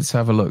 Let's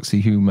have a look.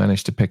 See who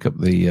managed to pick up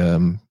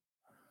the...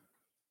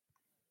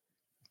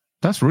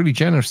 That's really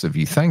generous of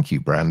you. Thank you,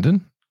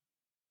 Brandon.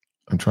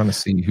 I'm trying to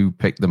see who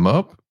picked them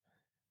up.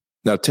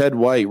 Now, Ted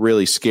White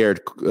really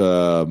scared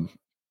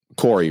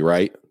Corey,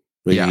 right?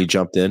 When he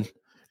jumped in.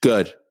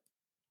 Good.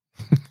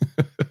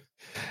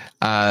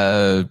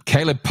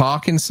 Caleb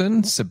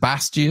Parkinson,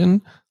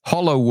 Sebastian,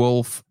 Hollow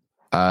Wolf,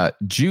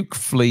 Duke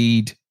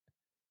Fleed.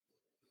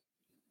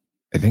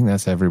 I think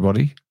that's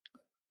everybody.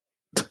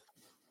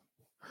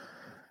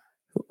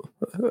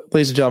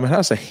 Ladies and gentlemen, how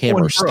does a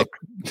hammer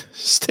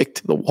stick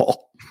to the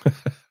wall?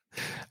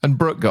 And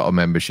Brooke got a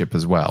membership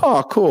as well.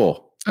 Oh,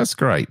 cool. That's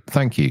great.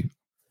 Thank you.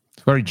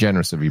 It's very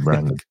generous of you,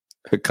 Brandon.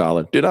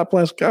 Colin, do not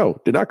press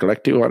go. Do not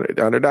collect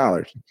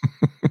 $200.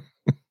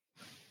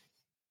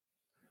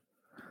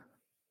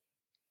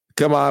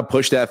 Come on,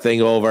 push that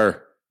thing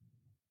over.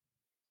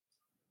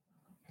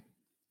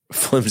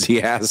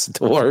 Flimsy ass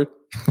door.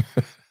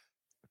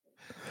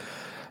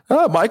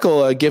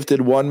 Michael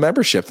gifted 1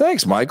 membership.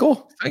 Thanks,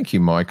 Michael. Thank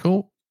you,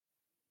 Michael.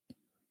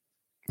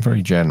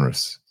 Very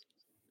generous.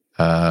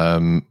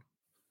 And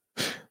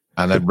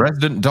then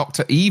Resident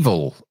Dr.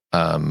 Evil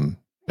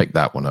picked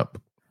that one up.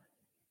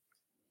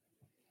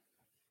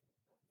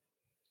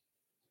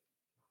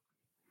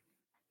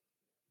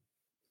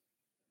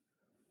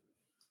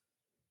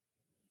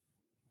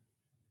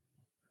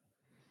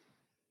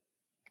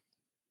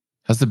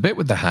 Has the bit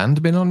with the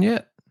hand been on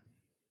yet?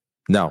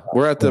 No,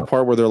 we're at the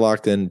part where they're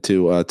locked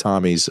into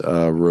Tommy's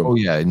room. Oh,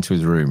 yeah, into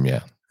his room,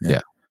 yeah.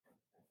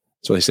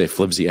 So they say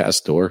flimsy ass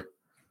door.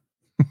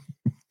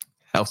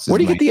 Where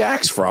do you get the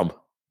axe from?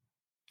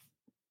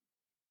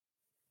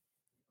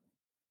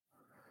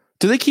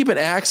 Do they keep an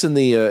axe in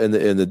the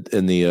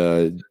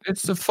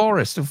It's the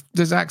forest.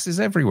 There's axes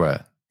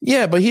everywhere.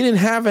 Yeah, but he didn't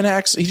have an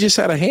axe. He just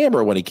had a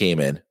hammer when he came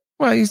in.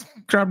 Well, he's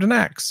grabbed an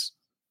axe.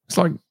 It's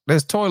like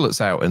there's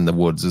toilets out in the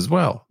woods as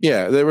well.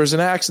 Yeah, there was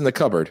an axe in the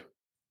cupboard.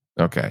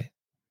 Okay.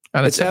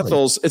 And it's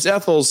Ethel's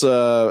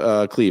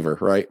cleaver,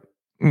 right?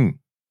 Mm.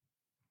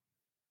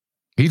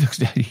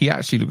 He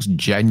actually looks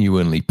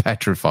genuinely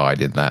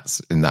petrified in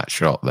that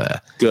shot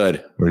there.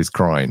 Good. Where he's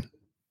crying.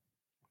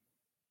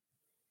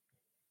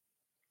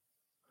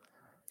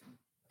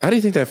 How do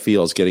you think that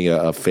feels getting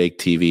a fake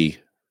TV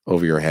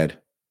over your head?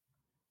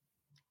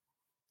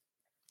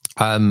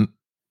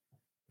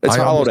 It's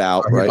hollowed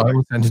out, right? I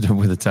almost ended up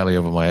with a telly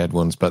over my head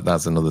once, but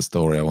that's another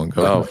story. I won't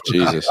go. Oh,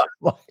 Jesus!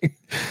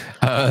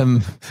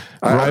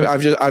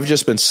 I've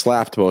just been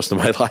slapped most of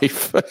my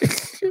life.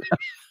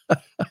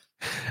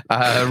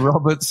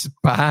 Robert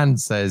Span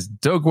says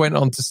Doug went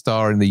on to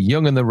star in The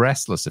Young and the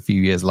Restless a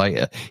few years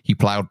later. He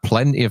plowed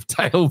plenty of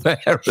tail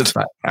there as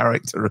that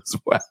character as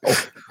well.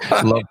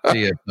 Love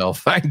TFL.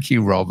 Thank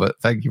you, Robert.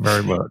 Thank you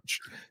very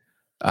much.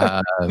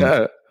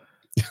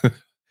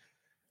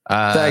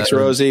 Thanks,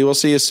 Rosie. We'll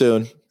see you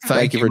soon.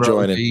 Thank you for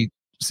joining. Rosie.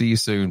 See you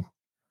soon.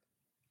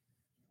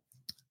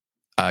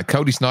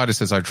 Cody Snyder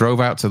says, I drove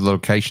out to the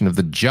location of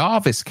the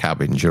Jarvis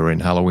cabin during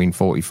Halloween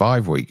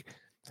 45 week.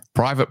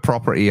 Private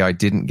property, I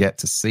didn't get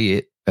to see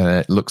it.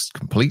 It looks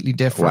completely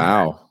different.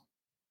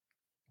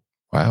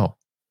 Wow.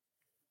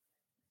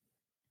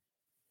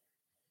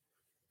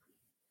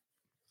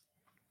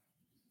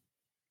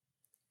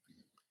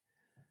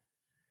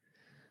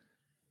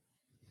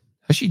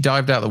 Has she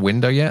dived out the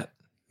window yet?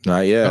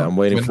 Not yet. I'm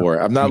waiting for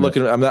it. I'm not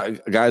looking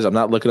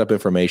up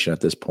information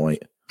at this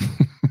point.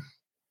 I'm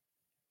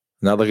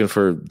not looking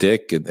for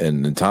Dick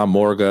and Tom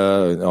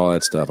Morga and all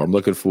that stuff. I'm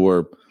looking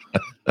for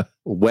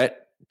wet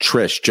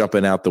Trish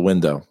jumping out the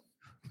window,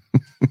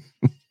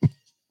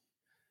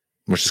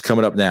 which is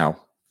coming up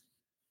now.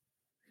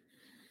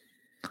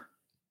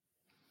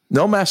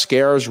 No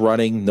mascara is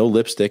running. No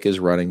lipstick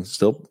is running.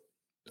 Still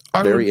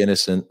very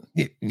innocent.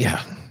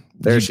 Yeah.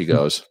 There she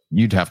goes.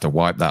 You'd have to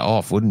wipe that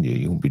off, wouldn't you?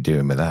 You wouldn't be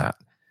doing with that.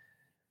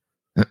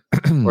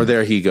 Or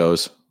there he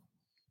goes.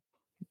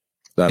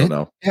 I don't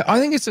know. Yeah,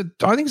 I think it's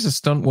a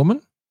stunt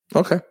woman.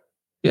 Okay.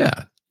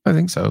 Yeah, I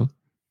think so.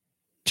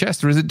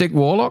 Chester, is it Dick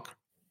Warlock?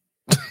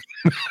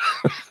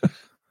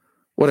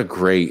 What a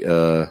great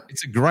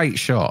it's a great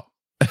shot.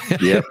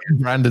 Yeah.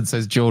 Brandon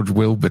says George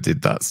Wilbur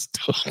did that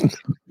stunt.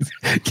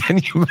 Can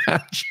you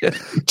imagine?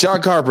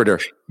 John Carpenter.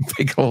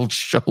 Big old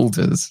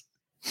shoulders.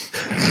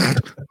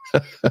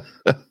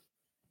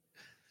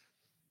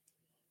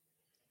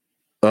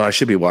 Oh, I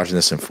should be watching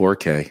this in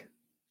 4K.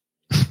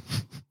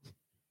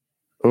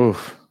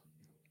 Oh,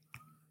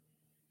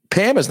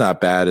 Pam is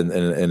not bad in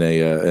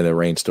a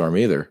rainstorm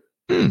either.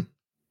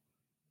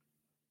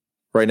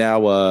 Right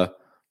now,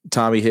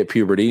 Tommy hit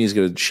puberty. He's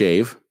going to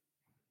shave.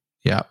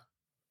 Yeah,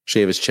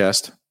 shave his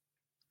chest.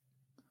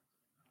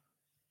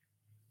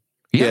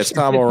 It's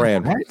Tom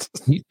Moran. Right?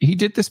 He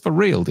did this for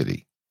real, did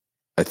he?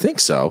 I think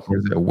so. Or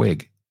is it a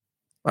wig?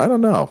 I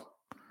don't know.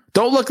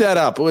 Don't look that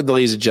up,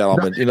 ladies and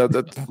gentlemen. You know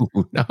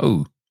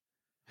no.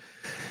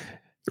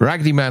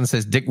 Raggedy Man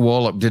says Dick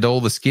Warlock did all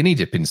the skinny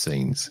dipping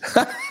scenes.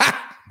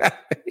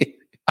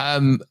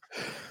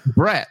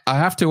 Brett, I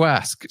have to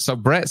ask. So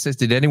Brett says,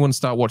 did anyone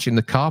start watching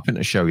the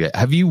Carpenter Show yet?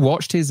 Have you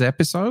watched his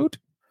episode?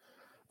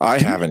 I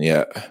haven't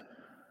yet.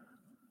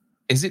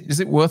 Is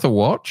it worth a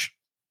watch?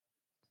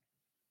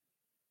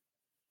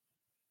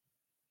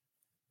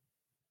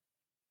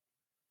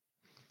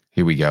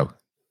 Here we go.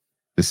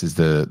 This is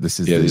this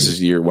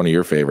is one of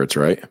your favorites,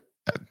 right?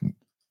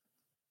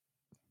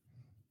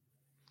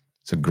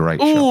 It's a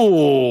great shot.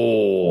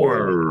 Oh,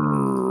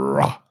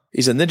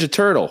 he's a Ninja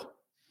Turtle.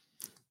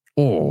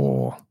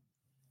 Oh,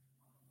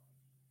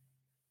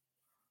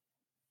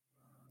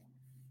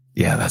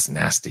 yeah, that's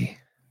nasty.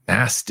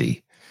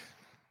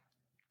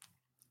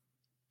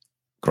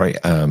 Great.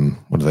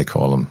 What do they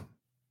call them?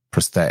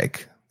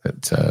 Prosthetic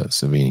that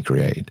Savini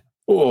created.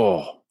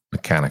 Oh,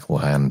 mechanical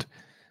hand.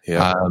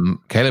 Yeah.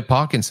 Caleb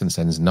Parkinson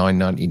sends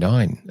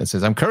 $9.99 and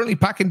says, I'm currently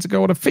packing to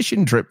go on a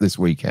fishing trip this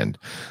weekend.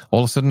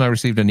 All of a sudden, I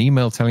received an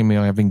email telling me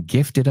I have been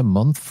gifted a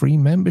month free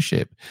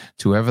membership.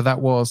 To whoever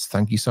that was,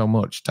 thank you so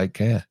much. Take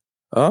care.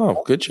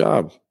 Oh, good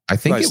job. I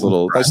think nice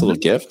little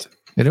gift.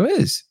 It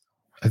is.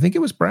 I think it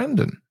was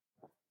Brandon.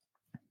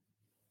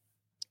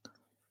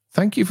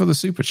 Thank you for the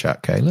super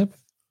chat, Caleb.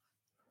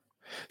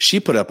 She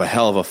put up a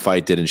hell of a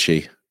fight, didn't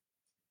she?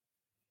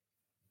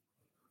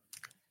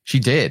 She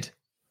did.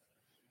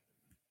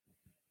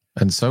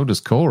 And so does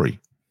Corey.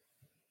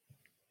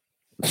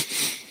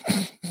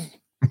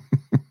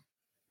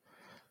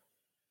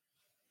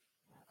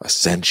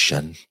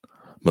 Ascension,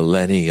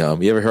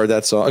 Millennium. You ever heard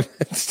that song?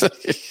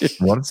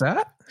 What's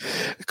that?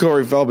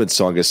 Corey Feldman's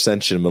song,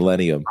 Ascension,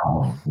 Millennium.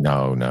 Oh,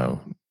 no.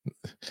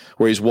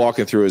 Where he's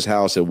walking through his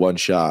house in one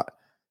shot,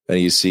 and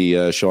you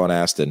see Sean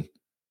Astin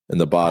in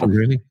the bottom. Oh,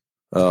 really?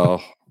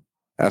 Oh,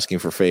 asking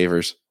for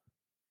favors.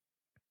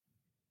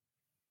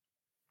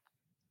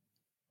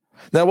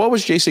 Now, what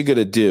was Jason going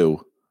to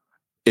do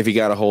if he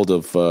got a hold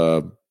of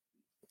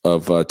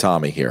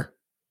Tommy here?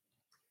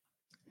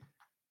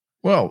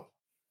 Well,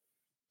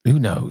 who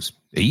knows?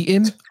 Eat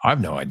him? I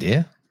have no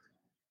idea.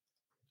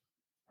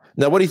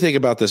 Now, what do you think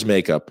about this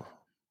makeup?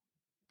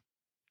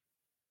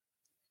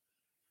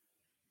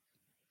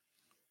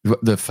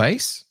 The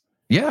face?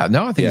 Yeah,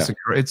 no, I think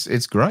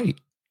it's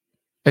great.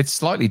 It's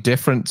slightly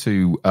different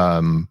to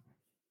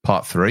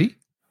part 3,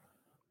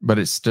 but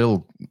it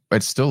still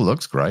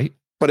looks great.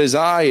 But his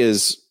eye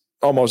is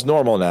almost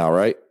normal now,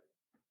 right?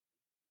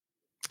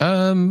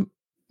 Well,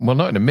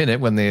 not in a minute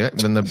when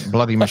the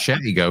bloody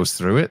machete goes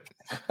through it.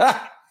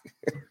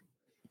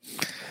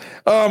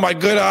 Oh, my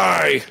good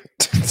eye.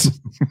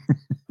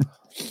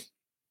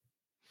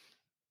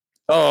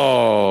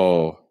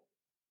 Oh.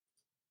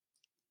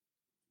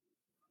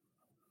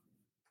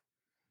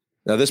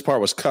 Now this part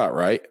was cut,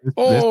 right?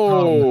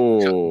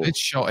 This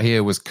shot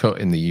here was cut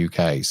in the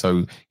UK.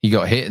 So he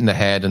got hit in the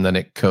head and then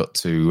it cut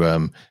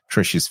to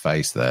Trish's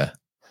face there.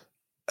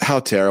 How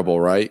terrible,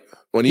 right?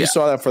 When you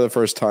saw that for the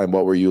first time,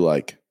 what were you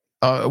like?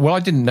 Well, I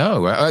didn't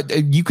know.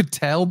 You could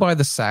tell by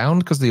the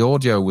sound because the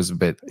audio was a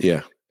bit...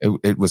 Yeah.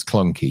 It was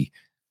clunky.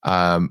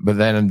 But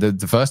then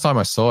the first time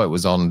I saw it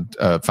was on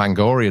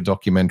Fangoria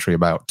documentary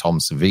about Tom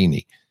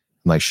Savini.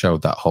 And they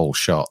showed that whole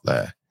shot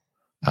there.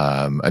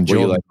 And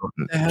Jordan,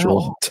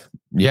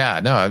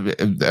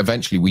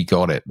 eventually we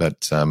got it,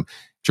 but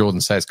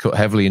Jordan says cut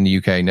heavily in the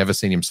UK. Never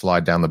seen him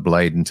slide down the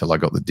blade until I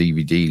got the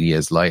DVD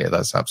years later.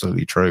 That's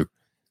absolutely true.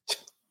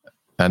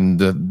 And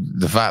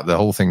the fact the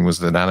whole thing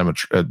was an not an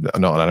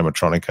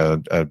animatronic,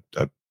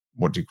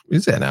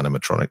 is it an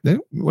animatronic?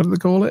 What do they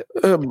call it?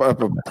 A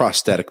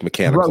prosthetic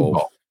mechanical.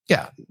 Robot.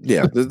 Yeah.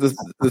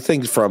 The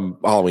things from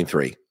Halloween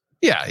 3.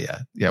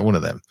 Yeah. One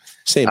of them.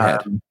 Same head.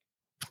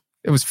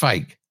 It was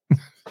fake.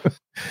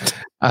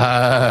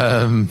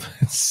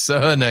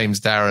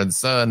 Surnames, Darren.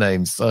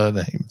 Surnames.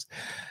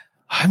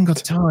 I haven't got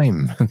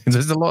time.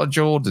 There's a lot of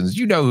Jordans.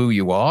 You know who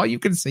you are. You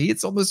can see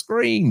it's on the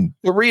screen.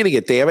 We're reading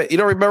it, damn it. You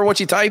don't remember what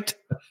you typed?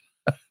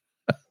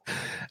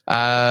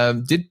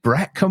 Did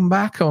Brett come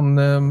back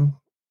on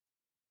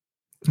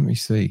let me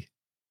see.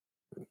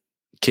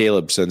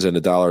 Caleb sends in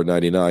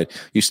 $1.99.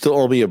 You still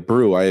owe me a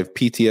brew. I have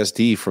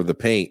PTSD from the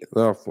paint.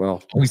 Oh,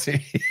 well.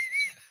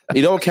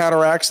 You know what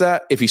counteracts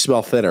that? If you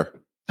smell thinner.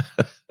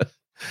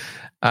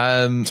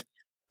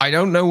 I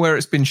don't know where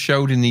it's been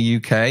showed in the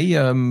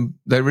UK.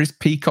 There is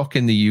Peacock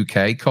in the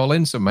UK,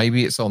 Colin, so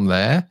maybe it's on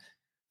there.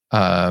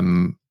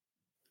 But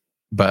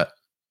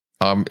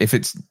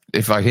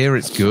if I hear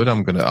it's good,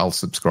 I'll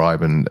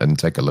subscribe and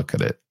take a look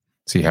at it.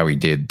 See how he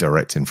did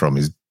directing from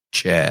his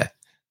chair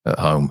at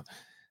home.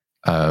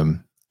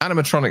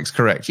 Animatronic's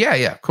correct. Yeah,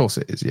 of course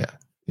it is. Yeah.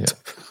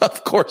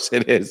 Of course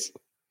it is.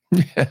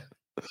 Yeah.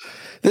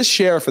 This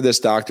sheriff and this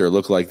doctor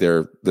look like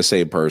they're the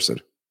same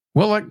person.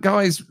 Well, that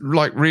guy's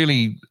like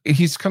really,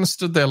 he's kind of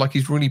stood there like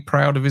he's really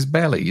proud of his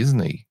belly, isn't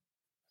he?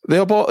 They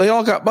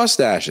all got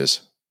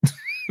mustaches.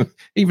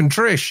 Even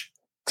Trish.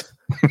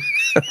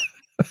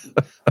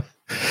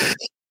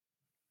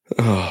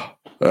 All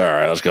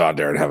right, let's go out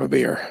there and have a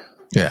beer.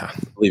 Yeah.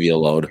 Leave you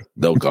alone.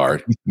 No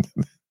guard.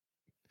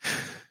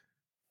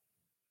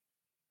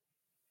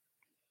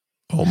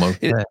 Almost.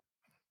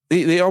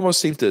 They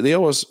almost seem to. They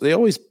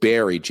always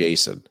bury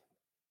Jason.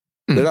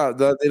 They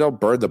don't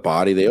burn the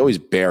body. They always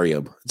bury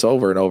him. It's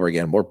over and over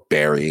again. More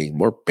burying.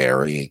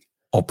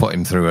 Or put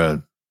him through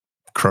a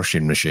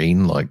crushing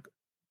machine like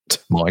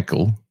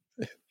Michael.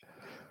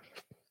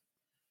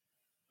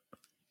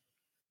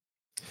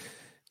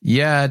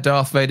 Yeah,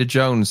 Darth Vader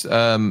Jones.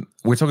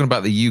 We're talking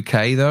about the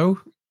UK though.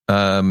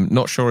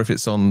 Not sure if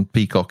it's on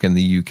Peacock in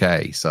the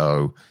UK.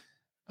 So,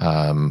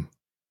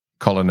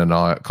 Colin and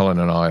I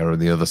are on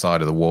the other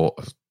side of the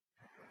water.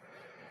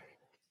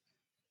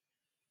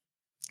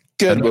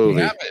 Good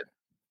movie.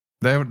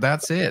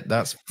 That's it.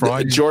 That's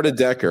Friday. Jordan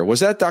Decker. Was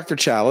that Dr.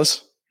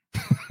 Chalice?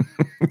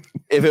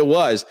 If it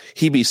was,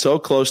 he'd be so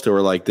close to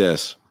her like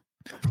this,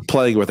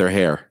 playing with her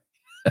hair.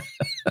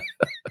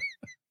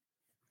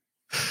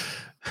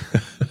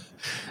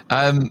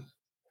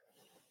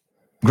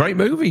 Great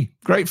movie.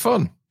 Great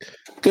fun.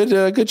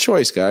 Good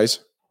choice, guys.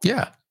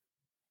 Yeah.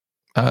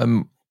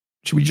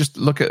 Should we just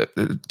look at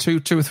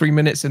 2 or 3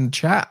 minutes in the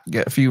chat?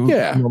 Get a few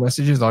more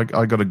messages. I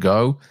got to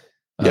go.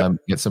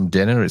 Get some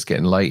dinner. It's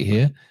getting late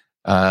here.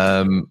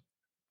 If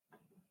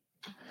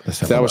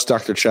that was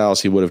Dr.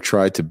 Chalice, he would have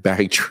tried to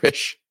bang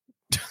Trish.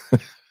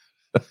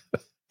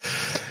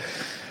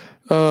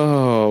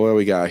 Oh, what do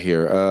we got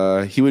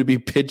here? He would be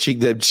pinching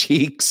them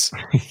cheeks.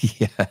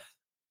 Yeah.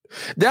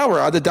 Now we're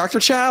on to Dr.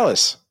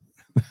 Chalice.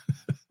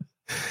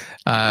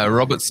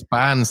 Robert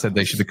Spann said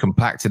they should have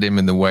compacted him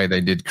in the way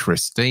they did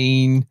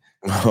Christine.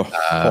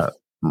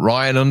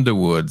 Ryan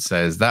Underwood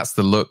says that's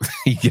the look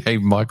he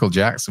gave Michael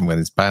Jackson when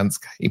his pants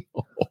came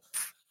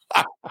off.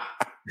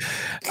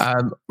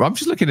 I'm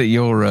just looking at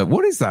your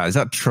what is that? Is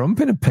that Trump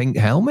in a pink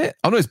helmet?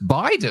 Oh no, it's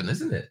Biden,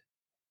 isn't it?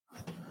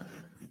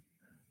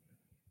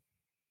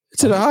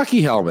 It's in a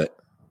hockey helmet.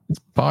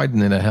 It's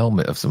Biden in a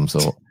helmet of some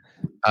sort.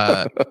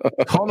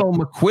 Connell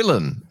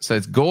McQuillan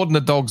says Gordon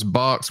the dog's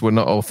barks were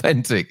not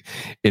authentic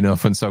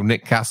enough, and so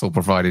Nick Castle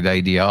provided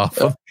ADR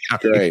for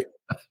great.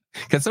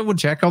 Can someone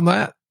check on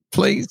that,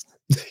 please?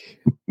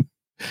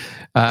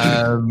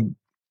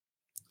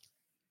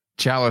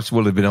 Chalice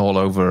will have been all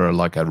over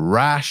like a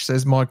rash,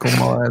 says Michael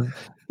Myers.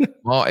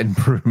 Martin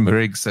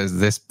Briggs says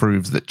this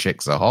proves that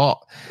chicks are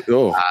hot.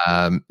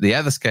 The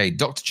other skate,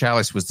 Dr.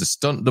 Chalice was the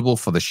stunt double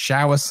for the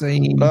shower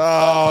scene.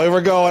 Oh,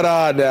 we're going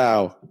on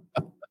now.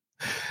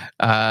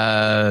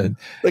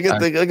 Look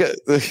at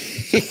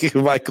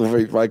Michael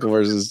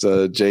versus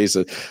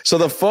Jason. So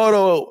the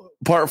photo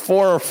part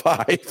 4 or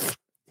 5.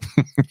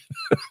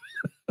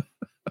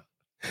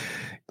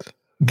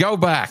 Go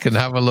back and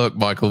have a look,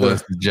 Michael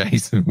versus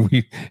Jason.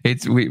 We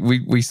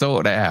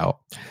sorted it out.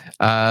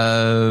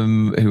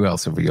 Who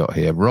else have we got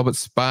here? Robert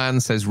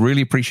Spann says,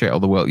 really appreciate all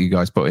the work you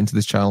guys put into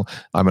this channel.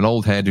 I'm an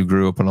old head who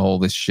grew up on all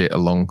this shit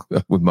along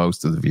with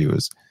most of the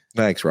viewers.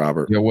 Thanks,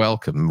 Robert. You're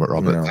welcome,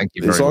 Robert. Thank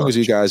you very much. As long as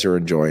you guys are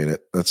enjoying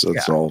it, that's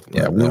all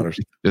that matters.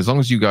 As long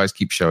as you guys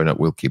keep showing up,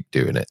 we'll keep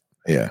doing it.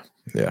 Yeah.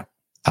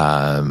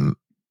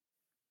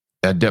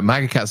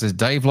 Magacat says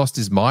Dave lost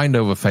his mind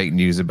over fake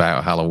news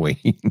about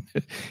Halloween.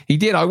 He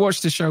did. I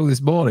watched the show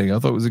this morning. I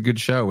thought it was a good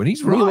show, and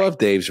he's right. We love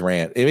Dave's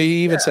rant.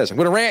 He even says, "I'm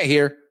going to rant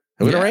here.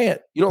 I'm going to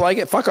rant. You don't like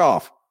it? Fuck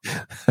off."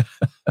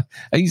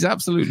 He's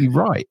absolutely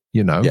right.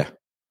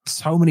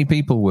 So many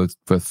people with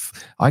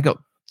I got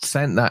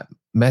sent that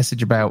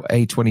message about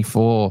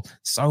A24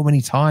 so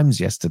many times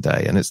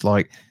yesterday, and it's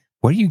like,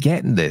 where are you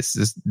getting this?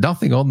 There's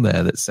nothing on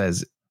there that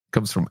says it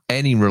comes from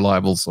any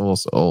reliable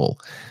source at all.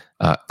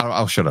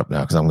 I'll shut up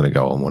now because I'm going to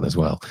go on one as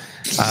well.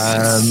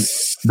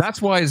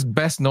 That's why it's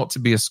best not to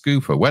be a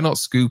scooper. We're not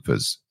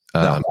scoopers.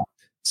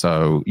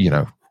 So,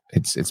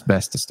 it's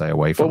best to stay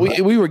away from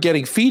it. We were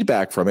getting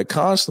feedback from it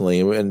constantly,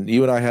 and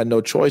you and I had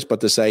no choice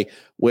but to say,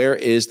 where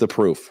is the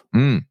proof?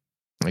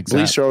 Exactly.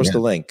 Please show us the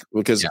link,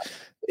 because,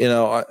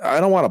 I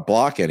don't want to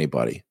block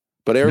anybody.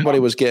 But everybody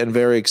was getting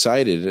very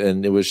excited,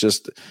 and it was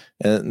just,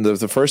 and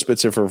the first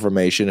bits of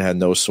information had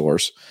no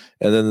source,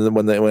 and then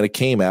when it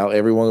came out,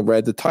 everyone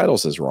read the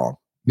titles as wrong.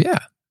 Yeah.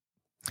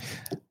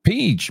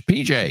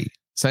 PJ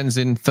sends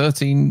in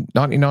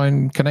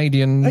 $13.99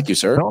 Canadian. Thank you,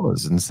 sir.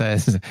 Dollars and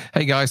says,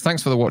 "Hey guys,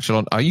 thanks for the watch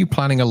along. Are you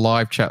planning a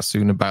live chat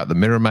soon about the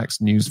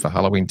Miramax news for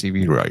Halloween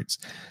TV rights?"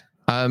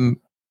 I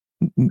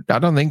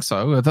don't think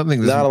so. I don't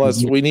think not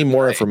unless we need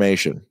more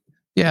information.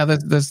 Yeah,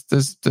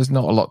 there's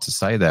not a lot to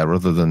say there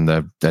other than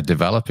they're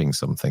developing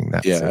something.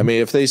 I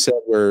mean, if they said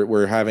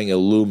we're having a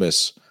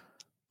Loomis,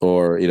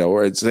 or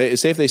or say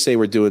if they say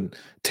we're doing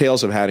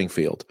Tales of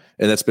Haddingfield,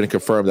 and that's been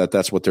confirmed that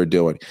that's what they're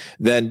doing,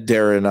 then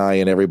Darren and I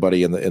and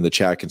everybody in the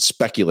chat can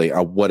speculate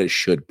on what it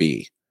should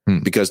be,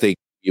 because they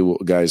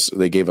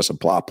gave us a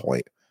plot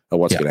point of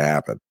what's going to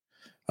happen.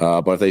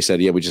 But if they said,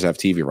 we just have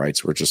TV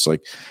rights, we're just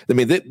like, I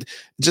mean,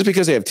 just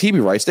because they have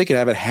TV rights, they can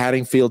have it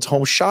Haddingfield's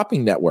Home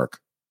Shopping Network.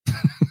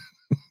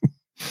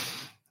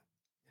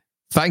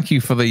 Thank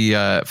you for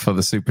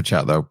the super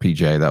chat, though,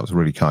 PJ. That was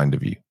really kind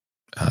of you.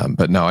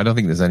 But no, I don't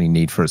think there's any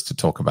need for us to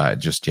talk about it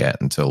just yet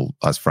until,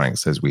 as Frank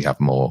says, we have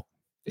more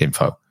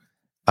info.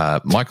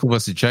 Michael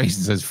versus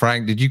Jason says,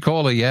 Frank, did you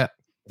call her yet?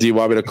 Do you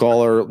want me to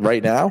call her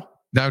right now?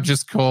 No,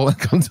 just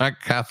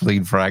contact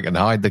Kathleen, Frank, and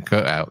hide the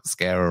cutout.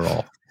 Scare her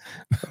off.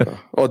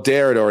 Well,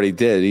 Darren already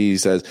did. He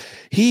says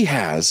he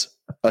has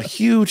a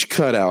huge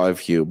cutout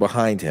of you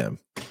behind him.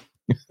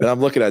 And I'm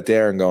looking at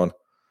Darren going,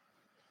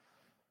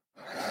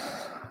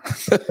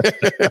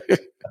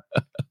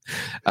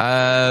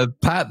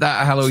 Pat,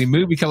 that Halloween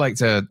movie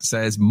collector,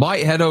 says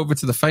might head over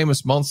to the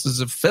Famous Monsters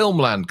of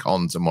Filmland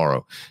Con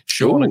tomorrow.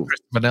 Sean and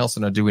Christopher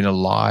Nelson are doing a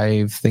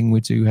live thing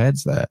with two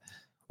heads there.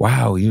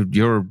 Wow,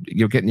 you're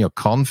getting your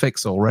con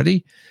fix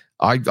already.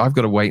 I've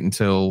got to wait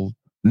until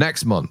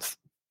next month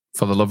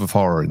for the Love of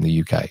Horror in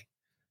the UK,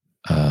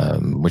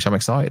 which I'm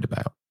excited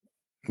about.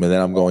 And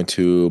then I'm going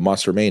to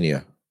Monster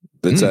Mania.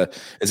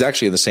 It's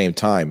actually in the same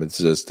time. It's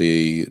just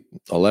the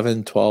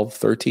 11, 12,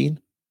 13.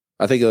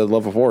 I think the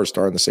Love of Horror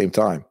starting the same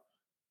time.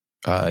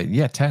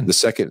 10. The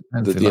second,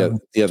 10th, 11th,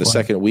 the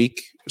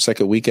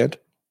second weekend.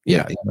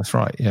 Yeah, that's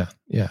right. Yeah.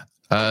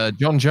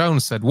 John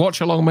Jones said,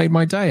 Watchalong made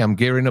my day. I'm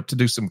gearing up to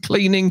do some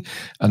cleaning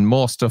and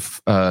more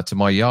stuff to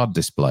my yard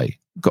display.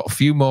 Got a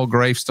few more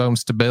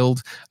gravestones to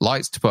build,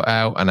 lights to put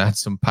out, and add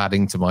some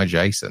padding to my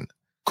Jason.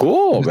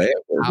 Cool, man.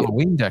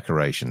 Halloween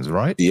decorations,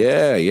 right?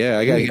 Yeah.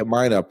 I gotta get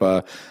mine up.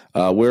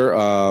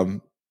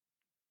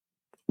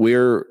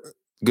 We're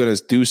gonna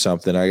do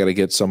something. I gotta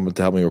get someone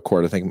to help me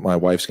record. I think my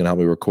wife's gonna help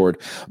me record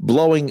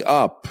blowing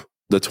up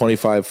the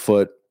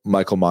 25-foot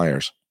Michael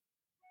Myers.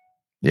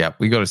 Yeah,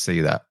 we got to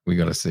see that. We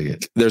got to see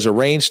it. There's a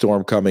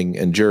rainstorm coming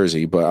in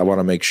Jersey, but I want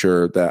to make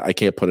sure that I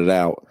can't put it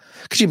out.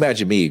 Could you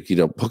imagine me,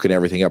 hooking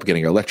everything up,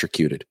 getting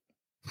electrocuted?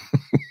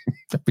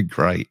 That'd be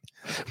great.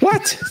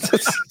 What?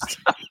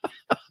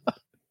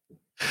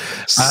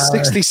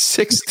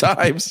 66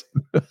 times.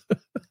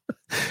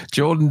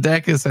 Jordan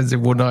Decker sends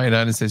in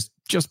 199 and says,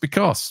 just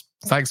because.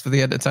 Thanks for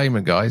the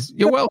entertainment, guys.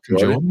 You're welcome,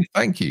 Jordan.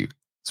 Thank you.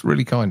 It's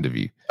really kind of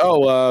you.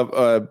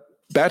 Oh,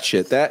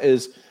 Batshit.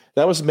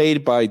 That was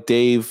made by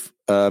Dave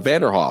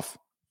Vanderhoff.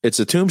 It's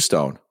a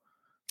tombstone.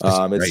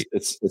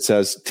 It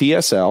says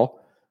TSL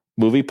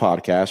movie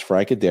podcast,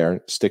 Frank and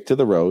Darren, stick to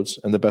the roads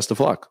and the best of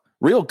luck.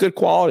 Real good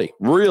quality.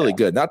 Really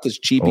good. Not this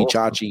cheapy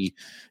chachi,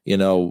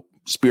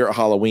 Spirit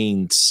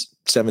Halloween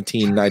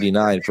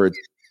 $17.99 for a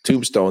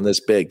tombstone this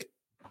big.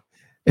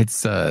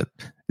 It's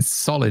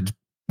solid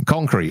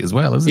concrete as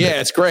well, isn't it?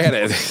 Yeah, it's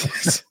granite.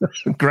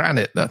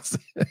 Granite. That's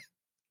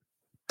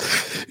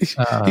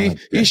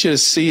you should have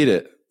seen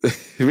it.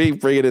 Me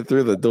bringing it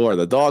through the door.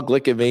 The dog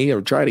licking me.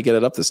 I'm trying to get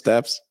it up the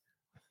steps.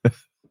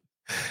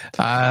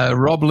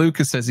 Rob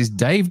Lucas says, is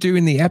Dave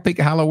doing the epic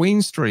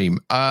Halloween stream?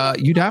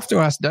 You'd have to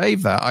ask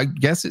Dave that. I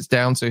guess it's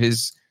down to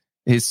his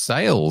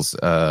sales.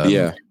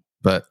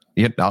 But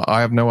I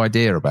have no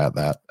idea about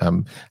that.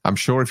 I'm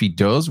sure if he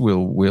does,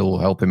 we'll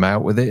help him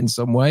out with it in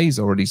some way. He's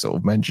already sort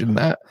of mentioned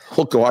that.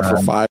 We'll go out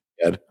for 5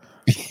 Ed.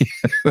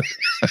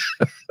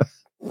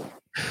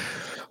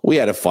 We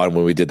had fun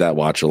when we did that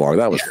watch along.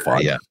 That was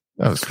fun. Yeah,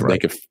 that was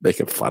great.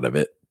 Making fun of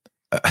it.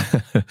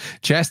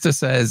 Chester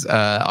says,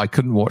 I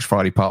couldn't watch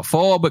Friday Part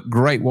 4, but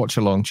great watch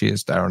along.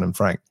 Cheers, Darren and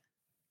Frank.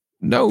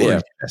 No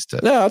worries, Chester.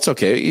 No, that's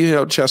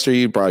okay. Chester,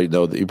 you probably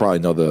know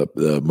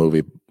the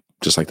movie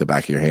just like the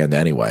back of your hand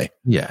anyway.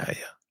 Yeah.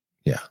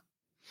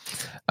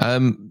 I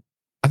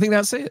think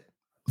that's it.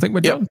 I think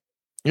we're done.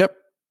 Yep.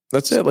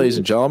 That's it, ladies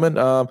and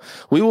gentlemen.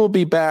 We will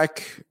be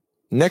back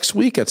next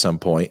week at some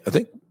point. I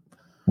think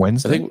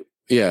Wednesday.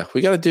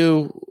 We got to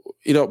do,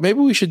 maybe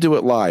we should do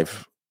it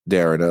live,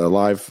 Darren, a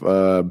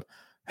live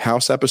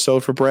house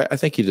episode for Brett. I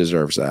think he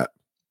deserves that.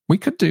 We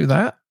could do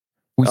that.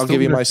 I'll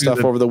give you my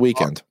stuff over the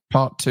weekend.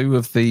 Part 2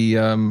 of the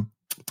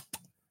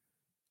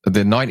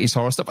 90s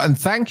horror stuff. And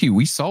thank you.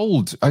 I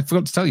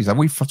forgot to tell you that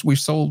we've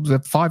sold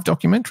 5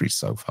 documentaries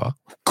so far.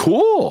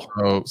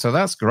 Cool. So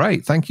that's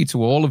great. Thank you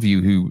to all of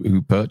you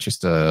who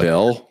purchased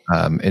Bill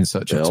In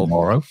Search of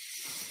Tomorrow.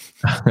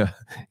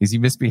 Is he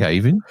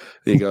misbehaving?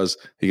 He goes,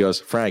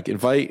 Frank,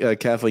 invite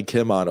Kathleen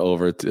Kim on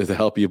over to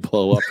help you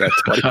blow up that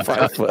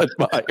 25-foot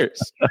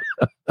Myers.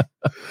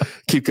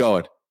 Keep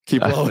going.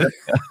 Keep blowing.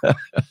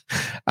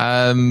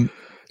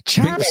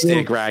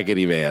 Chapstick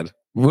Raggedy Man.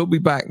 We'll be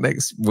back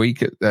next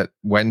week at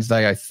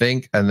Wednesday, I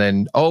think. And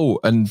then,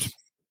 and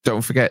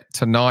don't forget,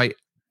 tonight,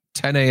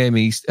 10 p.m.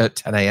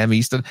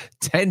 Eastern,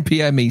 10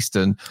 p.m.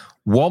 Eastern,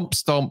 Womp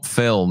Stomp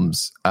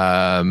Films.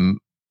 I'm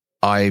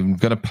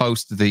going to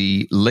post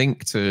the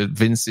link to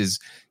Vince's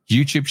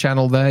YouTube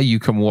channel there. You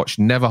can watch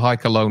Never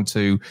Hike Alone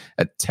 2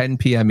 at 10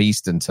 p.m.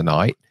 Eastern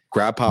tonight.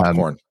 Grab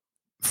popcorn.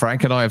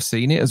 Frank and I have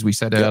seen it, as we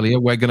said earlier.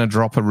 We're going to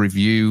drop a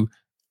review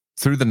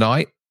through the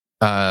night.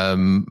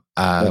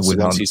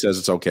 Once he says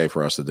it's okay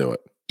for us to do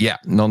it. Yeah,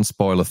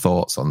 non-spoiler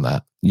thoughts on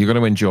that. You're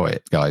going to enjoy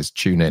it, guys.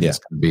 Tune in. Yeah. It's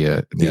going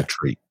to be a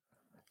treat.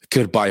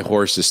 Goodbye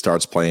Horses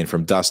starts playing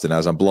from Dustin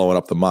as I'm blowing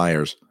up the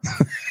Myers.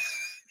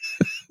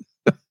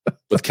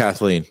 With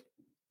Kathleen.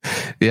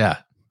 Yeah.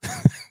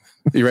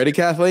 You ready,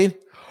 Kathleen?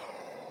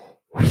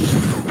 I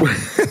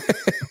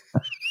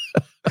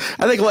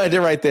think we'll end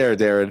it right there,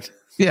 Darren.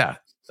 Yeah.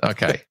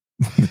 Okay.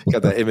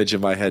 Got that image in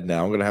my head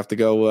now. I'm going to have to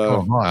go.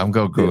 I'm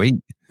going to go eat.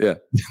 Yeah.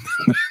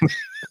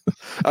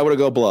 I'm going to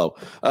go blow.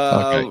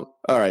 Okay.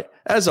 All right.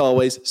 As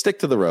always, stick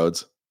to the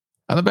roads.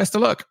 And the best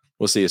of luck.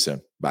 We'll see you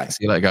soon. Bye.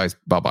 See you later, guys.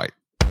 Bye-bye.